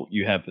default,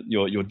 you have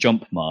your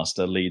jump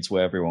master leads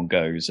where everyone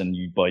goes, and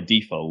you by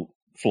default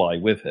fly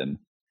with him,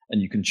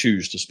 and you can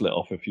choose to split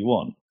off if you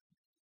want.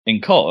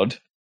 In COD,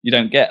 you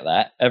don't get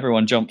that.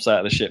 Everyone jumps out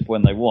of the ship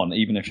when they want,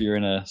 even if you're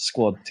in a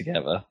squad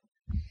together.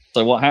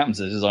 So what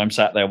happens is I'm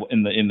sat there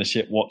in the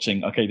ship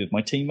watching. Okay, did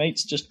my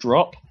teammates just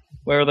drop?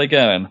 Where are they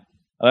going?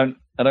 I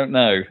don't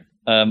know.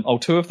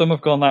 Two of them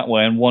have gone that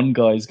way, and one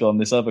guy's gone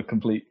this other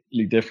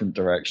completely different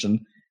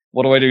direction.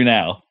 What do I do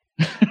now?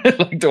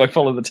 Like, do I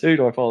follow the two?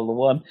 Do I follow the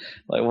one?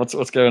 Like,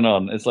 what's going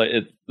on? It's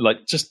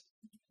like just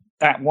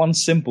that one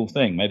simple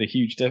thing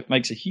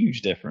makes a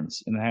huge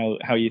difference in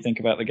how you think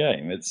about the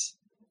game. It's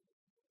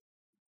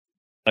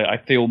I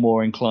feel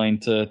more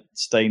inclined to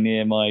stay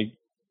near my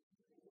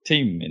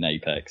team in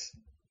Apex,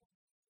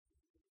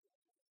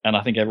 and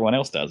I think everyone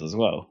else does as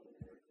well.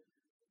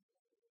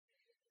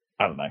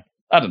 I don't know.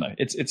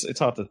 It's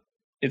hard to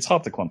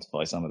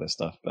quantify some of this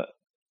stuff, but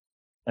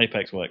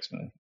Apex works for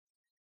me.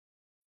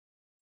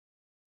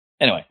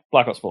 Anyway,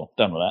 Black Ops 4,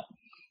 done with that.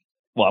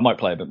 Well, I might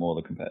play a bit more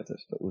of the competitive,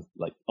 but with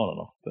like on and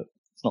off. But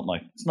it's not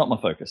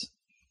my focus.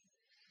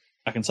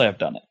 I can say I've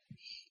done it.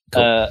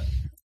 Cool.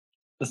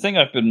 The thing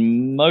I've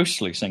been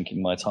mostly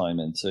sinking my time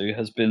into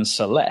has been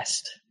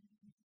Celeste.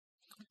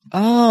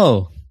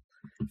 Oh,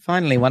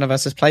 finally, one of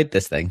us has played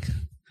this thing.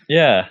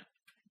 Yeah,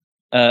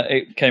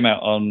 it came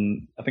out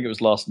on, I think it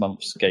was last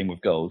month's Game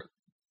with Gold.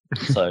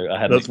 So I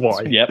had that's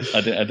why. Yep,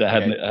 I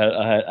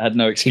had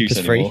no excuse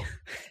anymore.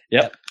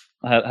 Yep.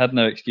 I had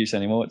no excuse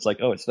anymore. It's like,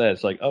 oh, it's there.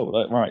 It's like,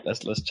 oh, right,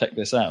 let's check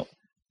this out.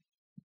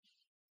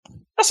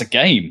 That's a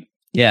game.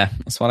 Yeah,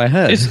 that's what I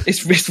heard.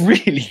 It's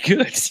really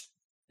good.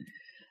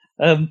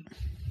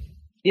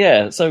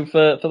 Yeah. So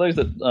for those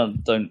that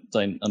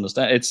don't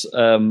understand, it's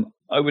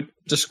I would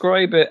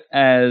describe it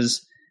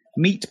as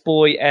Meat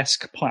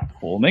Boy-esque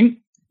platforming,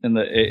 in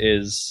that it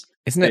is.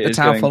 Isn't it the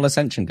Towerfall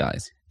Ascension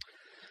guys?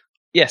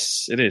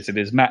 Yes, it is. It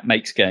is Matt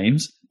Makes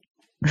Games.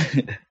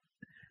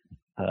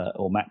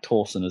 Or Matt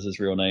Torson as his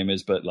real name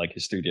is, but like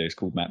his studio is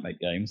called Matt Make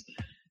Games,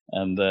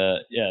 and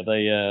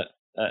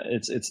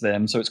it's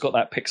them. So it's got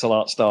that pixel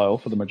art style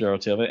for the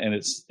majority of it, and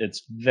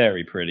it's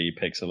very pretty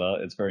pixel art.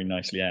 It's very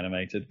nicely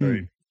animated,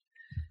 very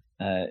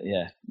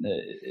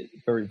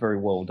very very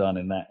well done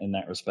in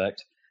that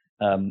respect.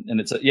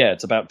 And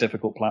it's about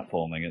difficult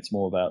platforming. It's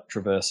more about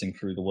traversing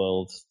through the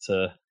world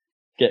to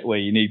get where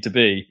you need to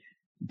be,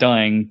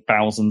 dying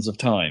thousands of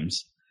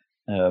times.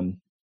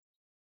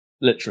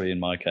 Literally, in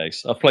my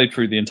case, I've played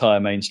through the entire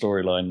main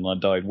storyline and I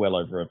died well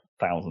over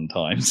 1,000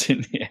 times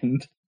in the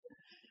end.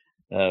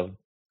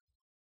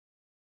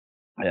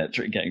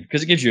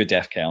 Because it gives you a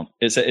death count.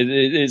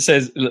 It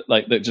says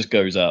like that just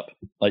goes up.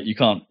 Like you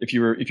can't if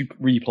you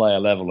replay a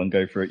level and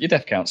go through it, your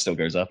death count still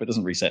goes up. It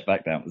doesn't reset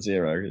back down to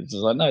 0. It's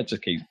just like no, it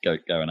just keeps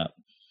going up.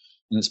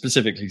 And it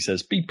specifically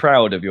says, "Be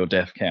proud of your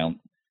death count.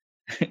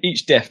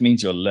 Each death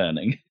means you're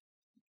learning."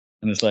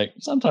 And it's like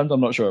sometimes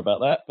I'm not sure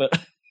about that, but.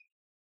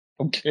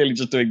 I'm clearly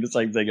just doing the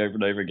same thing over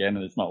and over again,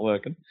 and it's not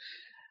working.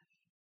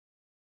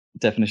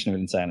 Definition of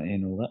insanity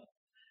and all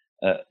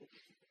that.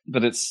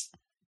 But it's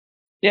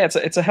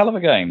a hell of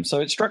a game.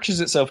 So it structures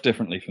itself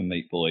differently from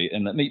Meat Boy,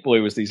 and that Meat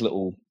Boy was these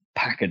little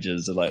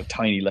packages of like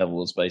tiny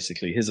levels,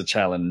 basically. Here's a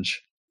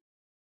challenge,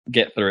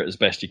 get through it as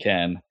best you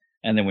can,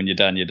 and then when you're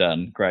done, you're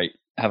done. Great,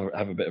 have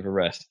a bit of a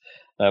rest.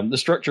 The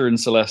structure in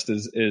Celeste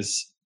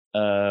is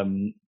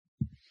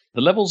the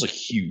levels are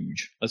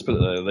huge. Let's put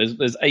it there.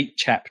 There's 8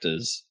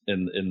 chapters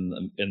in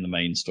the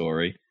main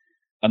story,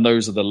 and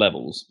those are the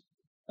levels.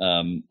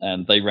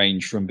 And they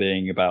range from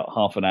being about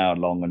half an hour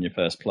long on your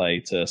first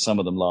play to some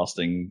of them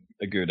lasting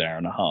a good hour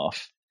and a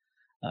half.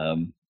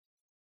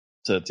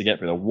 To get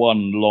through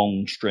one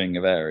long string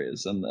of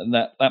areas, and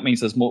that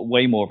means there's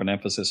way more of an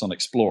emphasis on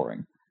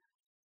exploring,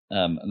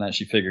 and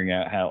actually figuring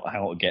out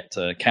how to get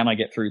to. Can I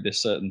get through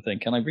this certain thing?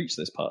 Can I reach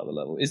this part of the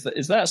level? Is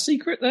that a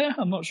secret there?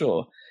 I'm not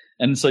sure.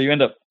 And so you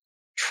end up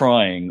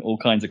trying all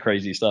kinds of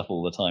crazy stuff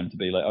all the time to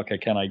be like, okay,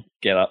 can I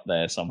get up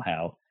there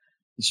somehow?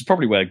 This is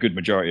probably where a good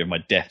majority of my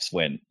deaths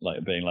went,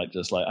 like being like,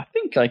 just like, I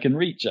think I can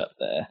reach up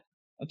there.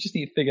 I just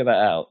need to figure that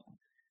out.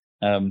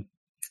 And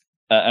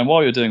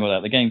while you're doing all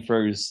that, the game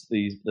throws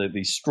these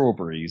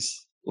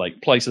strawberries,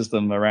 like places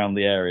them around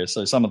the area.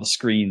 So some of the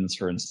screens,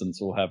 for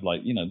instance, will have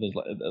like,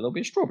 there'll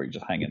be a strawberry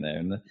just hanging there.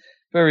 And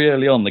very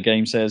early on, the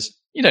game says,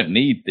 you don't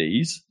need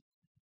these,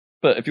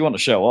 but if you want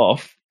to show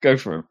off, go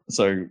for them.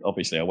 So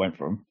obviously I went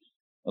for them.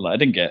 Like, I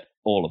didn't get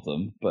all of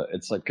them, but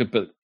it's like,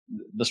 but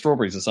the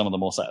strawberries are some of the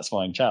more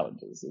satisfying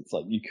challenges. It's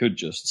like you could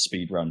just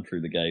speed run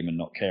through the game and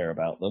not care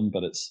about them,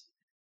 but it's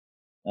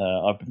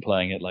I've been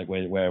playing it like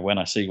where when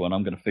I see one,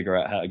 I'm going to figure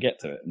out how to get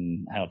to it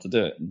and how to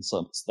do it. And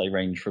so they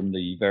range from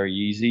the very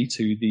easy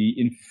to the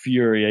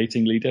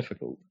infuriatingly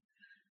difficult.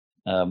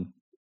 And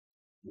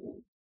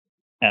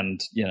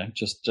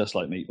just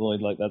like Meat Boy,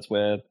 like that's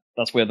where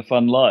the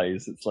fun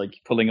lies. It's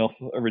like pulling off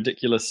a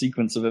ridiculous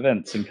sequence of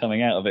events and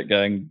coming out of it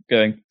going,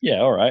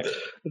 yeah, all right.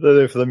 I don't know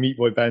if the Meat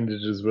Boy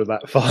bandages were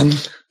that fun.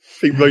 I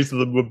think most of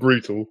them were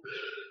brutal.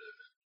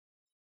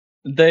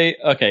 In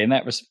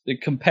that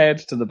compared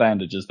to the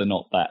bandages, they're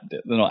not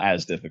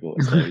as difficult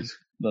as those.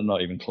 They're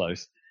not even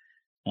close.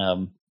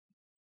 And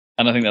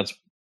I think that's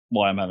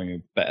why I'm having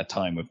a better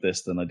time with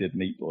this than I did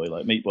Meat Boy.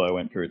 Like Meat Boy, I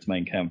went through its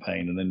main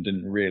campaign and then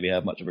didn't really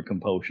have much of a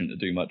compulsion to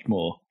do much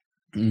more.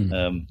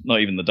 Not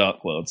even the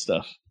Dark World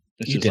stuff.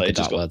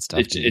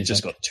 It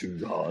just got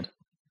too hard.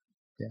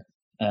 Yeah.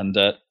 And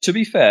to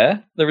be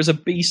fair, there is a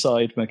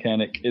B-side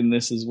mechanic in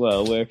this as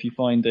well, where if you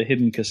find a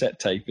hidden cassette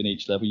tape in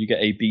each level, you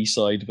get a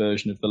B-side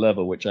version of the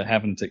level, which I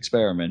haven't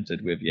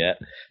experimented with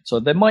yet. So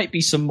there might be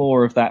some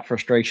more of that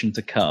frustration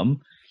to come.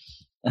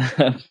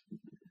 But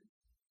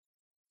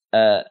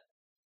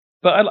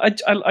I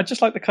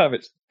just like the cut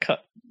of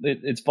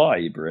its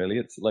vibe. Really,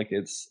 it's like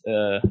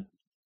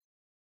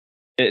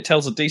it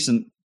tells a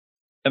decent.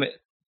 I mean,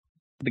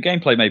 the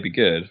gameplay may be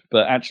good,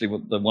 but actually,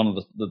 one of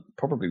the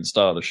probably the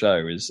star of the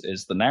show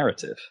is the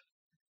narrative.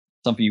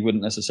 Something you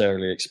wouldn't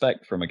necessarily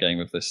expect from a game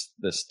of this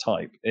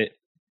type. It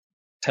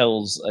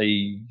tells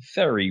a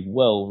very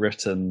well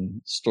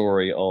written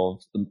story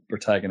of the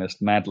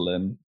protagonist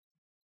Madeline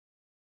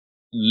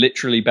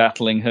literally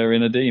battling her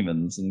inner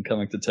demons and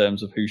coming to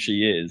terms with who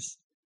she is.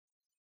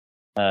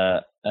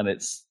 And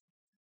it's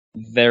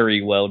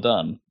very well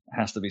done. It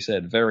has to be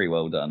said, very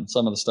well done.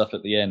 Some of the stuff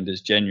at the end is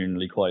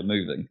genuinely quite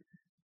moving.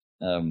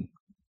 And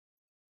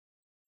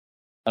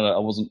I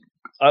was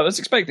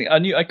expecting.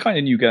 I kind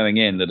of knew going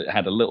in that it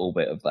had a little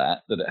bit of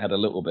that. That it had a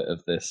little bit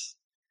of this,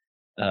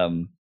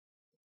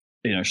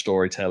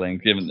 storytelling.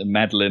 Given the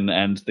Madeline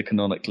and the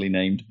canonically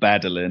named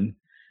Badalin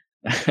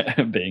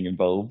being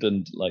involved,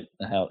 and like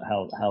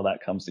how that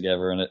comes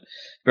together, and it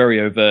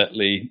very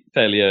overtly,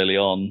 fairly early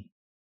on,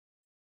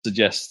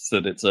 suggests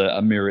that it's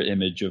a mirror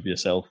image of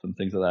yourself and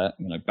things like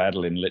that.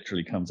 Badalin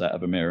literally comes out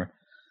of a mirror,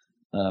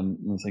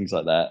 and things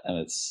like that. And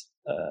it's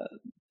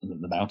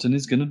the mountain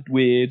is going to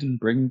weird and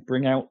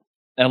bring out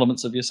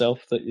elements of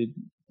yourself that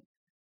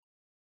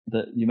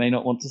you may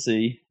not want to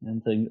see,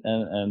 and things,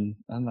 and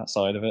that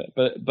side of it.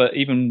 But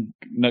even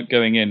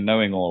going in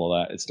knowing all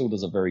of that, it still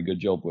does a very good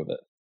job with it.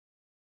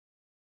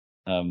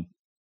 To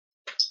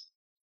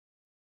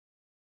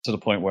the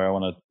point where I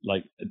want to,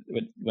 like,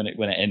 when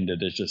it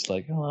ended, it's just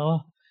like,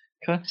 oh,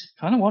 kind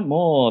of want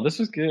more. This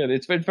was good.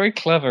 It's very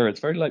clever.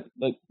 It's very like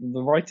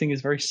the writing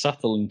is very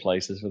subtle in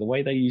places, but the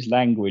way they use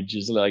language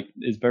is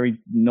very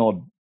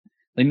nod.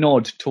 They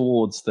nod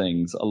towards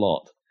things a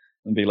lot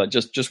and be like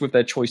just with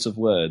their choice of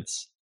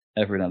words.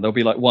 Every now there'll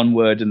be like one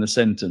word in the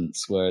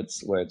sentence where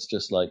it's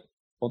just like,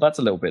 well, that's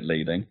a little bit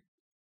leading.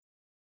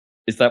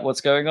 Is that what's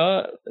going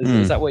on?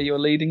 Is that what you're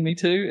leading me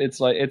to? It's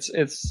like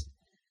it's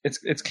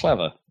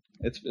clever.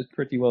 It's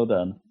pretty well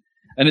done,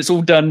 and it's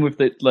all done with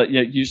the like.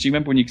 You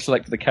remember when you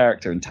selected the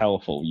character in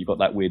Towerfall, you got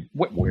that weird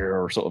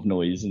whir sort of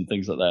noise and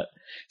things like that.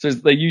 So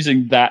they're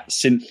using that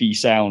synthy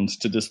sound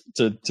to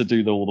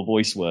do all the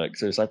voice work.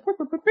 So it's like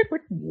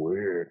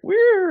whir,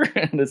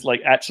 and it's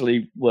like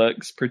actually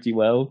works pretty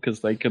well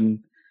because they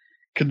can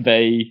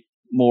convey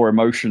more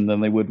emotion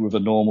than they would with a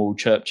normal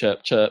chirp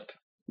chirp chirp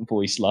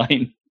voice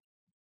line.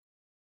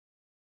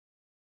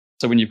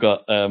 So when you've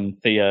got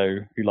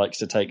Theo, who likes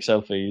to take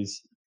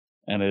selfies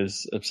and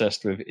is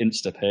obsessed with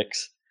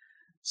Instapics,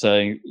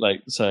 saying,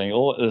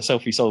 "Oh, the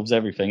selfie solves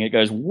everything," it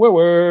goes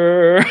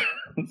 "whoa,"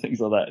 things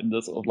like that in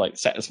a sort of like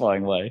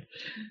satisfying way.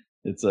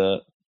 It's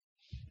the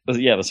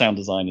sound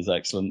design is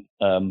excellent.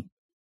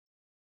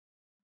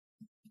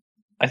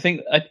 I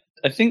think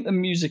the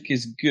music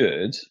is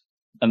good,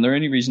 and the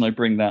only reason I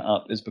bring that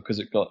up is because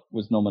it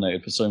was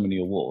nominated for so many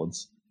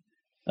awards.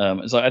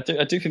 So I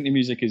do think the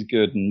music is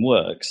good and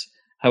works.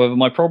 However,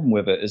 my problem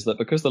with it is that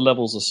because the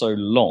levels are so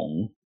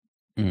long,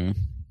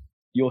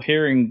 you're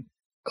hearing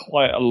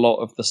quite a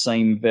lot of the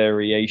same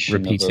variation.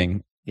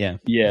 Repeating,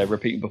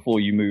 repeating before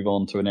you move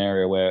on to an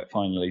area where it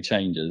finally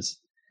changes.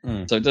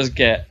 So it does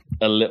get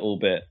a little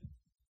bit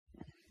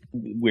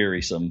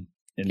wearisome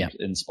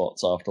in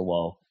spots after a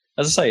while.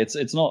 As I say,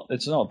 it's not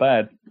a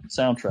bad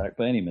soundtrack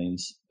by any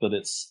means, but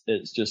it's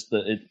just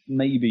that it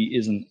maybe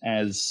isn't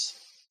as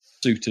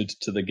suited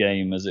to the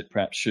game as it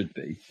perhaps should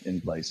be in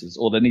places,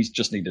 or there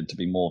just needed to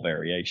be more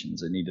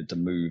variations. It needed to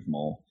move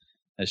more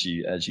as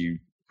you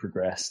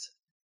progressed.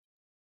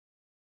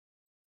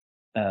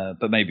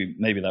 But maybe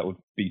that would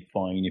be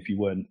fine if you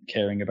weren't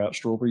caring about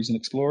strawberries and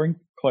exploring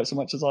quite so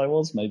much as I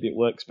was. Maybe it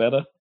works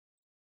better.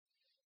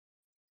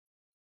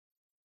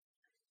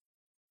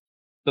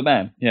 But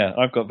man, yeah,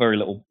 I've got very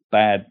little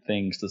bad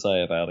things to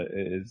say about it.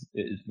 It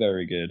is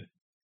very good.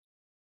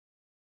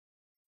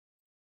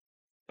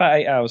 About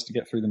 8 hours to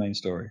get through the main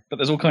story, but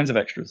there's all kinds of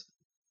extras.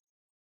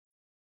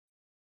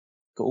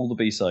 Got all the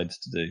B-sides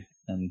to do,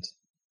 and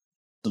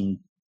some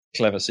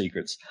clever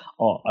secrets.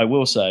 Oh, I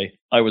will say,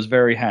 I was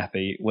very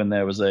happy when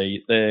there is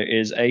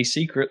a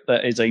secret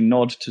that is a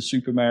nod to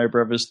Super Mario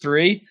Bros.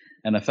 3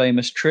 and a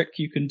famous trick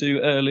you can do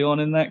early on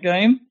in that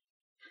game.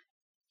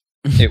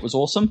 It was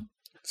awesome.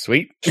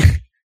 Sweet.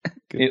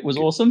 It was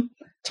awesome.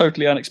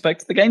 Totally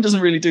unexpected. The game doesn't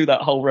really do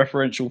that whole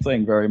referential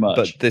thing very much.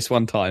 But this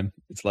one time,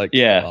 it's like,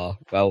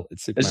 well,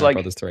 it's Super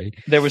Mario Bros. 3.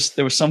 There was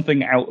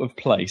something out of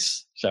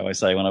place, shall I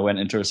say, when I went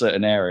into a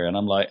certain area, and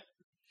I'm like,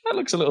 that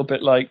looks a little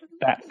bit like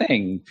that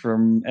thing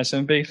from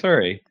SMB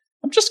 3.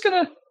 I'm just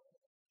gonna.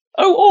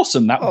 Oh,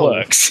 awesome! That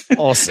works.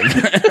 Awesome.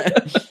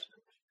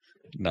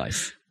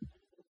 Nice.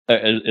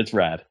 It's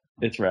rad.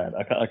 It's rad.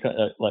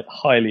 I like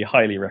highly,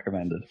 highly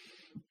recommended.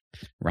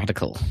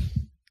 Radical.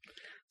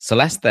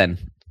 Celeste, then.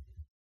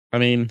 I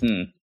mean,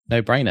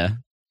 no brainer.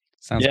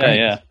 Sounds great.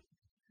 Yeah.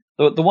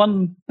 The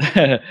one.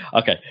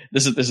 Okay,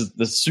 this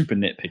is super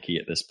nitpicky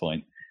at this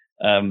point.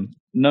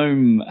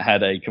 Gnome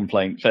had a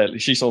complaint.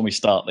 She saw me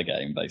start the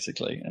game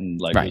basically, and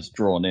was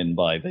drawn in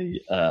by the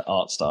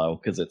art style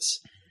because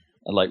it's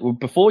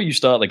before you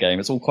start the game,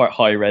 it's all quite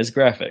high res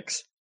graphics.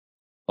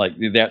 Like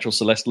the actual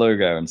Celeste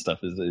logo and stuff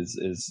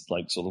is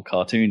like sort of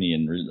cartoony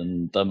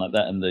and done like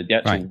that, and the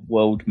actual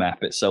world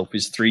map itself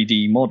is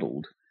 3D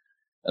modeled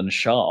and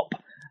sharp.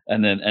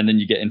 And then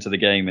you get into the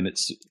game and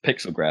it's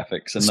pixel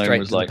graphics, and Gnome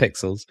was like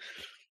pixels.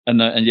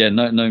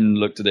 Gnome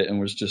looked at it and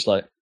was just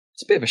like,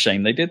 it's a bit of a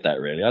shame they did that,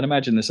 really. I'd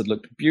imagine this had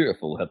looked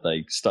beautiful had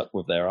they stuck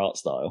with their art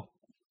style.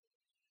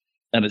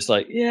 And it's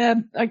like, yeah,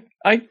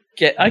 I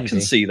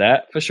can see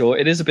that for sure.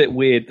 It is a bit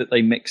weird that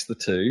they mix the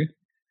two.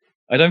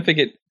 I don't think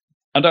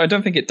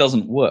it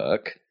doesn't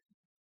work,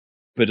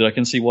 but I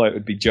can see why it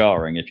would be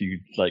jarring if you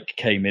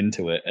came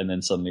into it and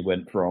then suddenly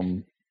went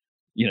from,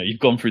 you've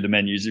gone through the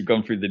menus, you've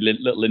gone through the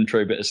little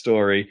intro bit of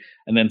story,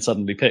 and then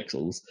suddenly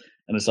pixels,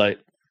 and it's like,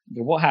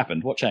 what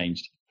happened? What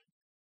changed?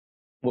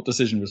 What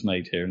decision was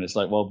made here? And it's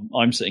like, well,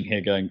 I'm sitting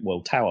here going,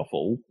 well,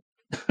 Towerfall.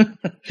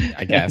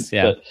 I guess,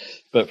 yeah.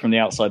 But from the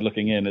outside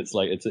looking in, it's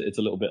like it's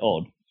a little bit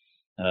odd.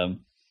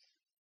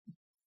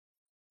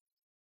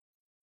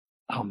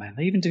 Oh man,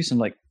 they even do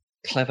some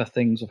clever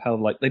things with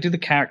how they do the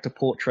character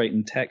portrait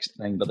and text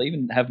thing, but they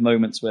even have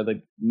moments where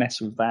they mess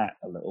with that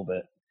a little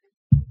bit.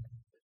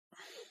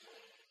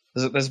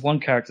 There's one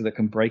character that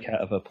can break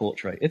out of her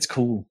portrait. It's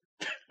cool.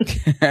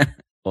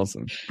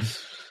 Awesome.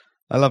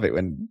 I love it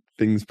when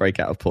things break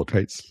out of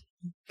portraits.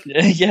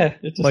 Yeah.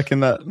 Like in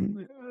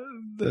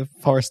the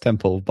Forest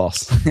Temple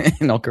boss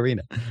in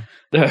Ocarina.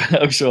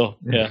 Oh, sure.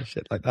 Yeah.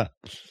 Shit like that.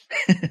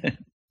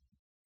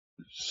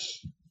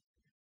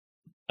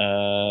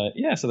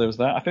 So there was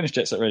that. I finished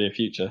Jet Set Radio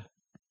Future.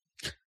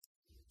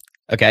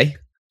 Okay.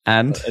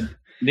 And?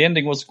 The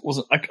ending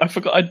wasn't... I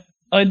forgot...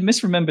 I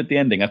misremembered the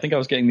ending. I think I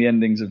was getting the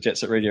endings of Jet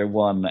Set Radio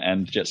 1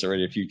 and Jet Set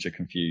Radio Future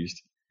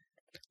confused.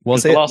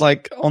 Was it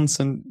on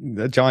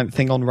a giant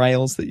thing on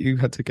rails that you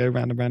had to go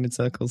round and round in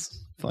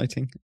circles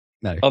fighting?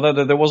 No. Oh,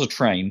 there was a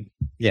train.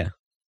 Yeah.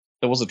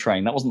 There was a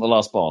train. That wasn't the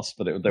last boss,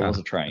 but there was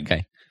a train.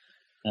 Okay.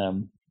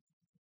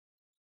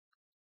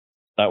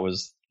 That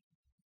was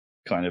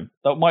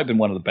that might have been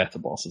one of the better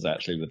bosses,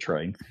 actually, the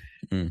train.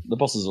 The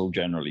bosses are all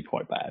generally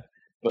quite bad.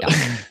 But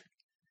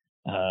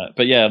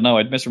but yeah, no,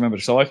 I'd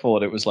misremembered. So I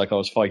thought it was like I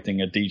was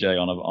fighting a DJ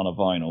on a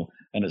vinyl,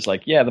 and it's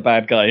like, yeah, the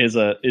bad guy is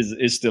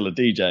still a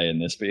DJ in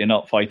this, but you're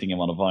not fighting him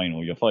on a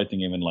vinyl. You're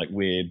fighting him in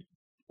weird,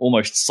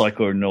 almost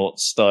Psychonaut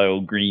style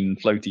green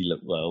floaty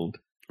world,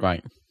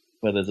 right?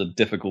 Where there's a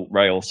difficult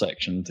rail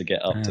section to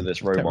get up to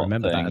this robot. I don't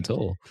remember thing. That at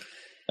all.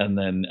 And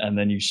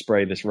then you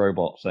spray this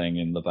robot thing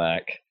in the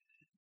back.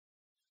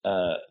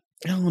 Oh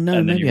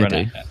no, maybe I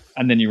do.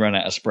 And then you run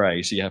out of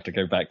spray, so you have to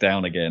go back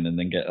down again and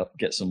then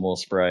get some more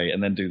spray,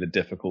 and then do the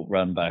difficult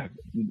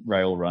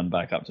rail run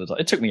back up to the top.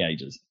 It took me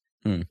ages.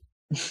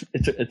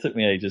 It took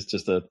me ages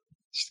just to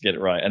get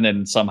it right, and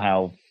then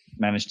somehow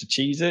managed to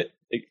cheese it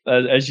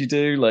as you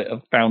do.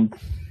 I found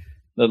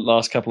the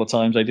last couple of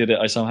times I did it,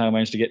 I somehow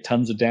managed to get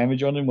tons of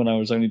damage on him when I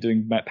was only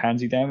doing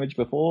pansy damage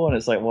before, and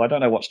it's like, well, I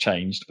don't know what's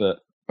changed, but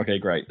okay,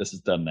 great, this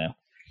is done now.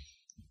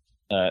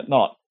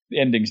 The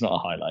ending's not a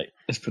highlight,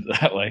 let's put it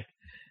that way.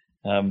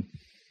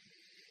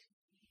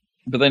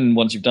 But then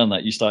once you've done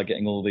that, you start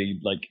getting all the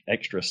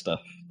extra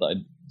stuff that I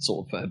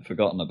sort of had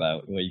forgotten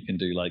about, where you can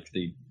do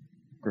the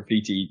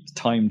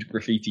timed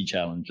graffiti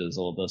challenges,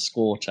 or the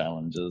score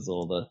challenges,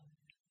 or the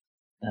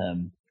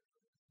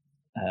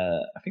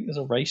I think there's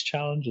a race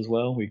challenge as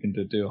well, where you can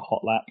do a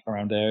hot lap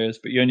around areas,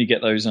 but you only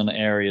get those on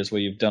areas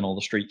where you've done all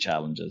the street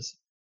challenges.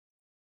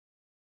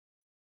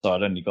 So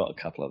I'd only got a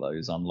couple of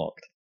those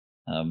unlocked.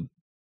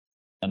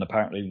 And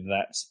apparently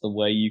that's the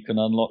way you can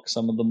unlock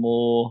some of the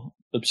more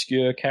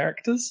obscure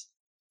characters.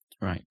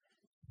 Right.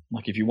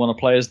 Like if you want to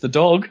play as the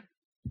dog,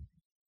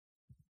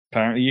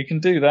 apparently you can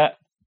do that.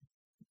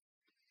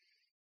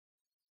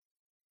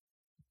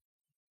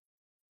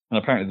 And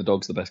apparently the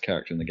dog's the best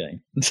character in the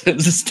game in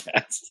terms of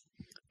stats.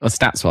 Oh,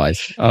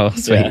 stats-wise? Oh,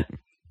 sweet. Yeah.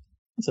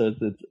 So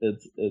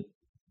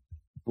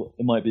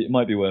it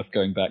might be worth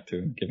going back to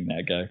and giving that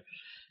a go.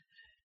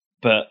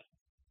 But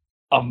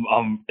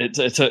It's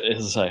as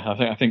I say,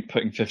 I think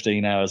putting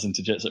 15 hours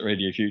into Jet Set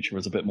Radio Future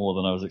was a bit more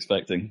than I was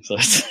expecting. So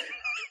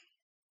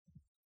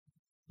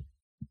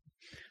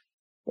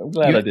I'm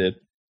glad I did.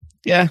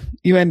 Yeah,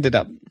 you ended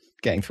up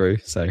getting through.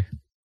 So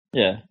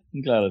yeah,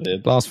 I'm glad I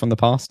did. Blast from the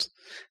past.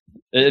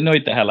 It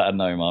annoyed the hell out of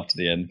Gnome after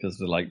the end because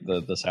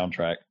the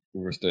soundtrack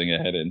was doing a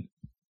head in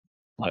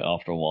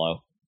after a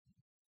while.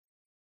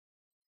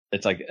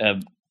 It's like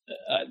the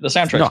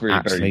soundtrack's not really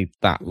actually very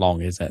that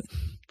long, is it?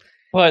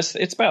 Well,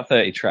 it's about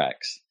 30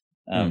 tracks.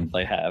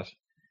 They have,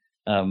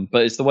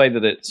 but it's the way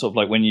that it's sort of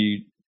like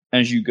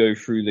as you go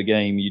through the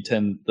game,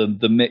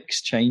 the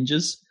mix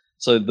changes.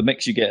 So the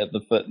mix you get at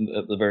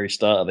the very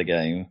start of the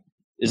game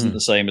isn't the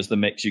same as the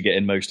mix you get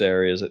in most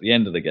areas at the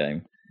end of the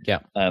game. Yeah.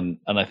 And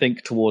I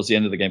think towards the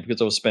end of the game,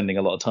 because I was spending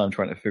a lot of time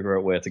trying to figure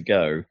out where to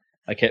go,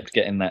 I kept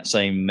getting that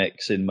same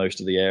mix in most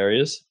of the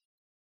areas.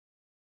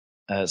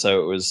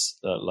 So it was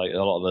like a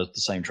lot of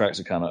the same tracks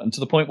are kind of, and to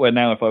the point where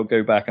now if I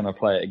go back and I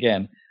play it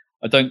again,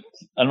 I'm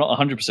not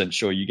 100%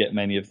 sure you get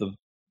many of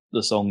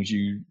the songs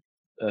you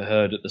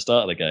heard at the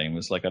start of the game.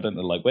 It's like, I don't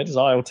know, like, where does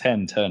aisle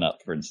 10 turn up,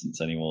 for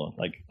instance, anymore?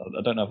 Like,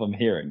 I don't know if I'm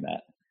hearing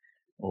that.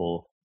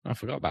 Or I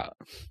forgot about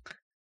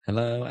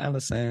Hello,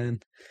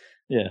 Alison.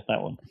 Yeah,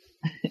 that one.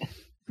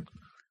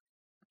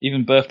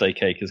 Even Birthday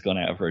Cake has gone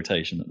out of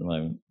rotation at the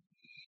moment.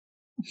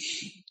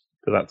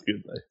 So that's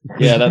good, though.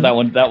 Yeah, that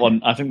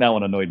one. I think that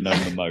one annoyed no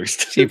one the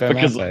most.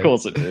 Because of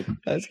course it did.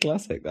 That's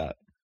classic, that.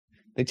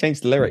 They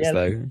changed the lyrics,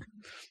 though.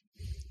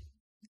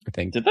 I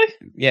think. Did they?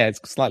 Yeah, it's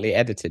slightly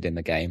edited in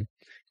the game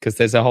because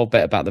there's a whole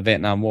bit about the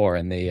Vietnam War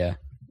in the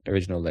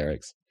original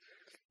lyrics.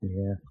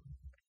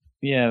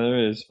 Yeah,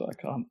 there is, but I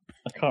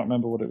can't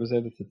remember what it was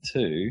edited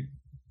to.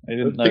 I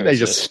think they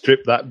just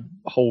stripped that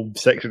whole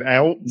section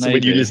out. Maybe. So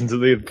when you listen to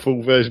the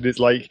full version, it's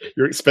like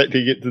you're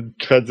expecting it to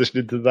transition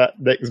into that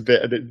next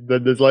bit, and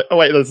then there's like, oh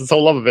wait, there's this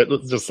whole other bit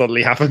that's just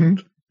suddenly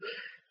happened.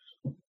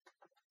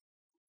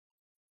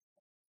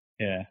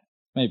 Yeah,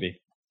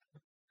 maybe.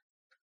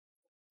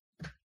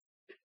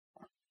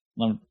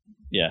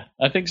 Yeah,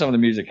 I think some of the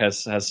music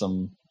has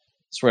some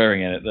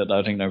swearing in it that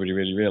I think nobody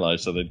really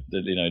realised, so that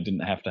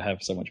didn't have to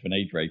have so much of an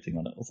age rating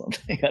on it or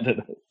something. I don't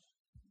know.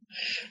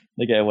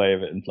 They get away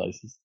with it in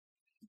places.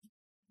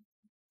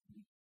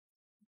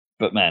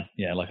 But man,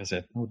 yeah, like I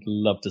said, I would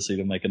love to see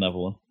them make another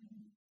one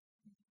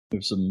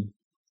with some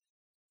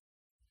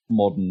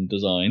modern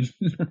design.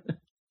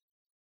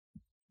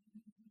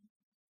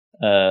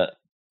 I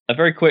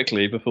very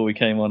quickly, before we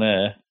came on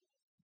air,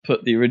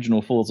 put the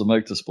original Forza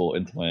Motorsport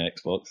into my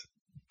Xbox.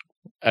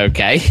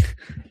 Okay.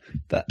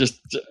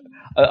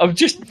 Of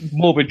just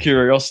morbid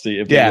curiosity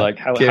of like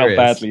how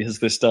badly has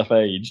this stuff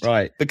aged?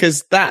 Right,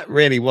 because that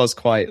really was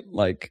quite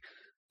like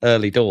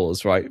early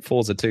doors, right?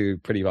 Forza 2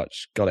 pretty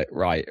much got it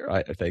right,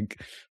 I think.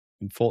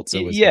 And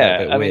Forza was a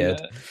little bit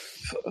weird.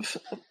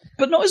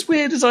 But not as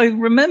weird as I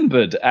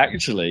remembered,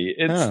 actually.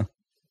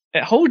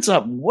 It holds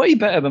up way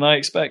better than I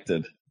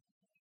expected.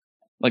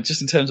 Like,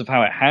 just in terms of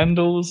how it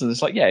handles, and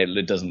it's like,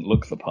 it doesn't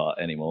look the part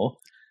anymore.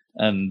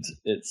 And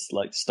it's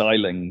like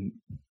styling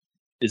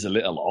is a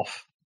little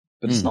off.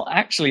 But it's not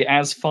actually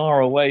as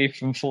far away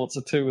from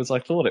Forza 2 as I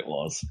thought it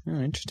was.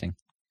 Oh, interesting.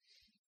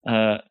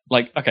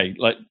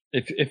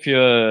 If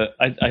you're,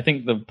 I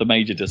think the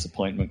major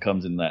disappointment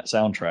comes in that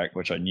soundtrack,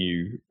 which I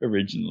knew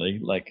originally.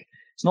 Like,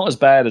 it's not as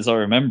bad as I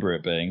remember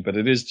it being, but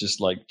it is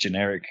just like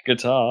generic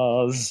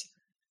guitars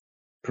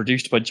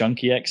produced by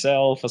Junkie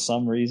XL for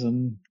some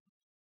reason,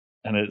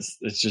 and it's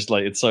just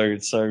like it's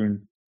so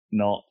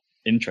not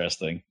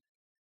interesting.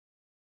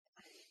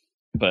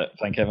 But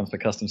thank heavens for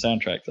custom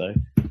soundtracks, though.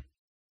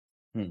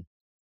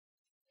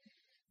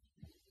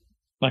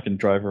 I can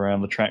drive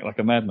around the track like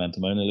a madman to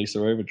Mona Lisa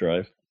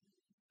Overdrive.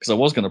 Because I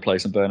was going to play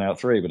some Burnout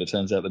 3, but it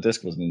turns out the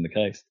disc wasn't in the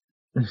case.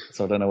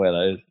 So I don't know where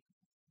that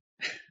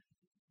is.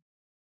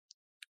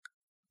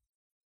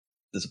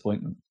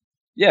 Disappointment.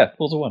 Yeah,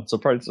 Forza 1. So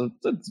probably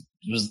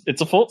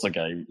it's a Forza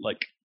game.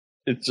 Like,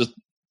 it's just...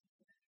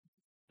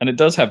 And it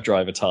does have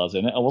drivatars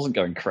in it. I wasn't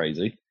going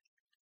crazy.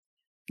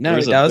 No,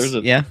 it does.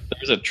 There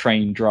is a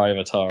train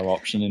drivatar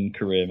option in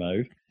career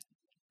mode.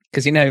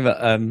 Because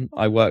that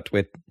I worked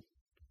with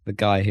the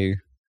guy who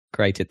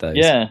created those.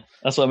 Yeah,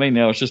 that's what I mean.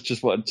 I was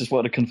just wanted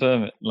to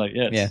confirm it. Like,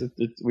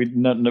 we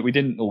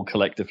didn't all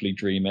collectively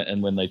dream it,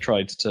 and when they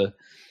tried to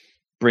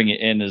bring it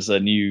in as a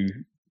new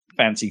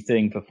fancy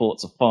thing for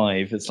Forza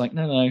 5, it's like,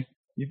 no,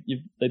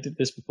 they did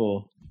this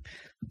before.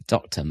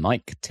 Dr.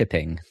 Mike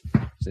Tipping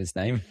is his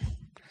name.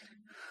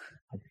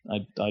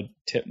 I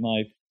tip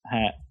my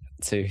hat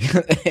to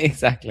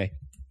exactly.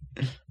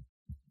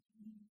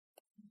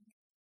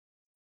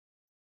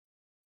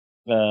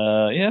 So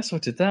I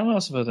did that. What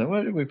else have I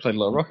done? We played a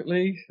lot of Rocket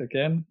League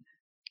again.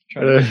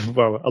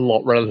 Well, a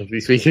lot,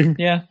 relatively speaking.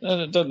 Yeah,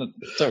 don't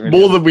really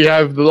more than we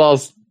have the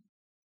last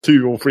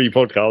 2 or 3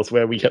 podcasts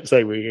where we kept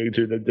saying we were going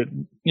to and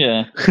didn't.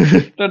 Yeah,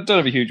 don't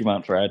have a huge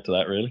amount to add to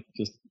that, really.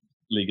 Just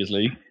League is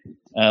League.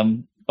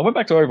 I went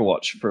back to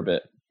Overwatch for a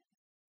bit.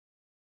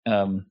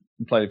 And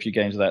played a few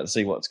games of that to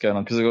see what's going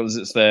on, because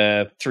it's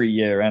their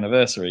 3-year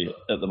anniversary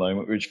at the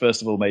moment, which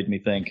first of all made me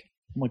think,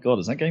 Oh my god,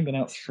 has that game been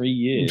out 3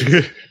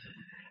 years?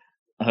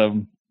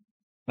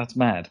 That's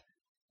mad.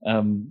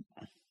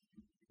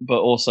 But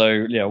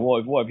also, yeah,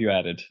 what have you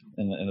added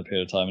in the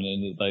period of time,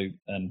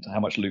 and how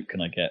much loot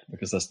can I get?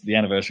 Because the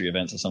anniversary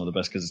events are some of the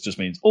best, because it just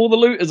means all the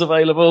loot is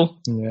available.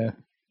 Yeah,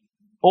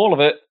 all of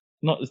it.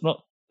 It's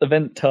not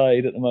event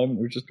tied at the moment.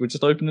 We're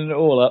just opening it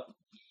all up.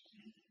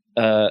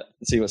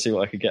 See what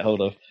I could get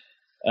hold of.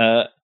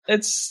 I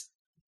think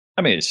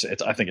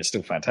it's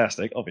still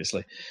fantastic,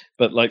 obviously,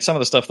 but like some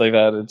of the stuff they've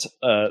added,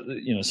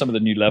 some of the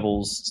new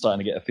levels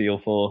starting to get a feel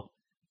for.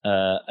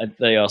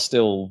 They are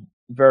still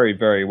very,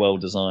 very well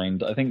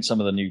designed. I think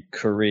some of the new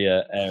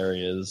career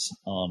areas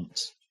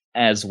aren't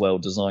as well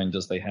designed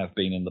as they have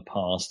been in the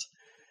past.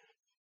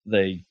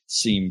 They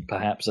seem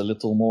perhaps a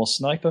little more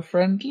sniper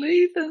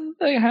friendly than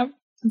they have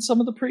in some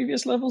of the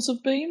previous levels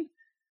have been,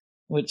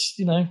 which,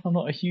 I'm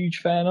not a huge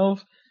fan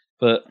of,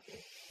 but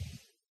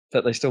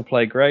they still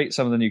play great.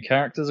 Some of the new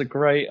characters are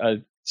great.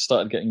 I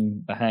started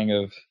getting the hang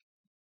of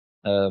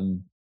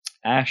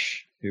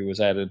Ash, who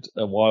was added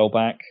a while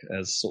back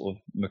as sort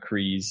of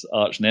McCree's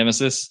arch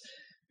nemesis,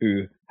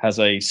 who has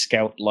a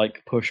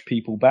scout-like push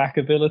people back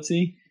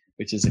ability,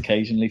 which is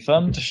occasionally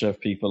fun to shove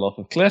people off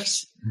of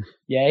cliffs.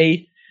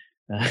 Yay!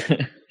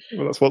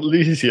 Well, that's what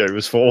Lucio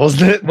was for,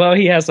 wasn't it? Well,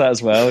 he has that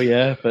as well,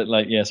 yeah. But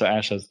so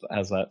Ash has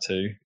that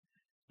too,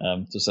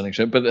 to some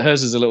extent. But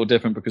hers is a little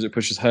different because it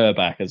pushes her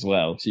back as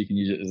well, so you can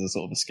use it as a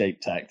sort of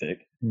escape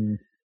tactic,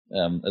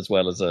 as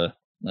well as a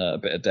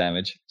bit of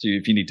damage. So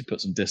if you need to put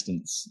some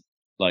distance,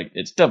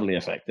 it's doubly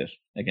effective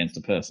against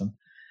a person.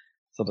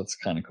 So that's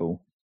kind of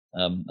cool.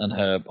 And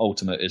her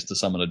ultimate is to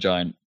summon a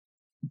giant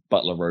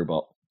butler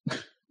robot.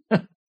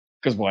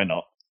 Because why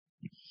not?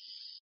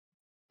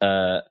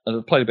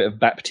 I've played a bit of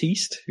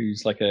Baptiste,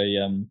 who's like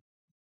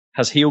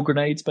has heal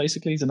grenades,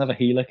 basically. He's another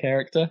healer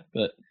character,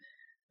 but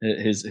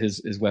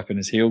his weapon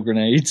is heal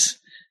grenades.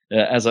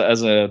 As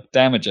a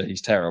damager,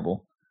 he's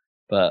terrible.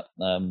 But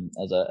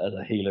as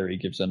a healer, he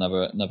gives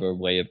another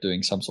way of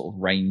doing some sort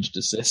of ranged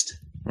assist,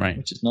 right?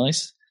 Which is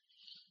nice.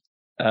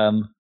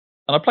 And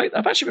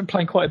I've actually been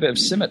playing quite a bit of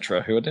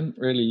Symmetra, who I didn't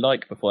really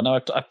like before. Now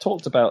I've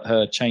talked about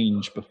her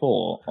change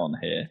before on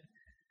here,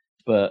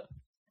 but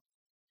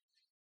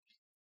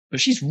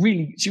she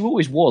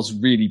always was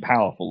really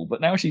powerful.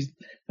 But now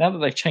that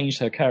they've changed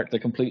her character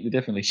completely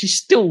differently, she's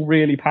still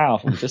really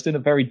powerful, just in a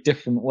very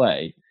different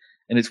way,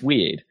 and it's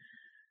weird.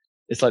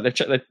 It's like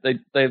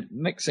they're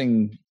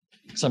mixing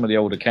some of the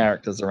older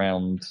characters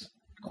around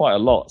quite a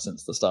lot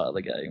since the start of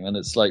the game, and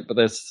it's like, but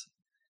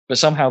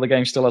somehow the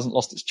game still hasn't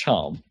lost its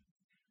charm.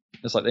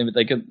 It's like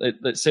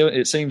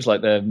it seems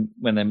like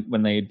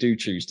when they do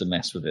choose to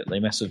mess with it, they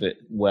mess with it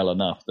well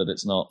enough that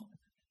it's not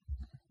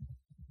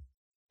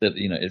that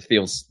it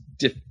feels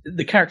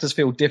the characters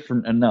feel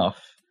different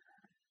enough,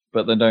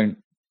 but they don't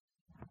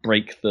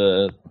break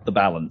the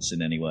balance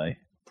in any way.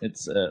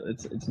 It's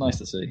nice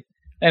to see.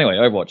 Anyway,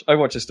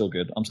 Overwatch is still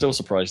good. I'm still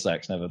surprised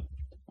Zach's never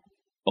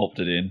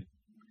opted in,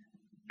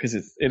 because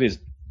it is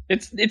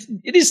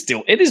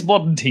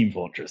modern Team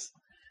Fortress.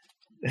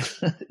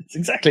 It's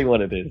exactly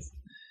what it is.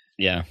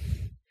 Yeah.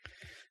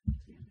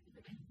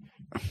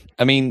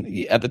 I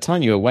mean, at the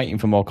time you were waiting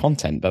for more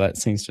content, but that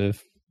seems to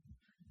have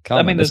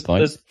come at this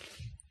point.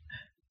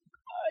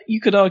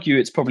 You could argue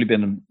it's probably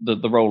been the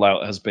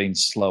rollout has been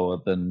slower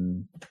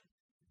than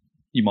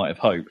you might have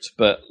hoped,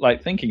 but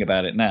thinking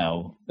about it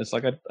now, it's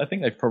like I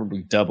think they've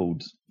probably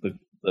doubled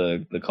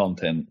the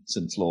content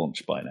since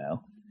launch by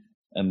now,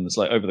 and it's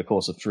like over the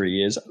course of 3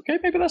 years. Okay,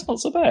 maybe that's not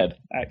so bad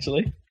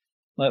actually.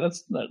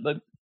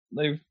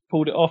 They've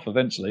pulled it off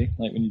eventually.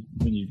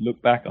 When you look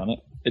back on it,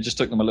 it just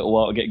took them a little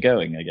while to get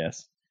going, I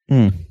guess,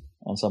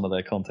 on some of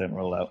their content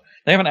rollout.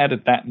 They haven't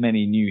added that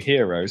many new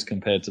heroes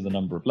compared to the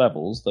number of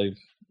levels. They've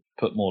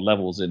put more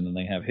levels in than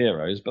they have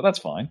heroes, but that's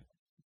fine.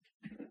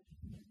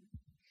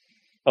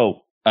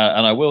 Oh,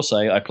 and I will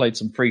say I played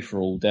some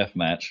free-for-all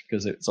deathmatch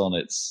because it's on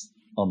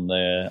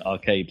their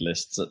arcade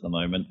lists at the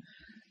moment.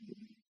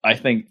 I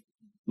think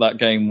that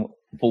game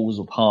falls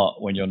apart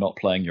when you're not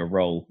playing your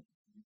role.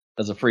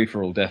 As a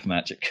free-for-all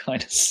deathmatch, it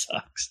kind of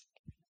sucks.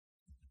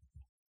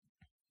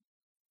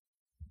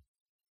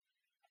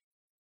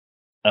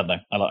 I don't know.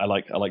 I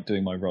like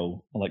doing my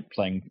role. I like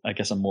playing. I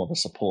guess I'm more of a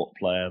support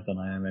player than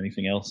I am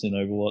anything else in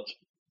Overwatch.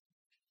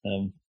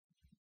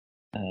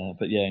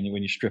 But yeah, and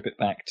when you strip it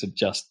back to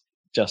just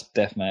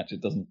deathmatch, it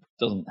doesn't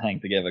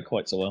hang together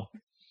quite so well.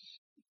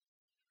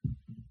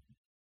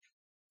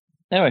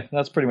 Anyway,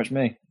 that's pretty much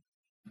me.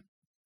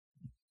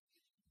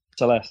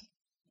 Celeste.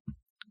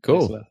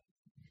 Cool. Celeste.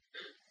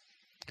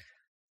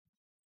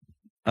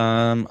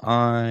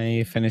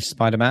 I finished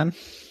Spider-Man.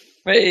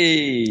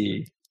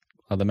 Hey!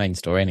 Well, the main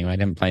story anyway. I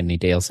didn't play any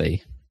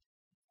DLC.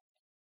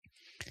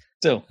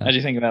 Still, how do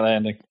you think about that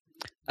ending?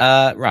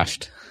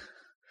 Rushed.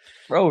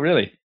 Oh,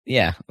 really?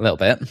 Yeah, a little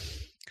bit.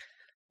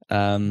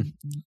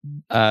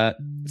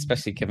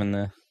 Especially given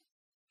the...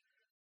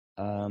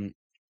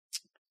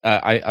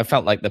 I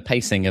felt like the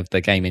pacing of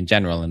the game in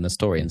general and the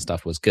story and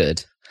stuff was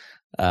good.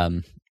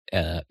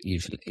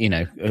 usually,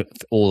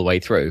 all the way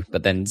through.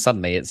 But then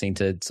suddenly it seemed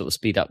to sort of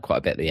speed up quite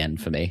a bit at the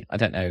end for me. I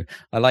don't know.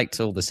 I liked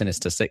all the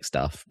Sinister Six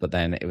stuff, but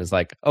then it was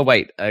like, oh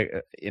wait,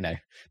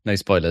 no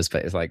spoilers,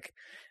 but it's like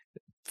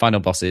final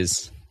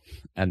bosses,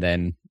 and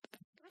then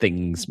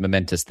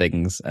momentous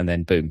things, and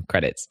then boom,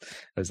 credits.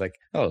 I was like,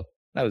 oh,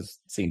 that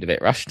seemed a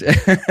bit rushed.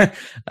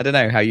 I don't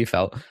know how you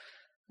felt.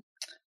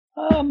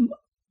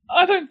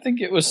 I don't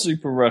think it was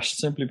super rushed,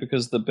 simply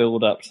because the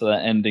build up to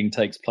that ending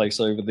takes place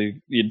over the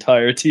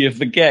entirety of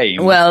the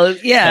game. Well,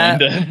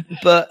 yeah,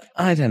 but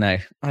I don't know.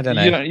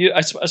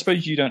 I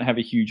suppose you don't have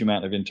a huge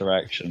amount of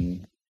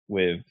interaction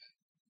with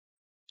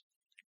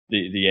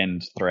the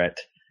end threat.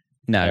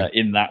 No,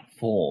 in that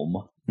form.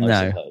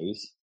 I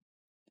suppose.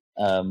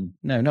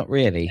 No, not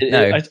really.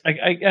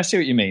 I see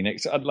what you mean.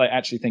 I'd like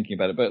actually thinking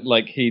about it, but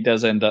like he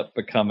does end up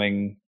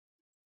becoming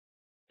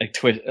a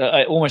twist,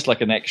 almost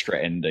like an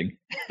extra ending.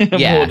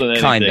 Yeah, more than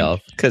anything. Kind of,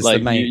 because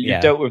like you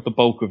dealt with the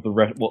bulk of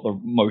what the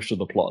most of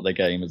the plot of the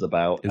game is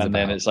about,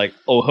 then it's like,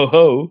 oh ho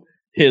ho,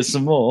 here's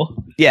some more.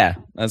 Yeah,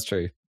 that's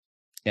true.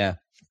 Yeah,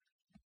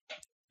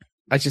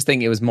 I just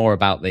think it was more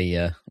about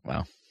the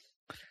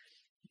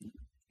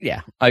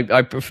yeah,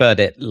 I preferred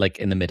it like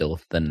in the middle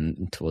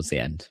than towards the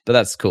end, but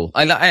that's cool.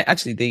 I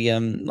actually the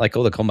like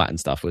all the combat and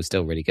stuff was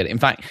still really good. In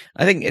fact,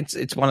 I think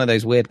it's one of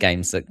those weird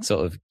games that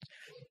sort of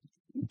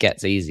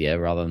gets easier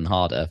rather than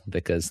harder,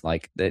 because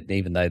like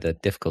even though the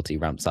difficulty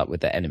ramps up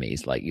with the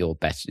enemies, like you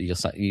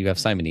have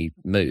so many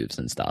moves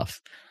and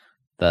stuff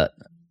that.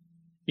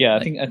 Yeah,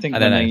 I think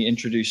when they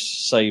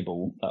introduced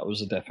Sable, that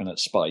was a definite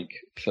spike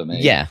for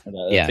me. Yeah,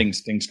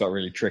 Things got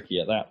really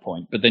tricky at that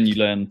point, but then you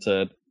learn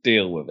to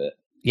deal with it.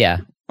 Yeah,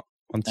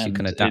 once you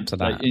can adapt to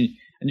that.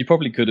 And you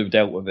probably could have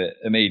dealt with it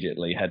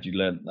immediately had you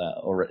learned that,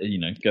 or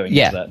going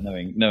into that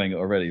knowing it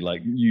already.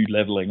 Like you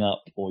leveling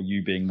up or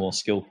you being more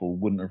skillful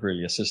wouldn't have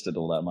really assisted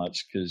all that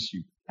much, because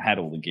you had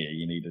all the gear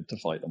you needed to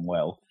fight them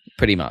well.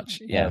 Pretty much,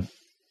 yeah.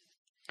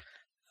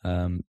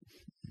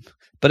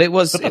 But it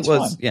was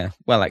fine.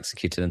 Well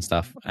executed and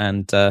stuff,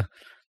 and I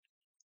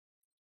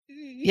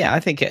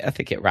think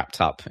it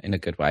wrapped up in a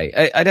good way.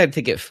 I don't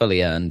think it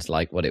fully earned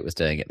like what it was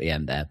doing at the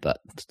end there,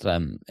 but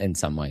in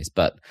some ways.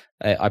 But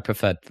I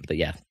preferred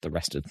the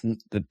rest of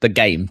the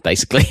game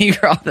basically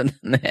rather than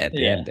the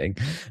ending.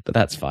 But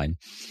that's fine.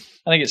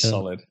 I think it's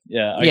solid.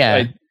 Yeah,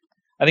 I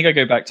think I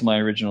go back to my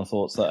original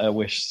thoughts that I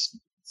wish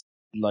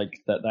like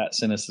that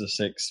Sinister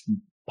Six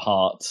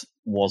part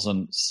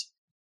wasn't.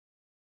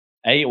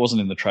 A, it wasn't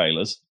in the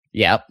trailers.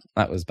 Yep,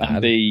 that was bad.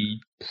 And B,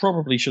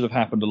 probably should have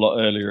happened a lot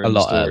earlier in the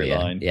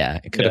storyline. Yeah,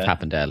 it could have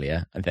happened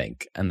earlier, I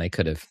think. And they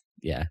could have,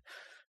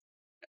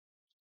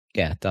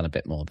 done a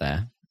bit more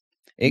there.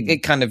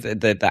 It kind of,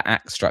 the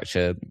act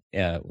structure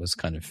was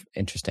kind of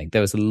interesting.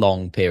 There was a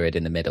long period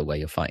in the middle where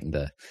you're fighting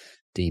the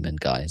demon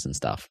guys and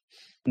stuff.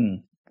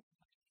 Mm.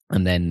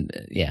 And then,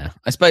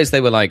 I suppose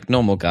they were like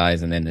normal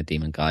guys, and then the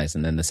demon guys,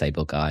 and then the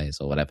Sable guys,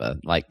 or whatever.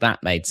 Like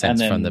that made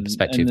sense from the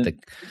perspective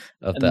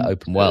of the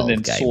open world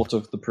and then game. Sort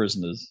of the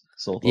prisoners,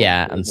 of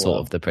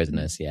the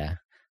prisoners. Yeah,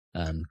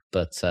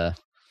 but so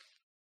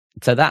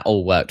that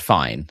all worked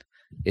fine.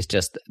 It's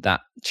just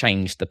that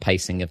changed the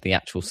pacing of the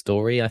actual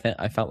story.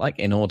 I felt like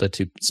in order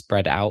to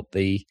spread out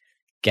the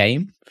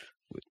game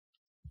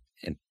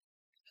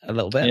a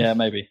little bit. Yeah,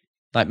 maybe.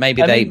 Like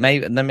maybe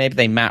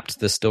they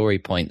mapped the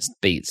story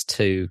beats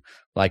to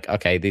like,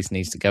 okay, this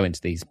needs to go into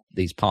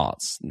these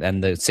parts,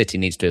 and the city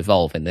needs to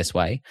evolve in this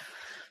way.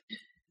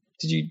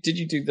 Did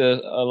you do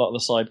a lot of the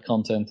side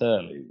content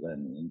early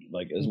then,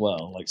 like as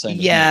well, like saying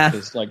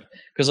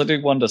because I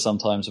do wonder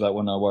sometimes about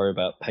when I worry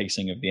about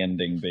pacing of the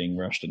ending being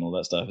rushed and all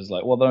that stuff. It's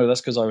like, well, no,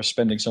 that's because I was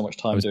spending so much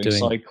time doing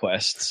side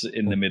quests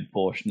in the mid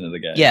portion of the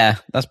game. Yeah,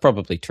 that's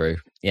probably true.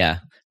 Yeah,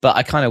 but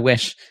I kind of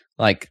wish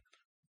like.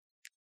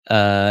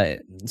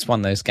 It's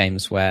one of those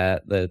games where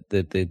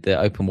the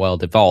open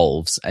world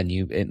evolves, and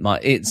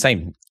it's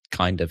same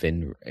kind of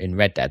in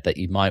Red Dead, that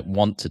you might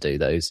want to do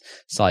those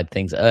side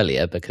things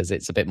earlier because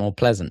it's a bit more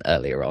pleasant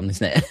earlier on,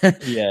 isn't it?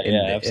 Yeah,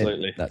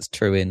 absolutely. That's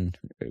true in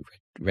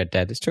Red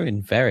Dead. It's true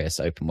in various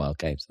open world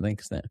games, I think,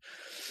 isn't it?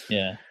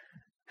 Yeah.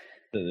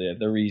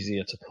 They're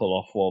easier to pull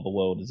off while the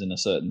world is in a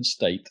certain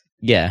state.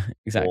 Yeah,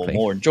 exactly. Or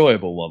more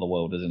enjoyable while the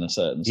world is in a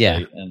certain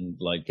state. And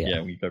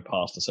we go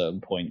past a certain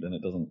point, then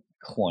it doesn't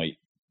quite.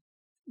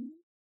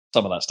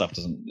 Some of that stuff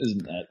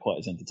isn't quite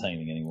as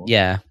entertaining anymore.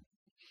 Yeah,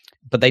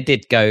 but they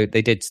did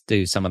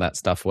do some of that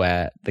stuff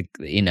where they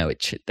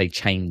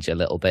change a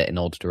little bit in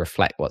order to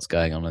reflect what's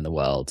going on in the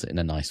world in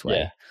a nice way.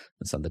 Yeah.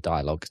 And so the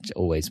dialogue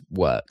always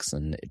works,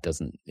 and it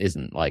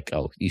isn't like,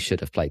 oh, you should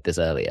have played this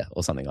earlier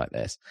or something like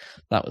this.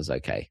 That was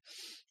okay.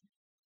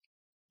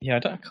 Yeah, I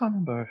can't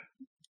remember.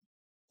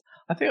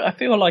 I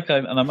feel like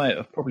and I might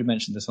have probably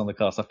mentioned this on the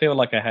cast. I feel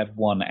like I had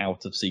one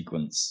out of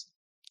sequence.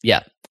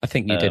 Yeah, I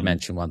think you did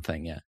mention one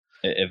thing. Yeah.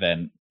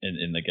 Event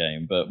in the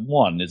game, but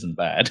one isn't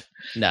bad.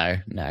 No.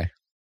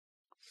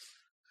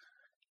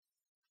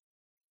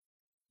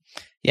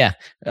 Yeah,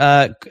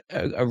 a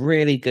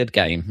really good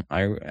game.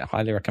 I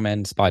highly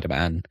recommend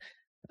Spider-Man.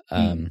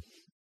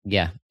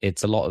 Yeah,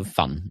 it's a lot of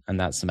fun, and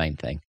that's the main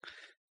thing.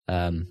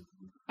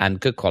 and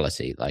good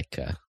quality.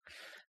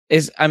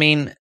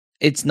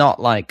 It's not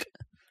like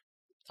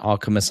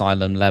Arkham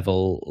Asylum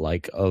level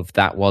like of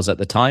that was at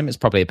the time. It's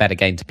probably a better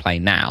game to play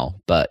now,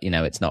 but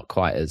it's not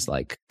quite as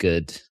like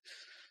good,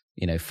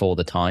 for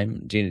the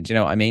time. Do you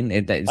know what I mean?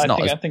 I think I know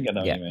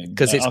what you mean.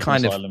 Because it's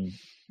Arkham Asylum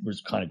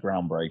was kind of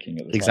groundbreaking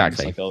at the time.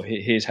 Exactly. It's like,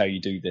 here's how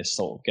you do this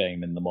sort of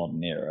game in the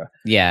modern era.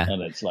 Yeah.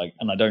 And it's like,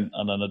 I don't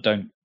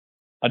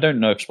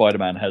know if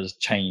Spider-Man has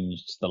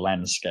changed the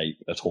landscape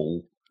at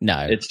all. No,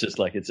 it's just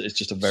like it's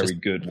just a very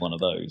good one of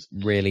those.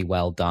 Really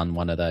well done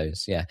one of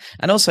those, yeah.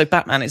 And also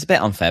Batman, it's a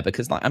bit unfair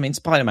because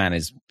Spider-Man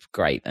is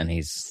great and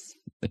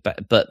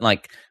but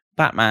like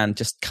Batman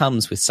just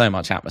comes with so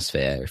much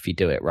atmosphere if you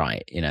do it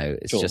right.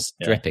 It's just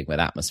dripping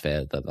with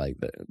atmosphere, the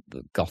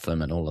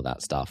Gotham and all of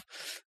that stuff.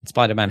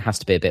 Spider-Man has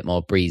to be a bit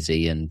more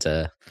breezy and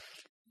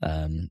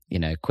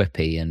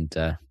quippy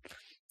and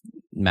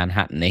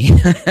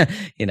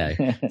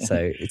Manhattan-y,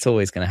 so it's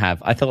always going to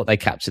have. I thought they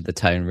captured the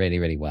tone really,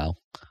 really well.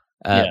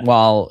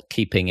 While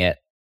keeping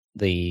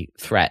the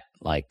threat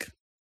like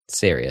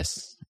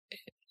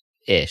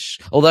serious-ish,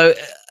 although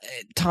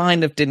it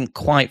kind of didn't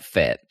quite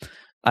fit.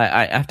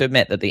 I have to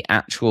admit that the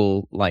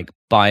actual like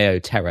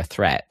bioterror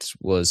threat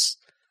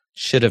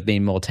should have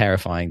been more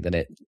terrifying than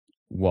it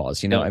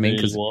was. You know what I mean?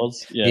 Because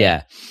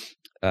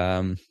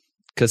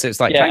because it's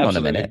like, hang on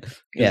a minute,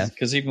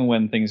 because even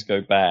when things go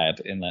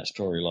bad in that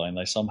storyline,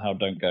 they somehow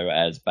don't go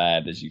as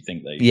bad as you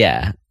think they.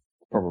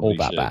 Probably all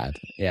that should. Bad.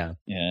 Yeah.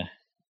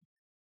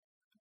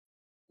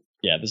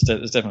 Yeah,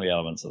 there's definitely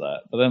elements of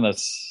that, but then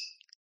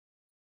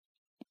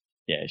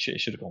it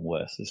should have gone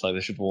worse. It's like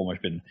there should have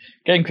almost been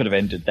game could have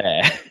ended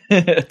there.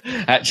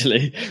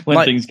 Actually,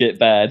 when things get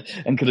bad,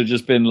 and could have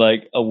just been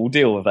like, oh, we'll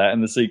deal with that in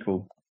the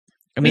sequel.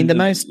 The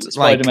most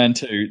Spider-Man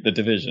 2, The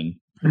Division.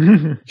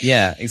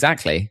 Yeah,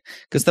 exactly.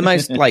 Because the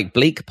most like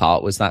bleak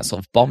part was that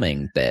sort of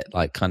bombing bit,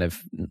 like kind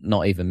of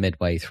not even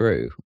midway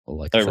through. Or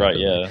like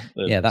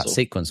that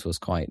sequence was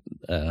quite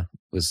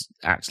was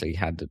actually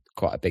had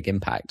quite a big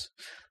impact.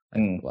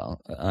 It's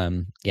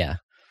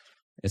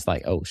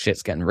like, oh,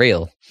 shit's getting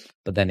real,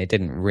 but then it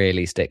didn't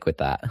really stick with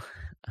that.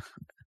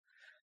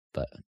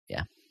 But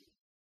I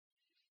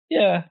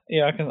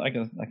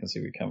can see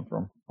where you come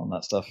from on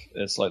that stuff.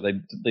 It's like they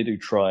do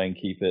try and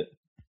keep it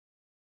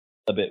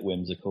a bit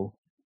whimsical,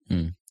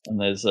 and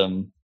there's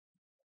some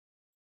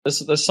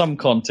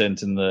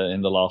content in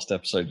the last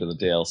episode of the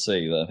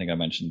DLC that I think I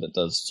mentioned that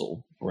does sort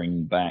of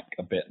bring back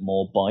a bit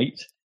more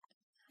bite,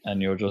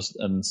 and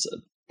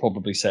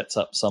probably sets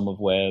up some of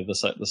where the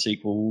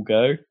sequel will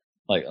go.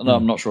 Like, no,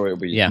 I'm not sure it'll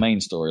be the main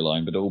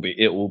storyline, but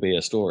it will be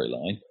a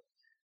storyline.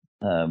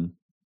 And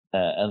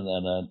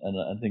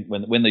I think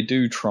when they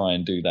do try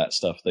and do that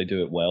stuff, they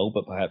do it well,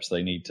 but perhaps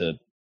they need to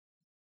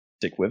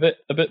stick with it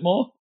a bit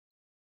more.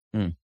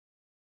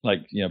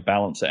 Like,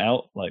 balance it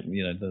out. Like,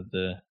 I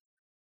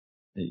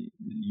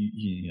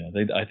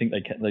think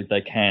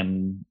they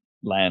can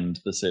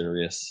land the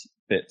serious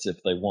bits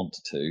if they want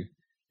to,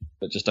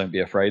 but just don't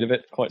be afraid of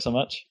it quite so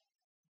much.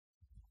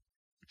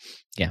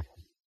 Yeah.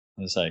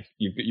 As I say,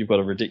 you've got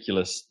a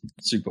ridiculous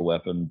super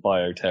weapon,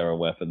 bioterror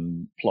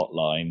weapon plot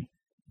line.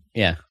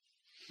 Yeah.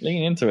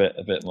 Lean into it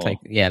a bit more.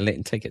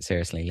 Take it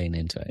seriously. Lean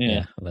into it.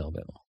 Yeah, a little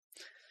bit more.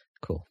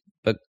 Cool.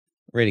 But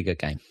really good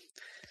game.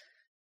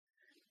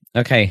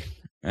 Okay,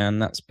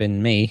 and that's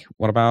been me.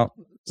 What about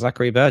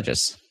Zachary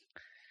Burgess?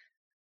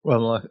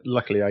 Well,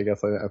 luckily, I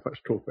guess I don't have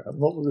much to talk about.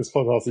 Not that this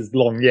podcast is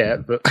long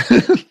yet, but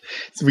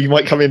so we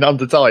might come in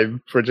under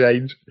time for a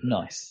change.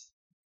 Nice.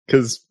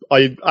 Because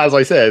as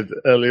I said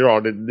earlier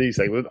on in the news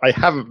segment, I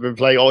haven't been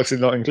playing Oxen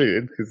Not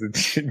Included because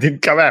it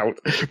didn't come out,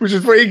 which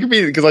is very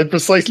inconvenient because I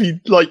precisely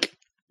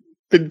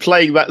been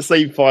playing that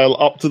save file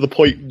up to the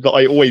point that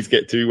I always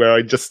get to where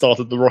I just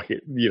started the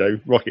rocket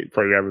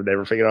program and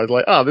everything, and I was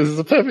like, this is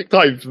a perfect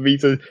time for me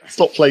to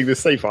stop playing this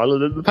save file,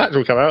 and then the patch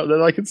will come out, and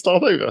then I can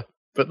start over.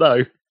 But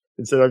no,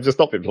 instead I've just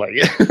not been playing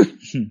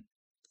it,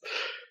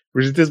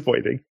 which is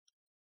disappointing.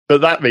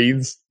 But that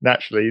means,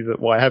 naturally, that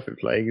what I have been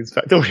playing is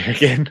Factorio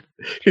again.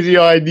 Because,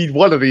 I need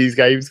one of these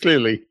games,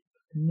 clearly.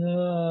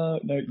 No.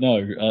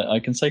 I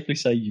can safely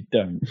say you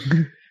don't.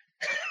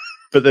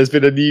 But there's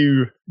been a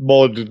new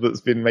mod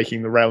that's been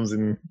making the rounds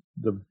in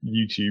the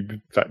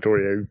YouTube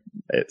Factorio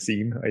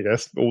scene, I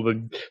guess. All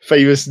the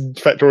famous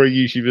Factorio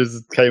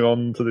YouTubers came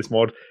on to this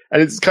mod.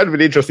 And it's kind of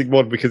an interesting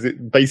mod because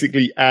it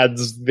basically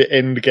adds the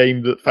end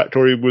game that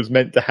Factorio was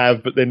meant to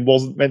have, but then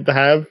wasn't meant to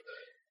have.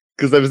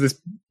 Because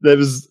there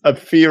was a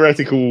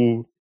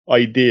theoretical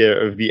idea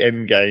of the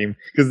end game.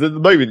 Because at the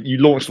moment you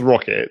launch the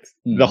rocket,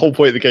 the whole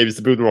point of the game is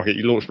to build the rocket.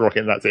 You launch the rocket,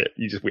 and that's it.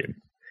 You just win.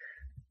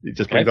 It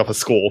just brings up a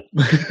score,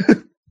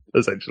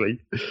 essentially.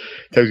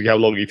 Tells you how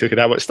long you took and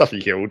how much stuff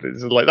you killed.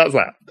 It's like that's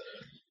that.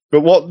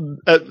 But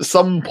at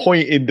some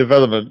point in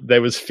development,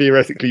 there was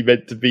theoretically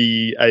meant to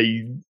be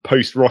a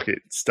post-rocket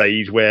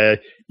stage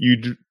where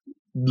you'd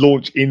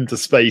launch into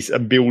space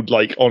and build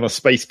on a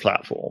space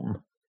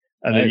platform.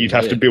 And then you'd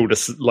have to build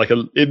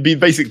it'd be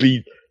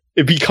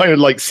kind of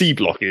like C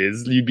Block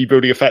is. You'd be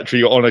building a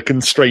factory on a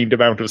constrained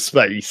amount of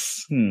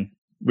space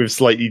with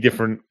slightly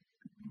different,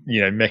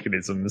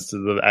 mechanisms to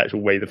the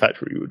actual way the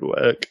factory would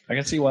work. I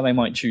can see why they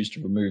might choose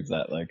to remove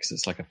that, though, because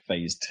it's like a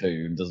phase 2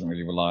 and doesn't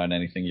really rely on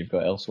anything you've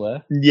got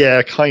elsewhere.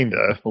 Yeah, kind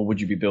of. Or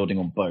would you be building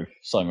on both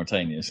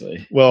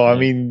simultaneously? Well, I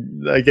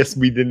mean, I guess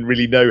we didn't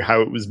really know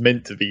how it was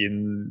meant to be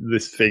in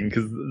this thing,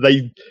 because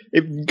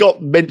it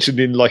got mentioned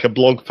in like a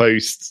blog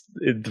post,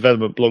 a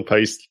development blog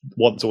post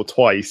once or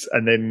twice,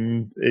 and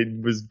then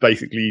it was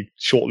basically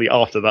shortly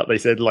after that they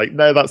said, like,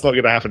 no, that's not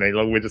going to happen any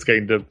longer. We're just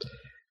going to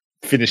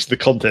finish the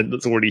content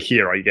that's already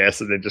here, I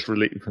guess, and then just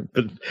release.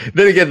 But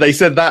then again, they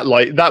said that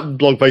like that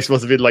blog post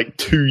must have been like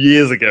 2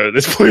 years ago at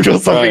this point or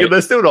something, right. And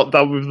they're still not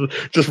done with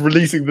just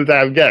releasing the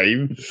damn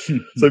game.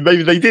 So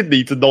maybe they did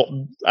need to not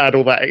add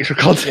all that extra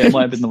content. Yeah, it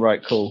might have been the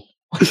right call.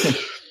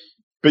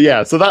 But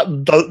yeah, so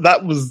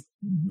that was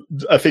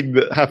a thing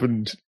that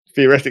happened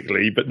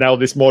theoretically, but now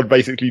this mod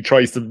basically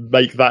tries to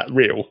make that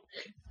real.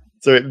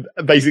 So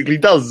it basically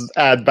does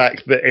add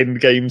back the end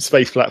game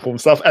space platform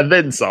stuff and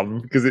then some,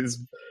 because it's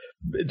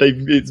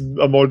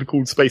a mod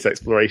called Space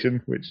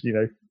Exploration, which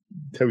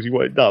tells you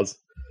what it does.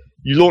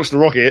 You launch the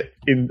rocket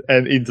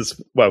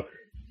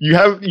you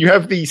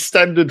have the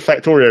standard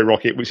Factorio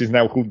rocket, which is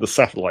now called the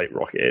satellite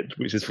rocket,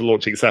 which is for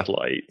launching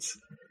satellites.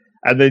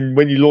 And then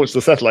when you launch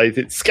the satellite,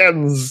 it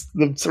scans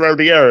the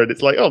surrounding area, and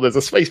it's like, oh, there's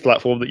a space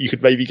platform that you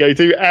could maybe go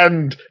to,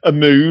 and a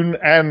moon,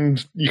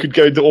 and you could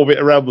go into orbit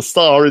around the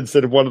star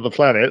instead of one of the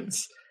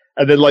planets.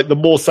 And then, like, the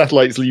more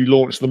satellites you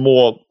launch, the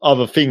more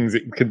other things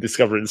it can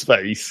discover in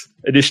space.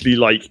 Initially,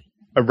 like,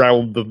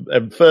 around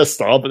the first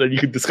star, but then you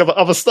can discover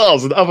other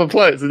stars and other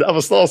planets and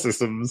other star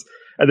systems,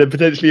 and then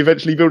potentially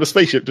eventually build a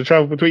spaceship to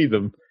travel between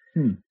them.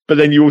 But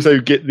then you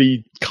also get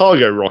the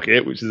cargo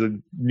rocket, which is a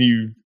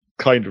new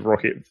kind of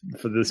rocket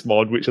for this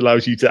mod, which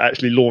allows you to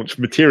actually launch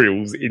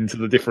materials into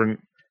the different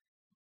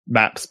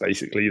maps,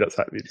 basically. That's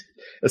how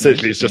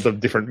essentially it's just a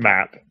different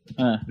map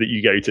that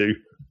you go to.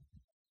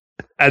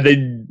 And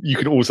then you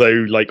can also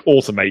like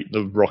automate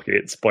the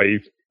rockets by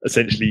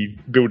essentially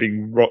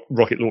building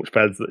rocket launch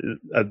pads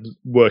that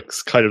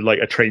works kind of like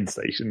a train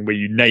station where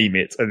you name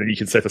it and then you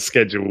can set a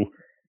schedule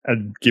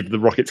and give the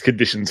rockets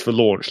conditions for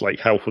launch, like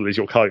how full is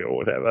your cargo or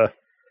whatever.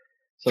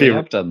 So you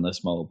have done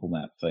this multiple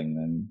map thing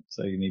then,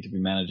 so you need to be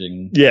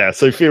managing... Yeah,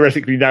 so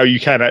theoretically now you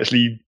can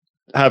actually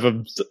have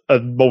a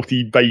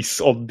multi-base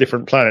on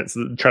different planets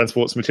that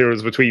transports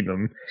materials between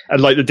them.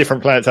 And like the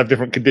different planets have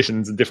different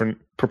conditions and different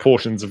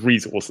proportions of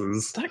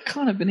resources. That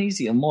kind of been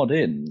easy to mod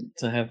in,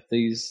 to have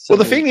these... Well,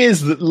 the thing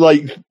is that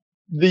like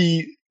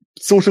the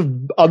sort of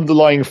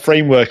underlying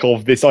framework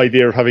of this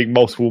idea of having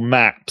multiple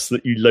maps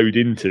that you load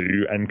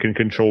into and can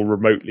control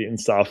remotely and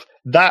stuff,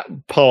 that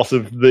part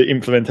of the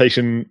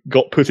implementation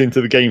got put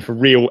into the game for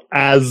real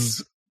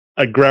as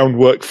a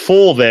groundwork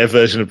for their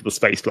version of the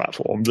space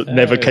platform that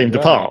never came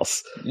to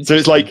pass. So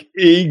it's like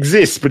it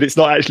exists, but it's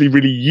not actually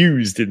really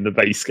used in the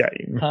base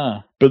game.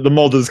 But the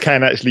modders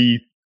can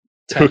actually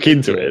hook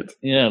into it.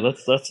 Yeah,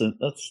 that's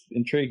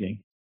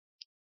intriguing.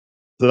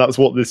 So that's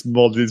what this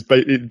mod is.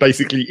 It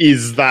basically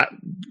is that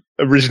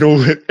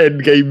original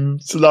end game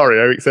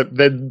scenario, except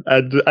then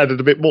added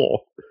a bit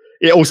more.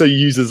 It also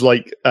uses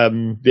like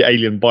the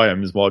Alien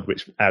Biomes mod,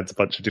 which adds a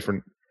bunch of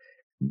different.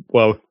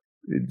 Well,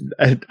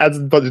 it adds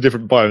a bunch of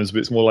different biomes, but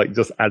it's more like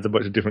just adds a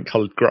bunch of different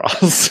coloured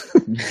grass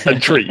and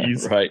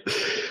trees. Right.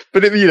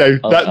 But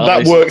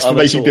that works for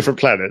making different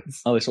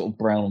planets. Oh, they're sort of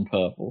brown and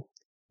purple.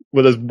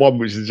 Well, there's one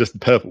which is just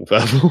purple.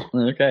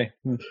 Okay.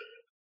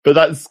 But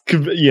that's,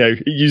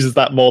 it uses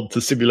that mod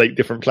to simulate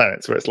different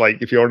planets, where it's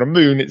like, if you're on a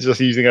moon, it's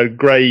just using a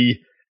grey,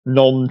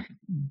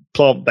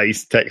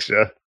 non-plant-based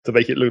texture to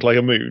make it look like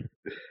a moon.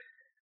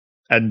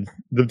 And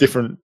the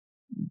different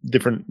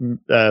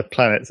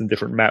planets and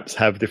different maps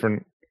have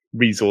different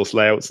resource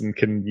layouts and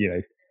can,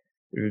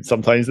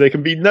 sometimes there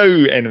can be no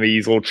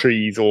enemies or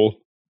trees, or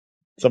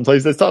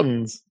sometimes there's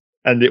tons.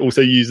 And it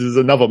also uses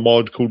another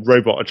mod called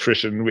Robot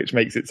Attrition, which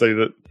makes it so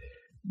that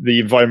the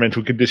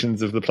environmental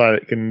conditions of the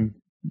planet can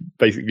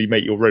basically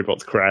make your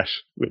robots crash,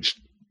 which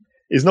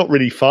is not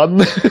really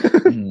fun.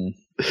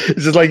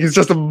 It's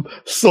just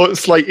a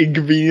slight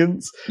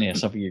inconvenience. Yeah,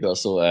 something you got to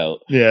sort out.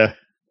 Yeah,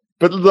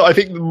 but I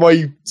think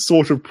my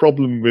sort of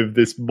problem with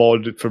this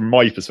mod, from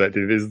my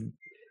perspective, is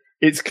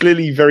it's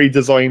clearly very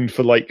designed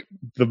for like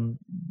the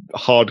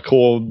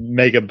hardcore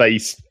mega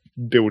base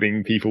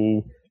building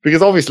people,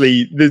 because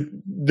obviously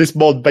this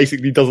mod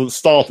basically doesn't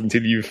start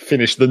until you've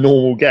finished the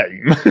normal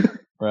game.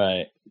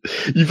 Right.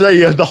 You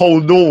play the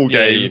whole normal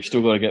game. You've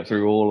still got to get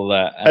through all of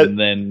that, and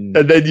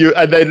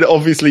then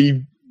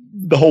obviously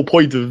the whole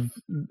point of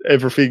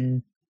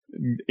everything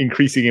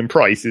increasing in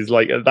price is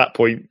like at that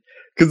point,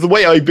 because the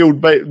way I build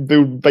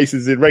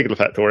bases in regular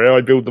Factorio,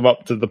 I build them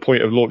up to the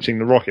point of launching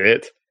the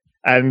rocket,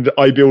 and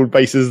I build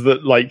bases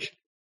that like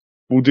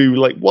will do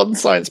like 1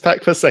 science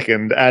pack per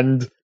second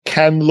and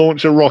can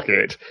launch a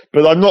rocket,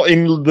 but I'm not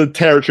in the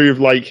territory of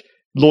like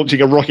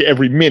launching a rocket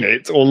every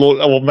minute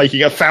or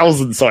making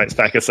 1,000 science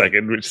pack a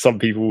second, which some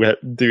people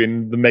do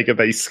in the mega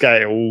base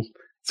scale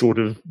sort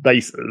of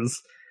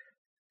bases.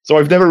 So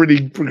I've never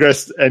really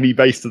progressed any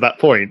base to that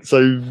point.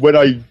 So when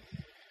I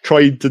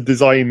tried to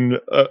design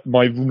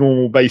my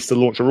normal base to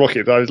launch a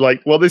rocket, I was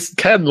like, well, this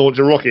can launch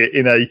a rocket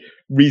in a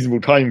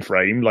reasonable time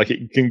frame. Like,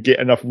 it can get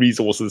enough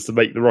resources to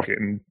make the rocket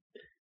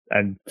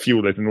and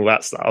fuel it and all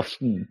that stuff.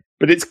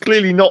 But it's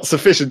clearly not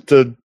sufficient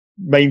to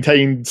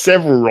maintain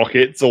several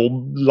rockets or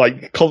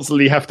like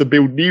constantly have to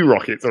build new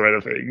rockets or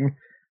anything.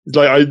 It's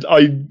like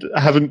I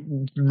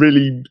haven't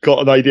really got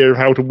an idea of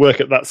how to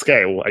work at that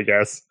scale, I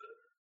guess,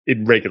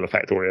 in regular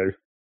Factorio.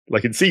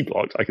 Like in C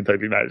Block, I can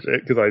totally manage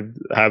it because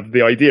I have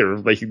the idea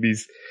of making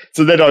these.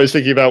 So then I was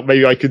thinking about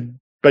maybe I could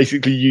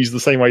basically use the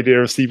same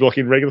idea of C Block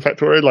in regular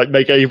Factorio, like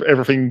make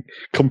everything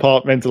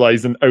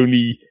compartmentalized and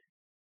only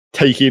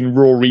take in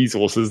raw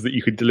resources that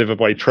you could deliver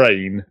by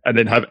train, and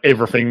then have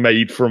everything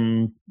made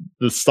from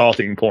the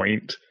starting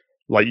point.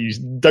 Like, you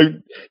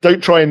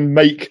don't try and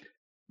make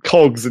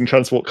cogs and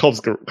transport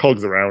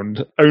cogs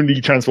around. Only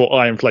transport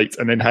iron plates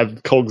and then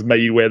have cogs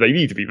made where they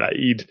need to be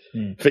made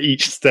for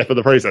each step of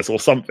the process or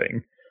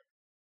something.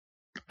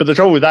 But the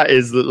trouble with that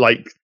is that,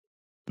 like,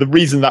 the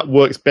reason that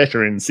works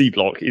better in C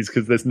Block is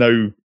because there's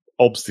no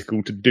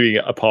obstacle to doing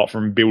it apart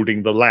from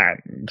building the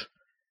land.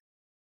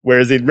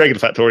 Whereas in regular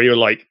Factorio, you're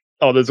like,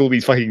 oh, there's all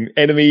these fucking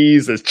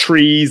enemies, there's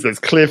trees, there's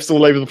cliffs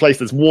all over the place,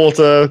 there's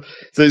water.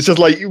 So it's just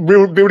like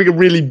building a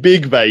really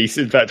big base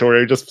in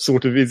Factorio just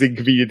sort of is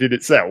inconvenient in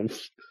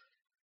itself.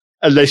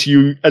 Unless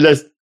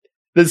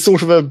there's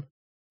sort of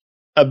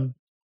a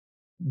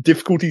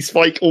difficulty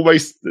spike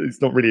almost.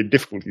 It's not really a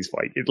difficulty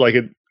spike. It's like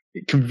a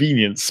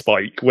convenience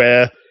spike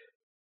where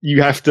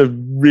you have to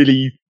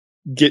really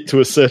get to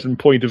a certain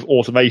point of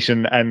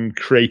automation and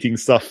creating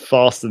stuff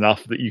fast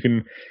enough that you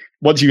can,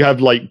 once you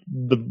have like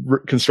the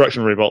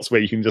construction robots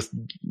where you can just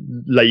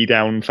lay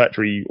down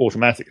factory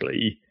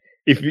automatically,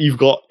 if you've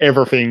got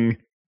everything,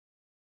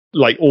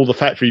 like all the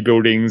factory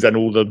buildings and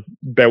all the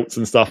belts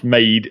and stuff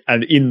made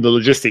and in the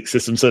logistics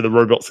system so the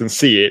robots can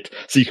see it,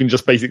 so you can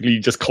just basically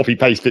just copy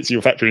paste bits of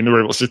your factory and the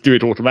robots just do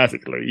it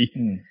automatically.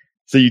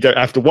 So you don't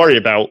have to worry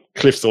about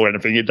cliffs or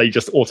anything. They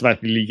just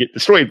automatically get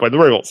destroyed by the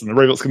robots, and the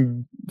robots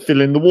can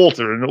fill in the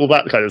water and all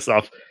that kind of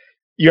stuff.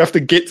 You have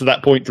to get to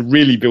that point to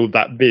really build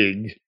that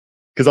big,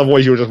 because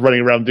otherwise you're just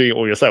running around doing it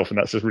all yourself, and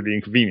that's just really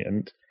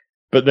inconvenient.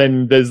 But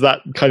then there's that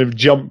kind of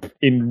jump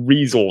in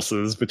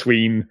resources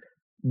between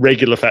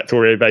regular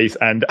Factorio base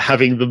and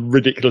having the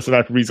ridiculous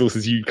amount of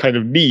resources you kind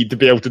of need to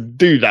be able to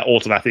do that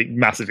automatic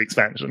massive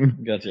expansion.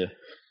 Gotcha.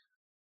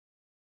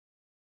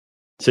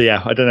 So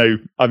yeah, I don't know.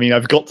 I mean,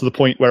 I've got to the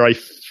point where I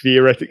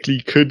theoretically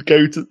could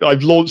go to...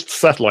 I've launched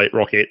satellite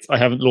rockets. I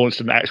haven't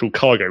launched an actual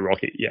cargo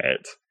rocket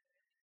yet.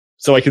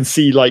 So I can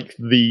see like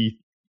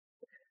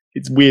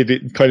it's weird,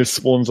 it kind of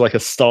spawns like a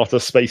starter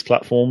space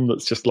platform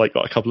that's just like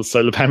got a couple of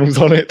solar panels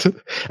on it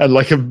and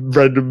like a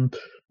random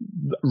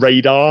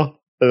radar.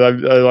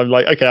 And I'm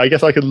like, okay, I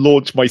guess I can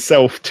launch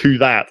myself to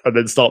that and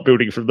then start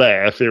building from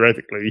there,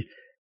 theoretically.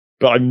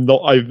 But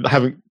I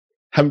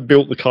haven't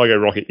built the cargo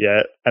rocket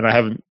yet, and I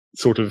haven't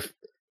sort of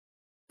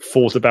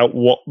thought about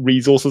what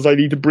resources I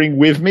need to bring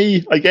with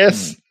me, I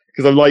guess.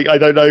 Because I'm like, I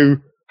don't know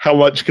how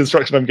much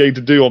construction I'm going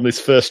to do on this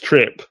first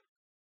trip.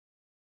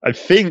 I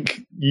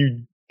think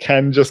you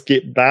can just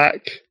get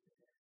back.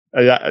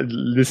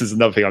 This is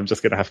another thing I'm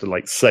just going to have to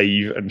like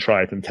save and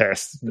try it and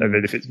test, and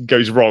then if it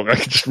goes wrong I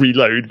can just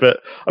reload.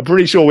 But I'm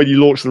pretty sure when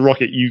you launch the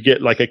rocket you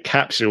get like a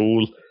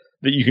capsule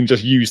that you can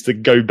just use to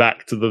go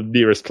back to the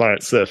nearest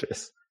planet's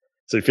surface.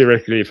 So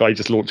theoretically, if I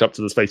just launch up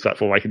to the space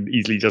platform, I can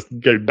easily just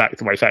go back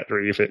to my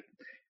factory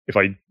if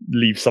I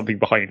leave something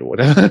behind or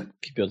whatever.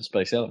 Keep you on the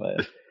space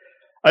elevator.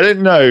 I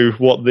don't know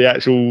what the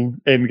actual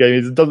end game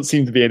is. It doesn't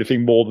seem to be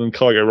anything more than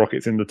cargo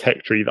rockets in the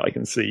tech tree that I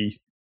can see.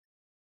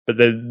 But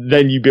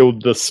then you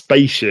build the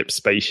spaceships,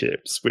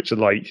 which are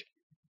like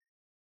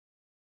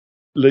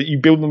you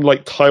build them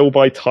like tile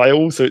by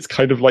tile, so it's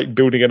kind of like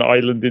building an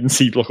island in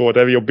C Block or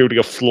whatever. You're building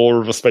a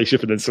floor of a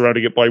spaceship and then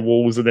surrounding it by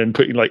walls and then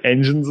putting like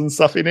engines and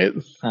stuff in it.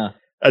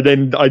 And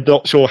then I'm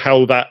not sure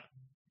how that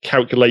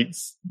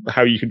calculates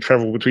how you can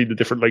travel between the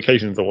different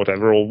locations or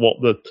whatever, or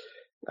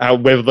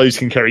whether those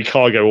can carry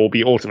cargo or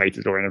be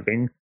automated or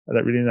anything. I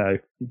don't really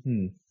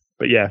know.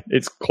 But yeah,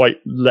 it's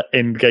quite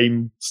end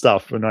game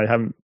stuff, and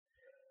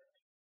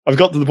I've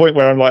got to the point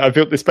where I'm like, I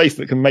built this base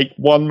that can make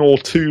 1 or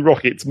 2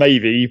 rockets,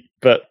 maybe,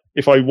 but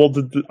if I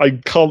wanted to, I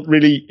can't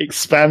really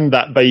expand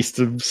that base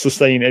to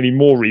sustain any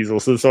more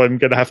resources, so I'm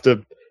going to have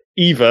to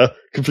either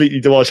completely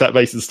demolish that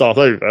base and start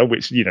over,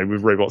 which, you know,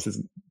 with robots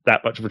isn't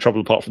that much of a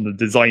trouble apart from the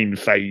design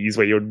phase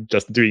where you're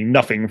just doing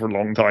nothing for a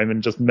long time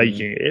and just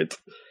making it,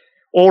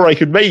 or I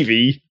could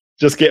maybe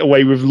just get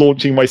away with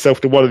launching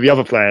myself to one of the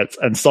other planets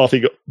and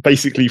starting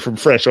basically from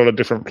fresh on a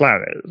different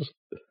planet.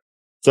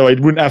 So I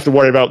wouldn't have to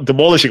worry about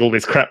demolishing all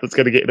this crap that's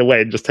going to get in the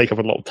way and just take up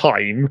a lot of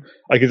time.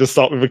 I could just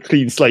start with a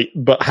clean slate,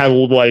 but have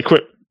all my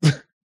equipment.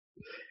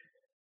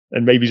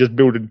 And maybe just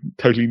build a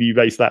totally new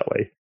base that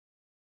way.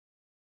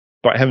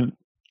 But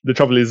the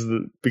trouble is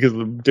that because of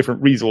the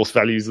different resource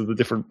values of the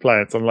different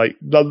planets, I'm like,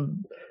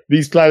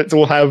 these planets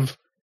all have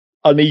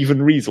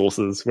uneven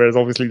resources, whereas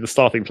obviously the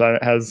starting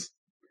planet has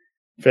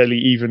fairly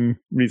even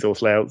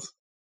resource layouts.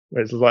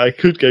 Where it's like I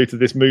could go to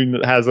this moon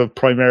that has a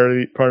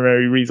primary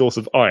resource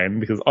of iron,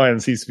 because iron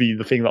seems to be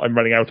the thing that I'm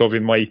running out of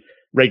in my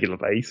regular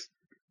base,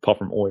 apart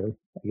from oil,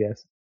 I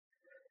guess.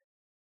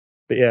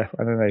 But yeah,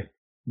 I don't know.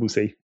 We'll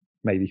see.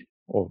 Maybe.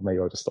 Or maybe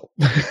I'll just stop.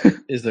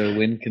 Is there a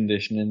win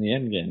condition in the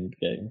end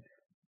game?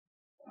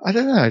 I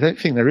don't know. I don't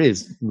think there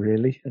is,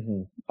 really.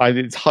 Mm-hmm.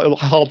 It's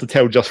hard to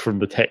tell just from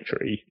the tech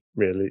tree,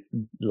 really.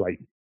 Like,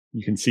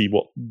 you can see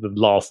what the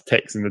last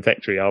techs in the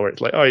tech tree are, where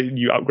it's like, oh,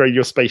 you upgrade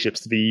your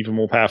spaceships to be even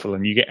more powerful,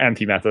 and you get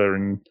antimatter,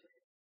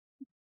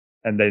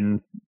 and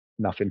then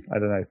nothing. I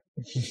don't know.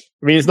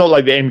 I mean, it's not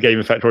like the end game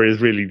of Factorio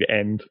is really the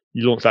end.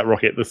 You launch that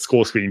rocket, the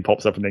score screen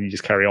pops up, and then you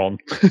just carry on.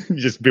 You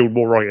just build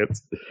more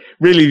rockets.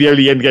 Really, the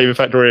only end game of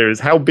Factorio is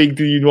how big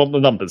do you want the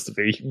numbers to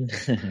be?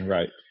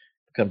 Right.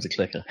 Becomes a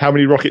clicker. How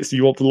many rockets do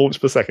you want to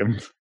launch per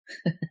second?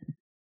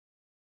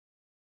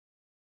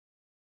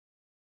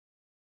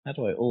 How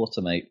do I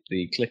automate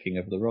the clicking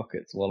of the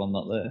rockets while I'm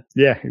not there?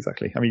 Yeah,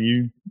 exactly. I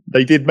mean,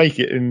 they did make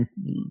it in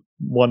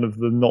one of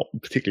the not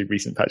particularly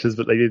recent patches,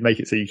 but they did make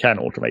it so you can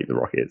automate the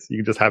rockets. You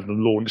can just have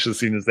them launch as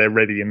soon as they're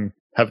ready and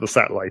have the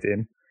satellite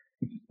in,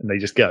 and they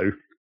just go.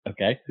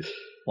 Okay.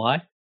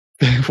 Why?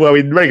 Well,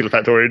 in regular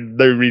Factorio,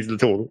 no reason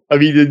at all. I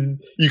mean,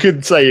 you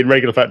could say in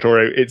regular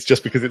Factorio, it's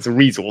just because it's a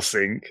resource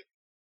sink.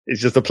 It's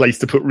just a place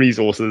to put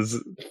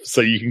resources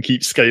so you can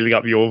keep scaling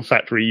up your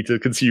factory to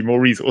consume more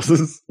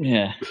resources.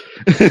 Yeah.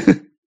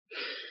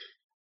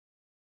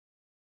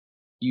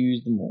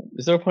 Use them all.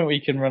 Is there a point where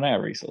you can run out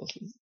of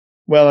resources?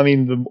 Well, I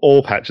mean, the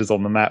ore patches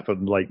on the map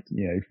and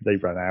they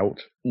run out.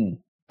 Mm.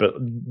 But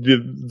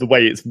the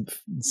way it's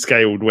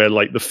scaled, where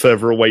like the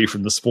further away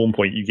from the spawn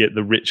point you get,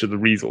 the richer the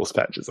resource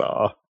patches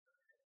are.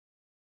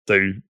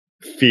 So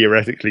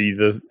theoretically,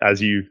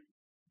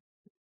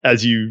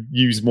 as you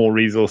use more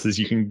resources,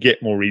 you can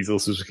get more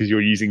resources because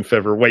you're using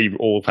further away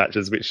ore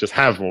patches, which just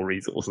have more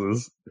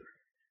resources.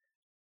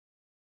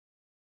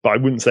 But I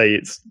wouldn't say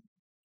it's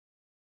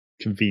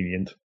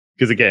convenient,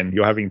 because again,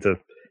 you're having to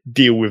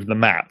deal with the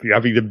map. You're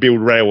having to build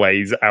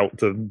railways out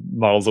to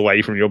miles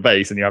away from your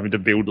base, and you're having to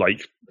build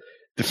like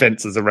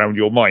defenses around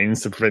your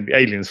mines to prevent the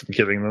aliens from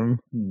killing them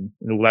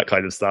and all that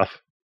kind of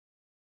stuff.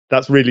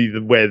 That's really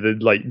where the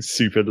like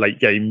super late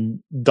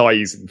game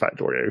dies in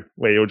Factorio,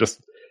 where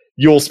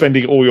you're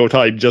spending all your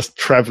time just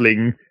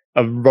traveling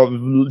a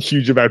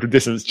huge amount of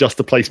distance just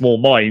to place more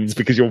mines,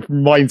 because your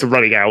mines are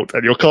running out,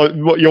 and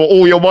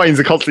all your mines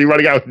are constantly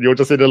running out, and you're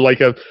just in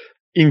a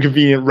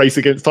inconvenient race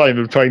against time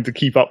of trying to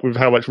keep up with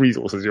how much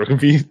resources you're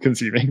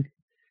consuming.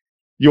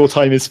 Your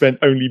time is spent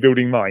only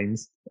building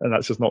mines, and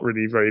that's just not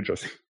really very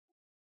interesting.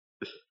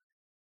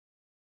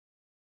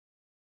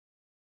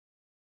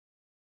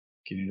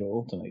 Can you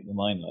automate the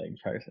mine laying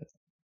process?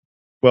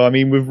 Well, I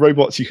mean, with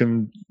robots you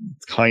can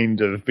kind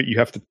of, but you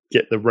have to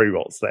get the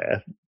robots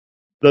there.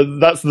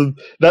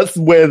 That's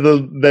where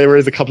there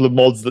is a couple of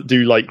mods that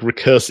do like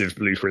recursive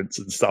blueprints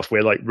and stuff,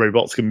 where like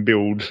robots can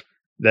build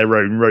their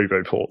own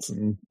roboports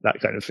and that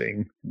kind of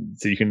thing.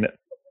 So you can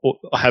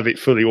have it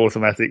fully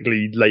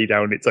automatically lay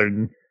down its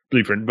own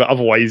blueprint. But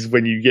otherwise,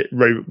 when you get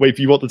if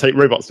you want to take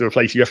robots to a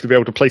place, you have to be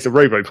able to place a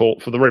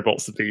roboport for the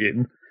robots to be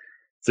in.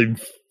 So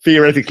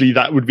theoretically,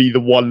 that would be the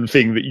one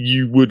thing that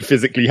you would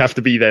physically have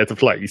to be there to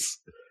place,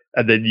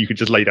 and then you could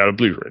just lay down a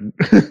blueprint.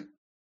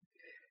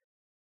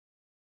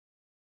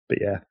 But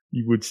yeah,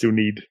 you would still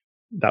need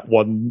that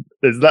one.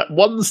 There's that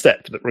one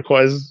step that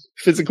requires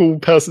physical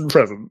person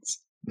presence.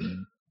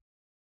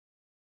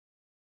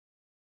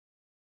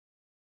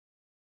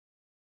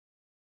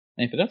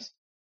 Anything else?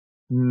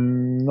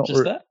 Not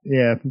just that?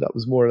 Yeah, that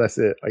was more or less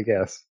it, I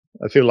guess.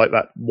 I feel like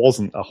that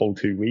wasn't a whole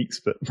 2 weeks,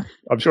 but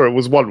I'm sure it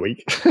was 1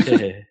 week.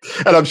 Yeah.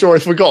 And I'm sure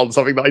I've forgotten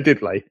something that I did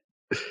play.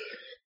 It's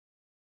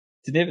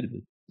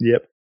inevitable.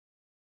 Yep.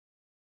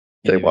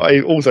 So what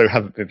I also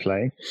haven't been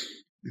playing.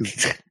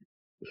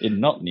 In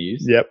not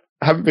news. Yep.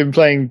 I haven't been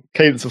playing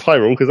Cadence of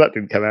Hyrule because that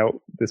didn't come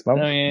out this month.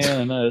 Oh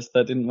yeah, no,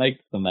 that didn't make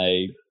the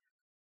May.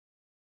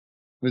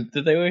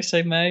 Did they always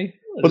say May?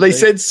 Well, they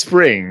said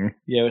spring.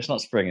 Yeah, it's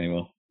not spring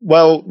anymore.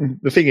 Well,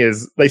 the thing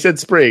is, they said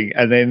spring,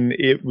 and then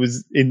it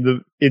was in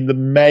the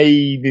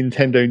May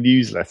Nintendo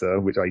newsletter,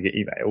 which I get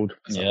emailed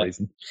for some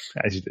reason,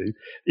 as you do.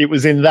 It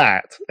was in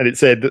that, and it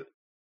said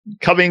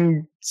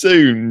coming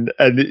soon,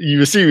 and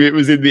you assume it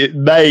was in the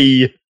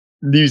May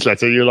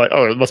newsletter. You're like,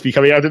 oh, it must be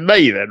coming out in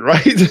May then,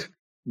 right?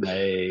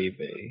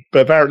 Maybe,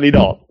 but apparently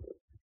not.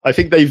 I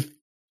think they've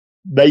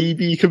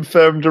maybe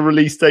confirmed a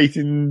release date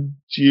in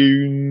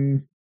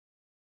June,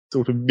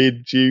 sort of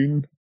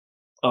mid-June.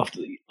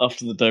 After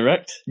the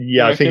direct?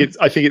 Yeah, I think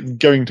it's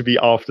going to be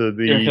after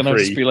the E3. Can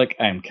just be like,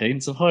 and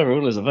Cadence of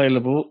Hyrule is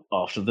available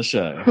after the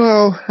show.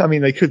 Well, I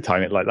mean, they could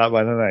time it like that, but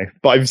I don't know.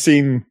 But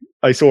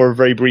I saw a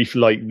very brief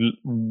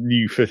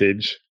new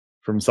footage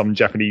from some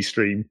Japanese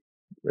stream.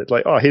 It's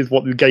like, oh, here's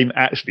what the game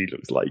actually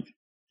looks like.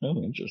 Oh,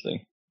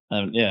 interesting. I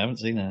haven't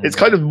seen that. It's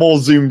kind of more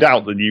zoomed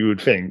out than you would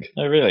think.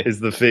 Oh, really? Is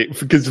the thing,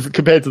 because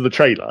compared to the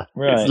trailer,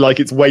 right.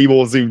 It's way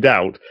more zoomed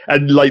out.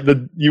 And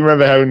you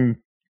remember how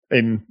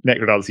in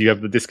Necrodance you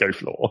have the disco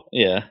floor?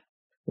 Yeah.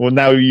 Well,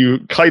 now you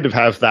kind of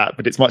have that,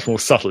 but it's much more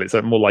subtle. It's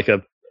more like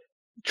a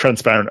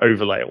transparent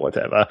overlay or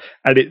whatever,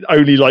 and it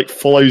only like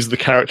follows the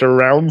character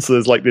around. So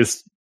there's like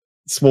this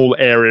small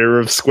area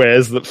of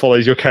squares that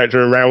follows your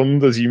character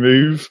around as you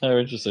move. Oh,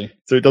 interesting.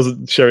 So it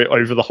doesn't show it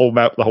over the whole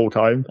map the whole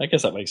time. I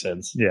guess that makes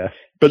sense. Yeah,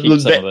 but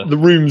the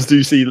rooms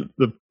do see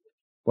the.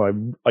 Well,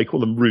 I call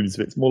them rooms,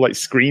 but it's more like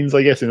screens,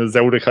 I guess, in a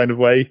Zelda kind of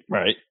way.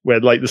 Right.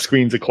 Where like the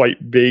screens are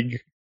quite big.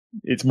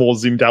 It's more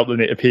zoomed out than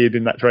it appeared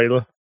in that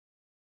trailer.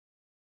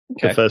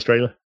 Okay. The first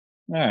trailer.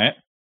 All right.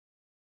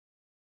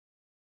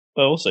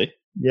 Well, we'll see.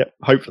 Yep,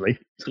 hopefully.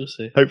 We'll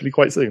see. Hopefully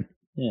quite soon.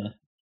 Yeah.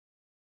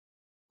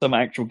 Some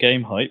actual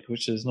game hype,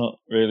 which is not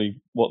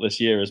really what this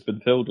year has been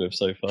filled with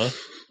so far.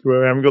 Well,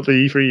 we haven't got the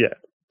E3 yet.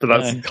 But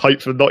that's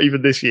hype for not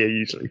even this year,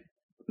 usually.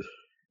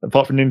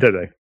 Apart from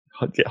Nintendo.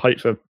 Get hype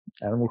for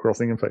Animal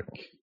Crossing and Pokemon.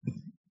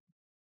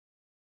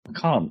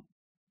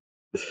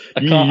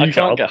 I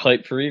can't get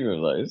hype for either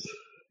of those.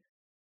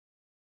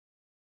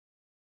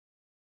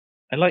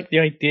 I like the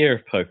idea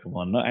of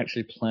Pokemon, not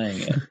actually playing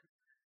it.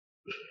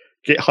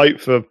 Get hype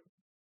for,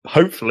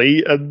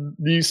 hopefully, a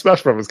new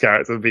Smash Brothers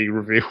character being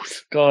revealed.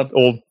 God.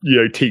 Or,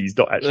 teased,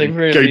 not actually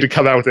going to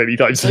come out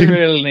anytime soon. They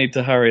really need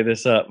to hurry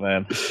this up,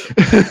 man.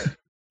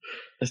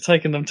 It's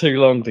taken them too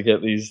long to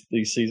get these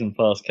season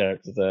pass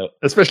characters out.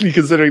 Especially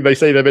considering they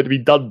say they're meant to be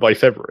done by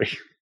February.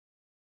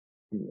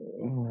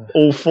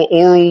 All of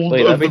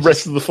the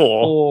rest of the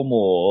 4. 4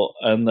 more,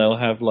 and they'll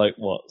have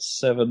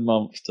 7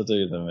 months to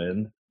do them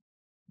in.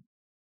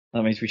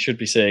 That means we should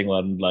be seeing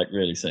one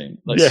really soon.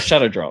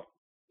 Shadow Drop.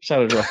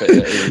 Shadow Drop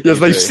it. Yes,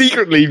 they've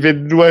secretly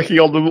been working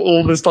on them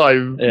all this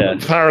time,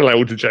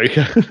 parallel to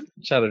Joker.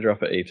 Shadow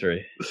Drop at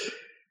E3.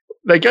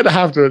 They're going to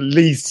have to at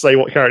least say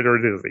what character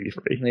it is at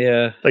E3.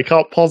 Yeah. They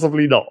can't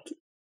possibly not.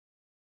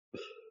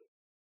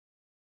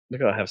 They've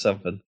got to have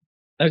something.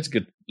 That's a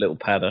good little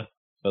padder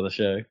for the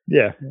show.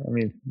 Yeah, I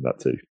mean,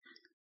 that too.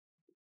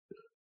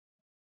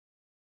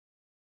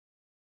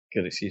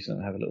 Good excuse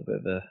to have a little bit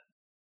of a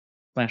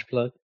smash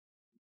plug.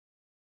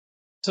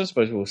 I don't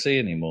suppose we'll see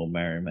any more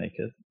Mario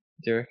Maker.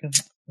 Do you reckon?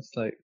 It's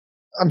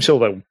I'm sure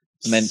they'll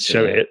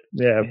show it.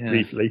 Yeah,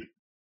 briefly.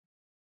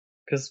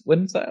 Because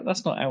when's that?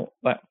 That's not out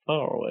that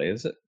far away,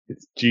 is it?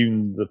 It's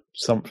June the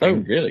something.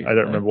 Oh, really? I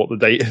don't remember what the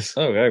date is.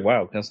 Oh,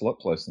 wow. That's a lot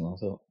closer than I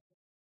thought.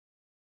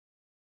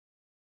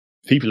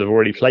 People have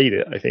already played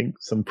it, I think.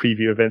 Some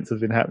preview events have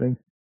been happening.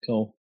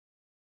 Cool.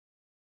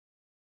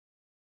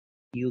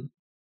 So,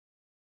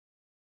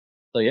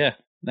 yeah,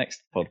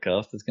 next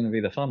podcast is going to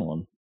be the fun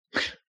one.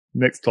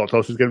 Next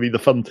podcast is going to be the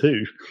fun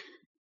too.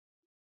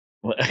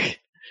 Well,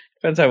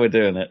 depends how we're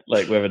doing it.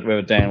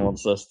 Whether Dan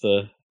wants us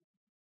to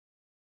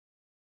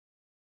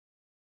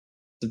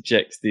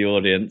subject the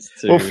audience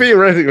to... Well,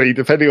 theoretically,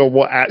 depending on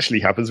what actually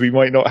happens, we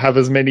might not have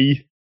as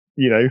many,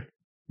 we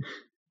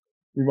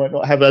might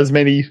not have as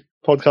many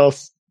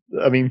podcasts,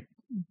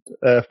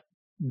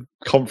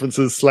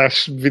 conferences /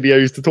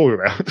 videos to talk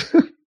about.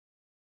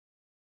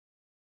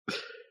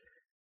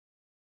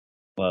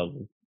 Well,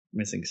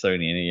 missing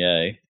Sony and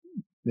EA.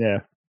 Yeah.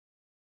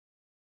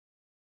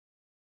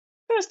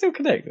 They're still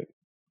connected.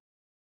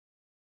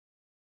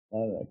 I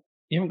don't know.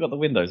 You haven't got the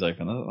windows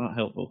open. That's not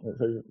helpful.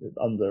 It's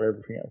under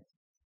everything else.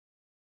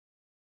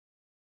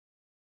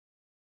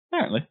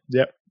 Apparently.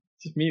 Yep.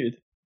 Just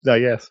muted. No,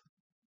 yes.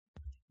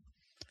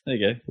 There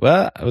you go.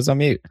 Well, I was on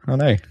mute. Oh,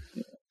 no.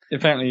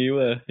 Apparently you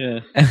were,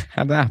 yeah.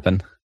 How'd that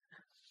happen?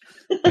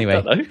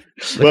 Anyway.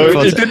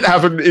 Well, it didn't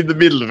happen in the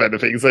middle of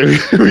anything, so we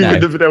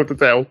wouldn't have been able to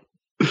tell.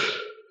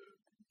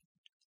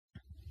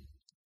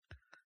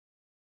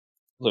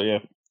 So, yeah.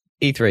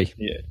 E3.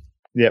 Yeah.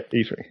 Yep,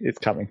 E3. It's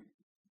coming.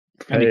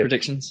 Any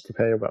predictions?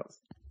 Prepare your butts.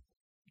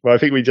 Well, I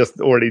think we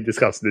just already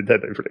discussed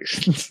Nintendo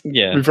predictions.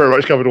 Yeah. We've very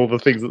much covered all the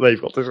things that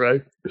they've got to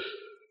show.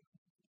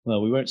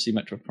 Well, we won't see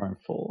Metroid Prime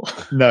 4.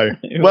 No.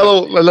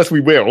 Well, unless we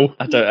will.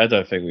 I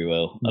don't think we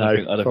will. No, I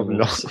don't think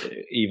we'll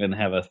even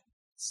have a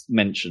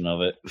mention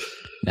of it.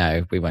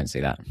 No, we won't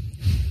see that.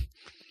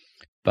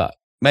 But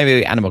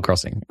maybe Animal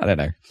Crossing. I don't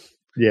know.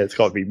 Yeah, it's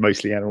got to be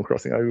mostly Animal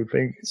Crossing, I would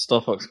think.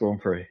 Star Fox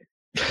Grand Prix.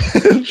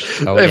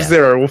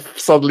 F-Zero will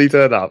suddenly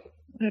turn up.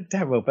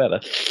 Damn well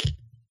better.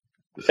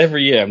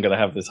 Every year I'm going to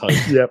have this hope.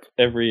 Yep.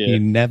 Every year. You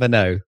never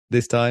know.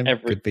 This time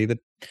could be this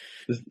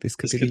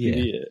could be the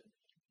year.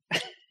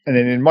 And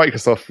then in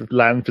Microsoft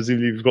land,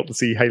 presumably we've got to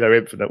see Halo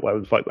Infinite,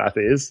 whatever the fuck that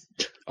is.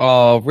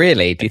 Oh,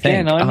 really? Do you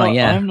think?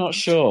 I'm not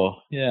sure.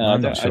 Yeah,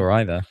 I'm not sure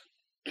either.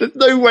 There's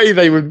no way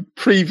they would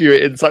preview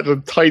it in such a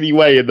tiny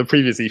way in the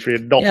previous E3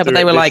 and not. Yeah, but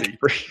they were like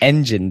E3.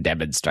 Engine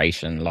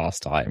demonstration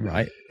last time,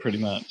 right? Pretty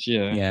much,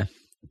 yeah. Yeah.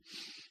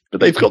 But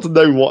they've got to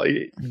know what.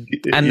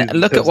 And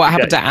look at what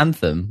happened to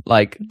Anthem.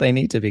 Like, they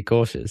need to be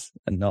cautious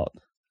and not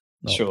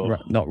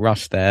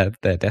rush their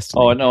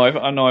destiny. Oh, I know.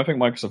 I think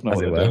Microsoft knows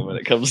what they're doing when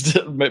it comes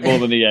to a bit more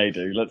than EA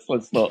do.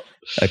 Let's not.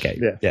 Okay.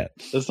 Yeah.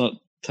 Let's not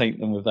taint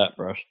them with that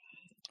brush.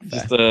 Fair.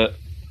 Just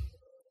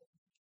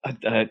I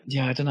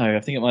don't know.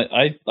 I think it might.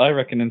 I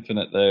reckon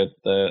Infinite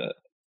they're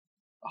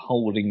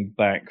holding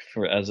back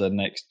for as a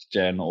next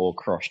gen or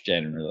cross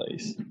gen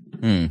release.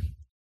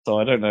 So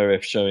I don't know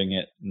if showing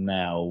it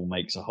now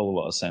makes a whole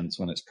lot of sense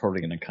when it's probably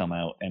going to come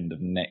out end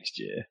of next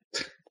year.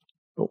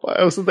 But what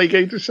else are they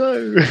going to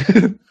show?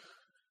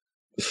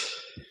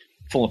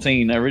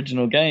 14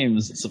 original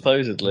games,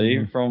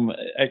 supposedly, from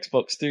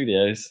Xbox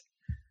Studios.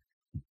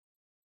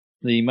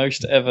 The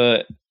most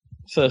ever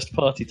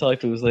first-party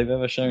titles they've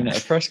ever shown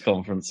at a press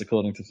conference,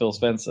 according to Phil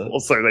Spencer. Or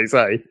so they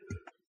say.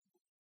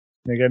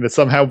 They're going to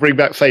somehow bring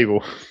back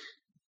Fable.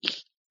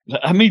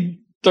 I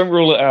mean, don't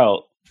rule it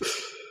out.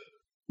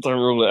 Don't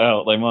rule it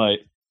out. They might.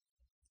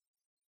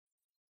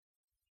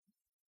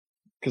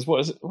 Because what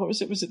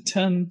was it? Was it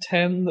Turn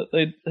 10 that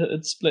they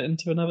had split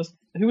into another?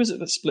 Who was it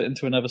that split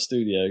into another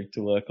studio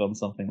to work on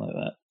something like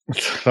that?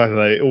 I don't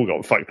know. It all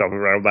got fucked up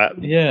around that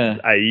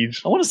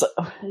age. I want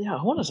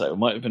to say it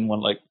might have been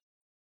one like.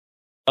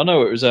 Oh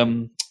no, it was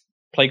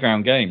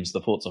Playground Games,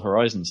 the Forza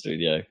Horizon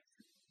studio.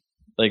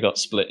 They got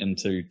split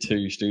into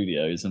 2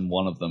 studios, and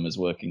one of them is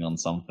working on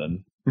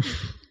something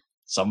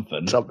that's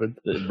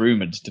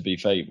rumored to be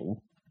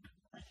Fable.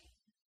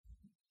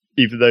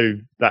 Even though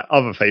that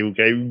other Fable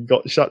game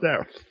got shut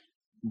down.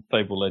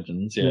 Fable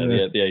Legends,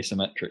 the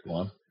asymmetric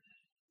one.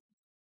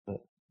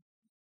 But,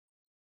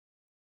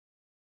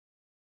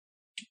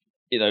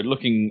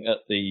 looking at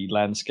the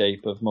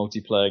landscape of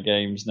multiplayer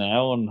games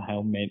now and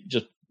how many,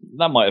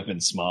 that might have been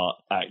smart,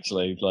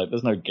 actually. Like,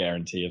 there's no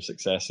guarantee of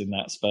success in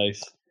that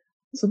space.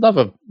 It's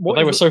another.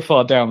 They were so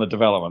far down the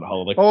development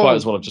hole, they might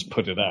as well have just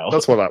put it out.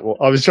 That's what that was.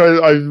 I was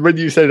trying. When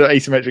you said an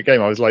asymmetric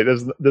game, I was like,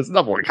 "There's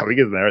another one coming,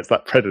 isn't there?" It's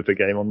that Predator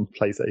game on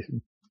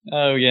PlayStation.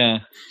 Oh yeah,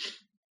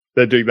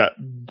 they're doing that.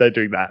 They're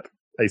doing that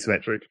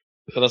asymmetric.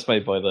 But that's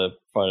made by the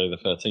Friday the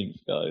 13th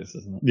guys,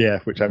 isn't it? Yeah,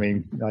 which I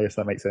mean, I guess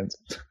that makes sense.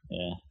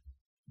 Yeah,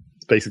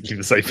 it's basically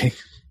the same thing.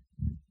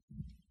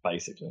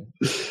 Basically.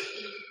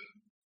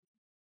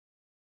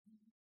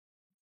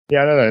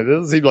 Yeah, I don't know. It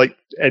doesn't seem like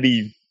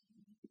any.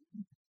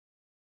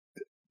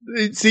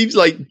 It seems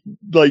like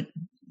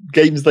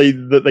games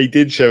that they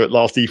did show at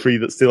last E3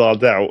 that still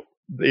aren't out.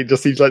 It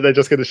just seems like they're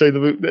just going to show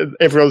them.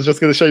 Everyone's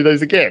just going to show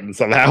those again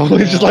somehow. Yeah.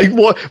 It's just like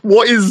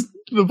what is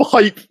the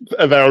hype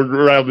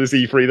around this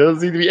E3? There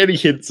doesn't seem to be any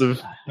hints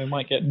of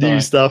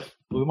new stuff.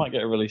 We might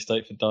get a release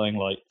date for Dying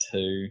Light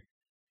 2.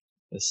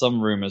 There's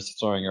some rumors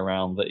throwing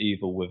around that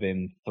Evil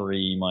Within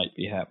 3 might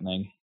be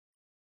happening.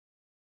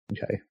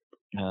 Okay.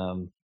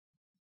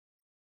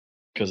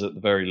 Because at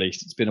the very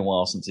least, it's been a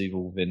while since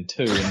Evil Within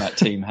 2, and that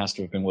team has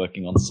to have been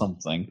working on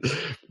something.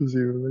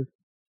 Presumably.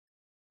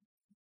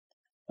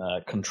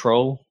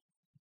 Control,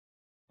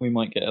 we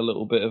might get a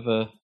little bit of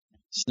a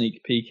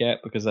sneak peek at,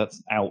 because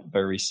that's out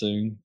very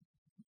soon.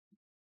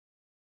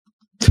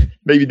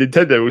 Maybe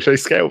Nintendo will show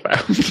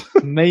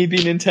Scalebound. Maybe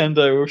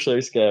Nintendo will show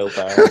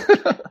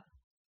Scalebound.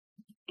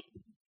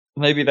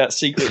 Maybe that's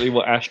secretly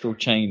what Astral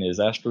Chain is.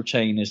 Astral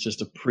Chain is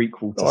just a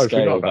prequel to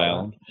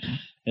Scalebound.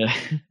 Yeah.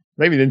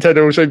 Maybe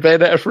Nintendo will show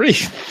Bayonetta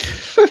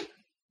 3.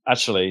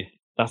 Actually,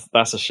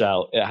 that's a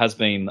shout. It has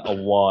been a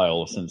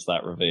while since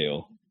that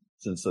reveal.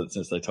 Since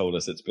they told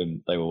us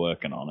they were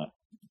working on it.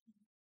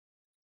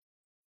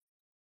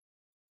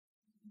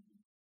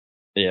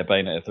 Yeah,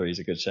 Bayonetta 3 is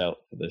a good shout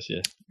for this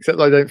year. Except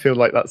I don't feel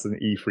like that's an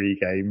E3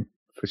 game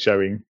for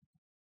showing.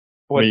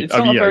 Well, it's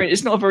not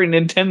a very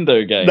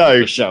Nintendo game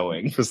for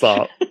showing. For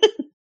start.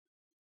 I'm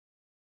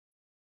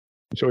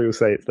sure you'll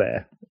say it's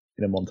there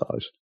in a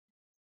montage.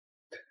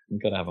 I'm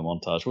going to have a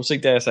montage. We'll see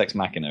Deus Ex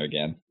Machina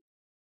again.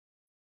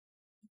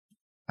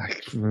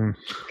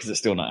 Because it's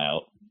still not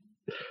out.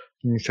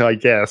 I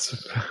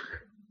guess.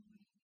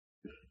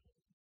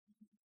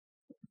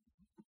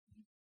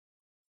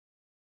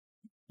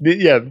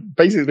 Yeah,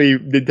 basically,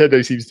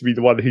 Nintendo seems to be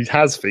the one who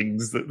has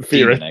things that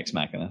Demon Ex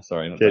Machina.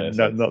 Sorry, not Deus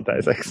Ex. Not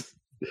Deus Ex.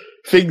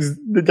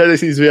 Nintendo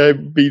seems to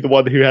be the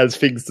one who has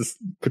things to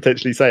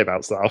potentially say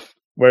about stuff.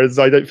 Whereas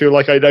I don't feel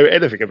like I know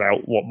anything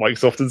about what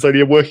Microsoft and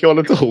Sony are working on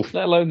at all.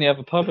 Let alone the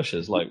other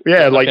publishers. Like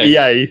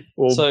EA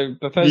or so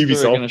Bethesda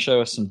Ubisoft. are going to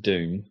show us some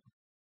Doom.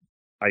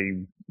 I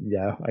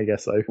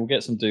guess so. We'll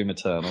get some Doom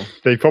Eternal.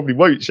 They probably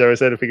won't show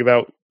us anything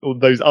about all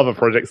those other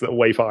projects that are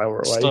way far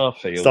away.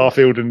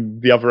 Starfield and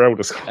the other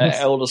Elder Scrolls.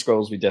 Elder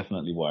Scrolls we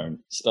definitely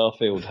won't.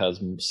 Starfield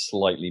has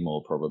slightly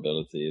more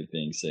probability of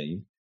being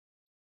seen.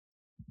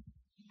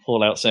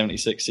 Fallout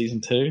 76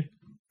 Season 2?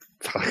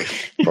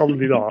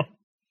 Probably not.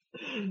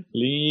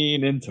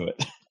 Lean into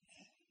it.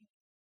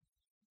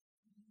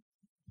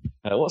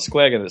 What's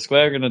Square going to do?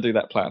 Square are going to do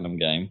that Platinum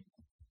game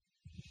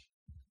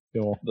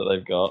that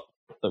they've got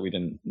that we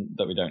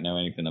don't know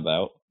anything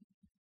about.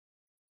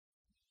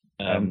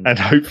 And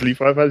hopefully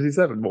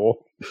 557 more.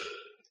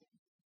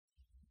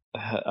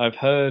 I've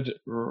heard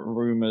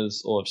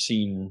rumors, or I've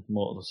seen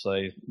more to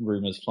say,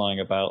 rumors flying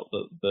about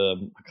that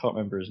I can't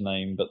remember his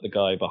name, but the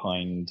guy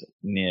behind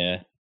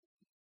Nier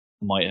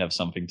might have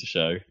something to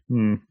show.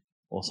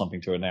 Or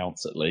something to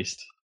announce at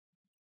least.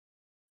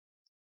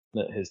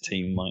 That his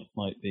team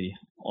might be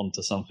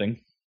onto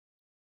something.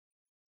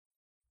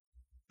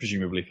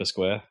 Presumably for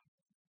Square.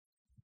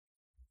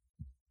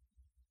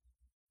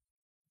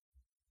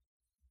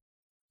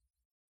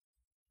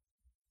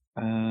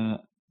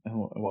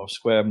 Well,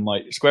 Square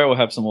will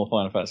have some more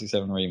Final Fantasy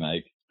VII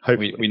Remake.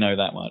 We know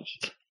that much.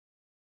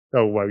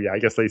 Oh, well, yeah, I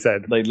guess they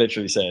said. They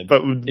literally said.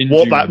 But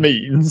what that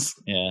means...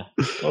 Yeah.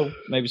 Well,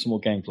 maybe some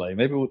more gameplay.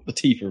 Maybe the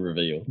Tifa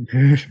reveal.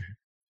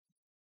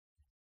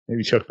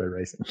 Maybe Chocobo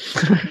Racing.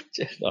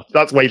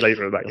 That's way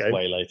later in that game.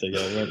 Way later,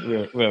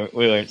 yeah.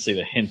 We won't see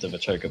the hint of a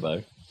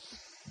Chocobo.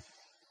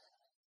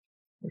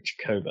 Or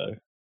Chocobo.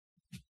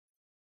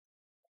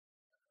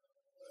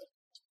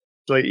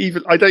 Like,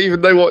 I don't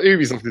even know what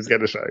Ubisoft is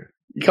going to show.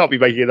 You can't be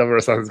making another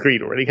Assassin's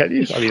Creed already, can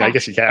you? I mean, I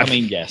guess you can. I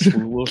mean, yes,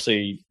 we'll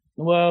see.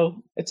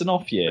 Well, it's an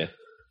off year.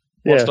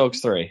 Watch Dogs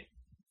 3.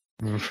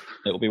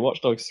 It'll be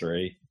Watch Dogs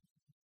 3.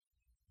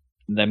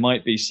 There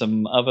might be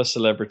some other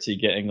celebrity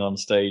getting on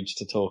stage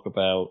to talk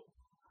about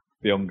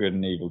Beyond Good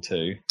and Evil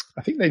 2.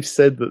 I think they've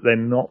said that they're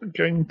not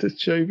going to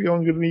show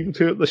Beyond Good and Evil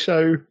 2 at the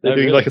show. They're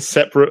doing like a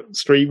separate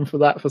stream for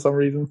that for some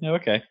reason. Oh,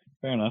 okay.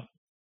 Fair enough.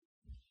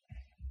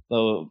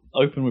 They'll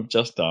open with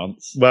Just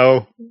Dance.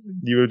 Well,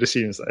 you would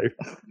assume so.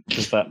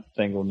 Because that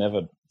thing will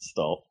never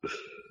stop.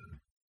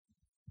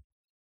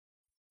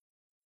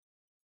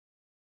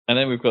 And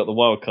then we've got the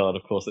wild card,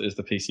 of course, that is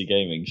the PC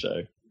gaming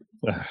show.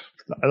 I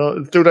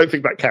still don't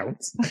think that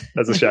counts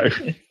as a show.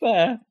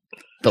 Fair.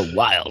 The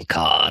wild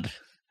card.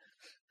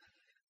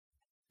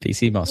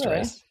 PC Master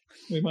Race.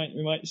 We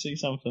might see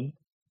something.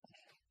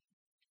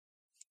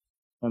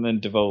 And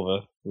then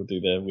Devolver will do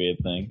their weird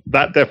thing.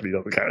 That definitely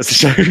doesn't count as a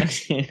show.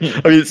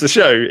 I mean, it's a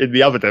show in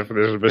the other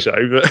definition of a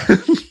show, but...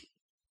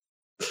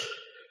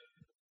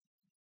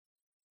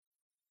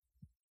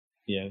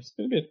 Yeah, it's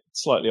going to be a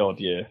slightly odd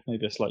year.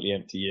 Maybe a slightly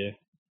empty year.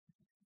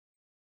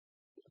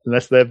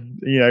 Unless they're,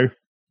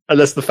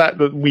 unless the fact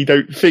that we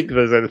don't think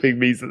there's anything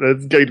means that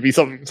there's going to be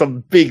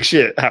some big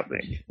shit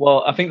happening.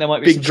 Well, I think there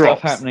might be some stuff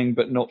happening,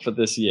 but not for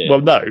this year.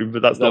 Well, no,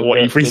 but that's not what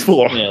E3's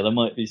for. Yeah, there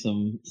might be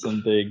some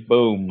big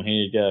boom. Here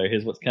you go.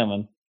 Here's what's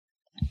coming.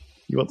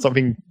 You want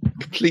something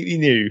completely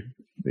new,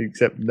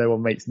 except no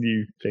one makes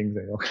new things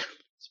anymore.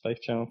 Space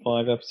Channel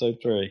 5, Episode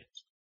 3.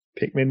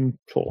 Pikmin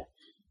 4.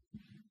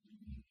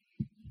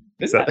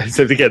 So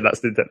again,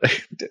 that's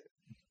Nintendo.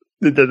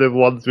 Nintendo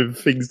ones with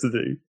things to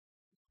do.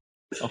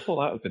 I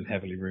thought that had been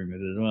heavily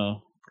rumoured as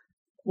well.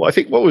 Well, I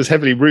think what was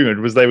heavily rumoured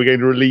was they were going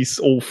to release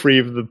all 3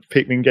 of the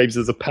Pikmin games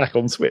as a pack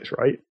on Switch,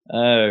 right?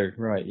 Oh,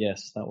 right,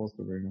 yes, that was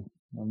the rumour.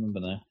 I remember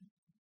now.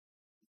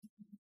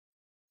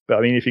 But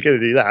I mean, if you're going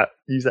to do that,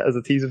 use that as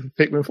a teaser for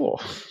Pikmin 4.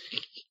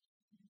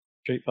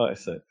 Street Fighter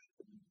 6.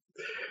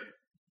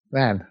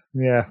 Man,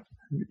 yeah.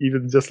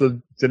 Even just a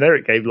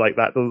generic game like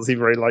that doesn't seem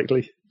very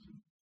likely.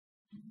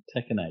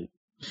 Tekken 8.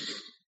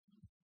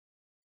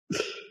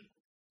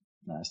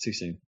 No, it's too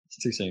soon. It's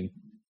too soon.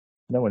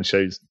 No one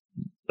shows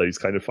those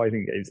kind of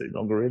fighting games any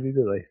longer, really,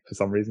 do they? For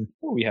some reason.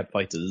 Well, we had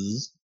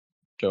fighters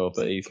show up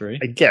at E3.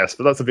 I guess,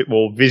 but that's a bit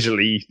more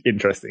visually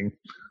interesting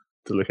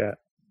to look at.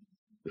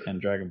 And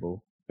Dragon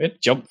Ball. We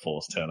had Jump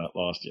Force turn up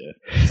last year.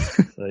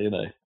 So,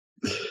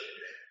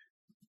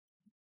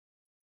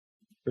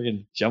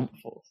 Friggin' Jump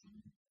Force.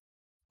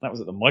 That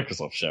was at the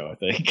Microsoft show, I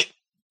think.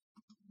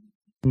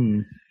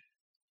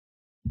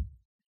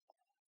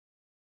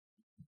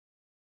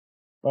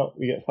 Well,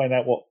 we get to find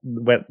out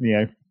we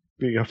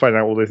got to find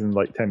out all this in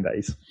like 10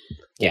 days.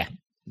 Yeah.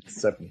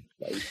 7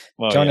 days.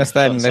 Well, Join us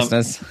then,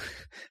 listeners.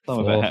 Some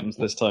of it happens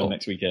this time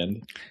next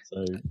weekend.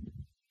 So,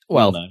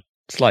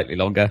 slightly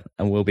longer,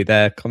 and we'll be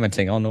there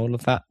commenting on all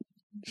of that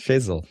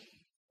shizzle.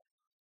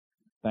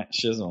 That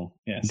shizzle,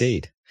 yes.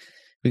 Indeed.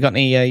 We got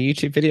any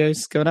YouTube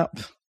videos going up?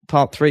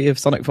 Part 3 of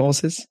Sonic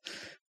Forces?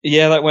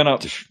 Yeah, that went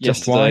up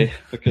yesterday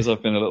because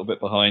I've been a little bit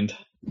behind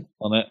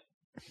on it.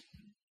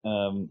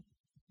 And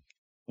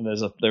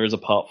there is a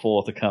part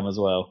 4 to come as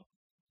well.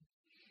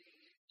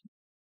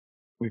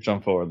 We've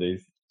done 4 of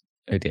these.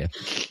 Oh dear.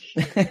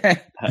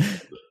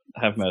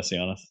 Have mercy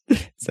on us.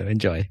 So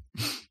enjoy.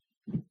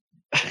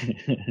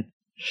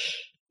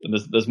 And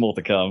there's more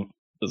to come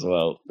as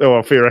well. Oh,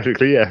 well,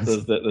 theoretically, yes.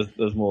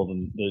 There's more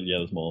than...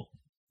 there's more.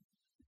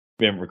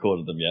 We haven't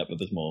recorded them yet, but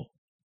there's more.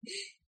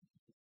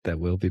 There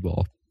will be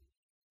more.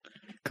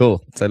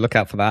 Cool. So look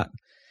out for that.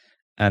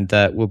 And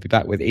we'll be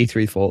back with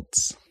E3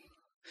 thoughts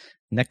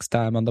next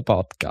time on the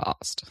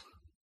podcast.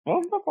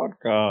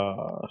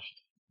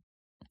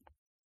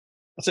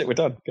 That's it. We're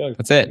done. Go.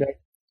 That's it. Go.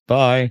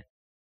 Bye.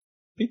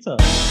 Pizza.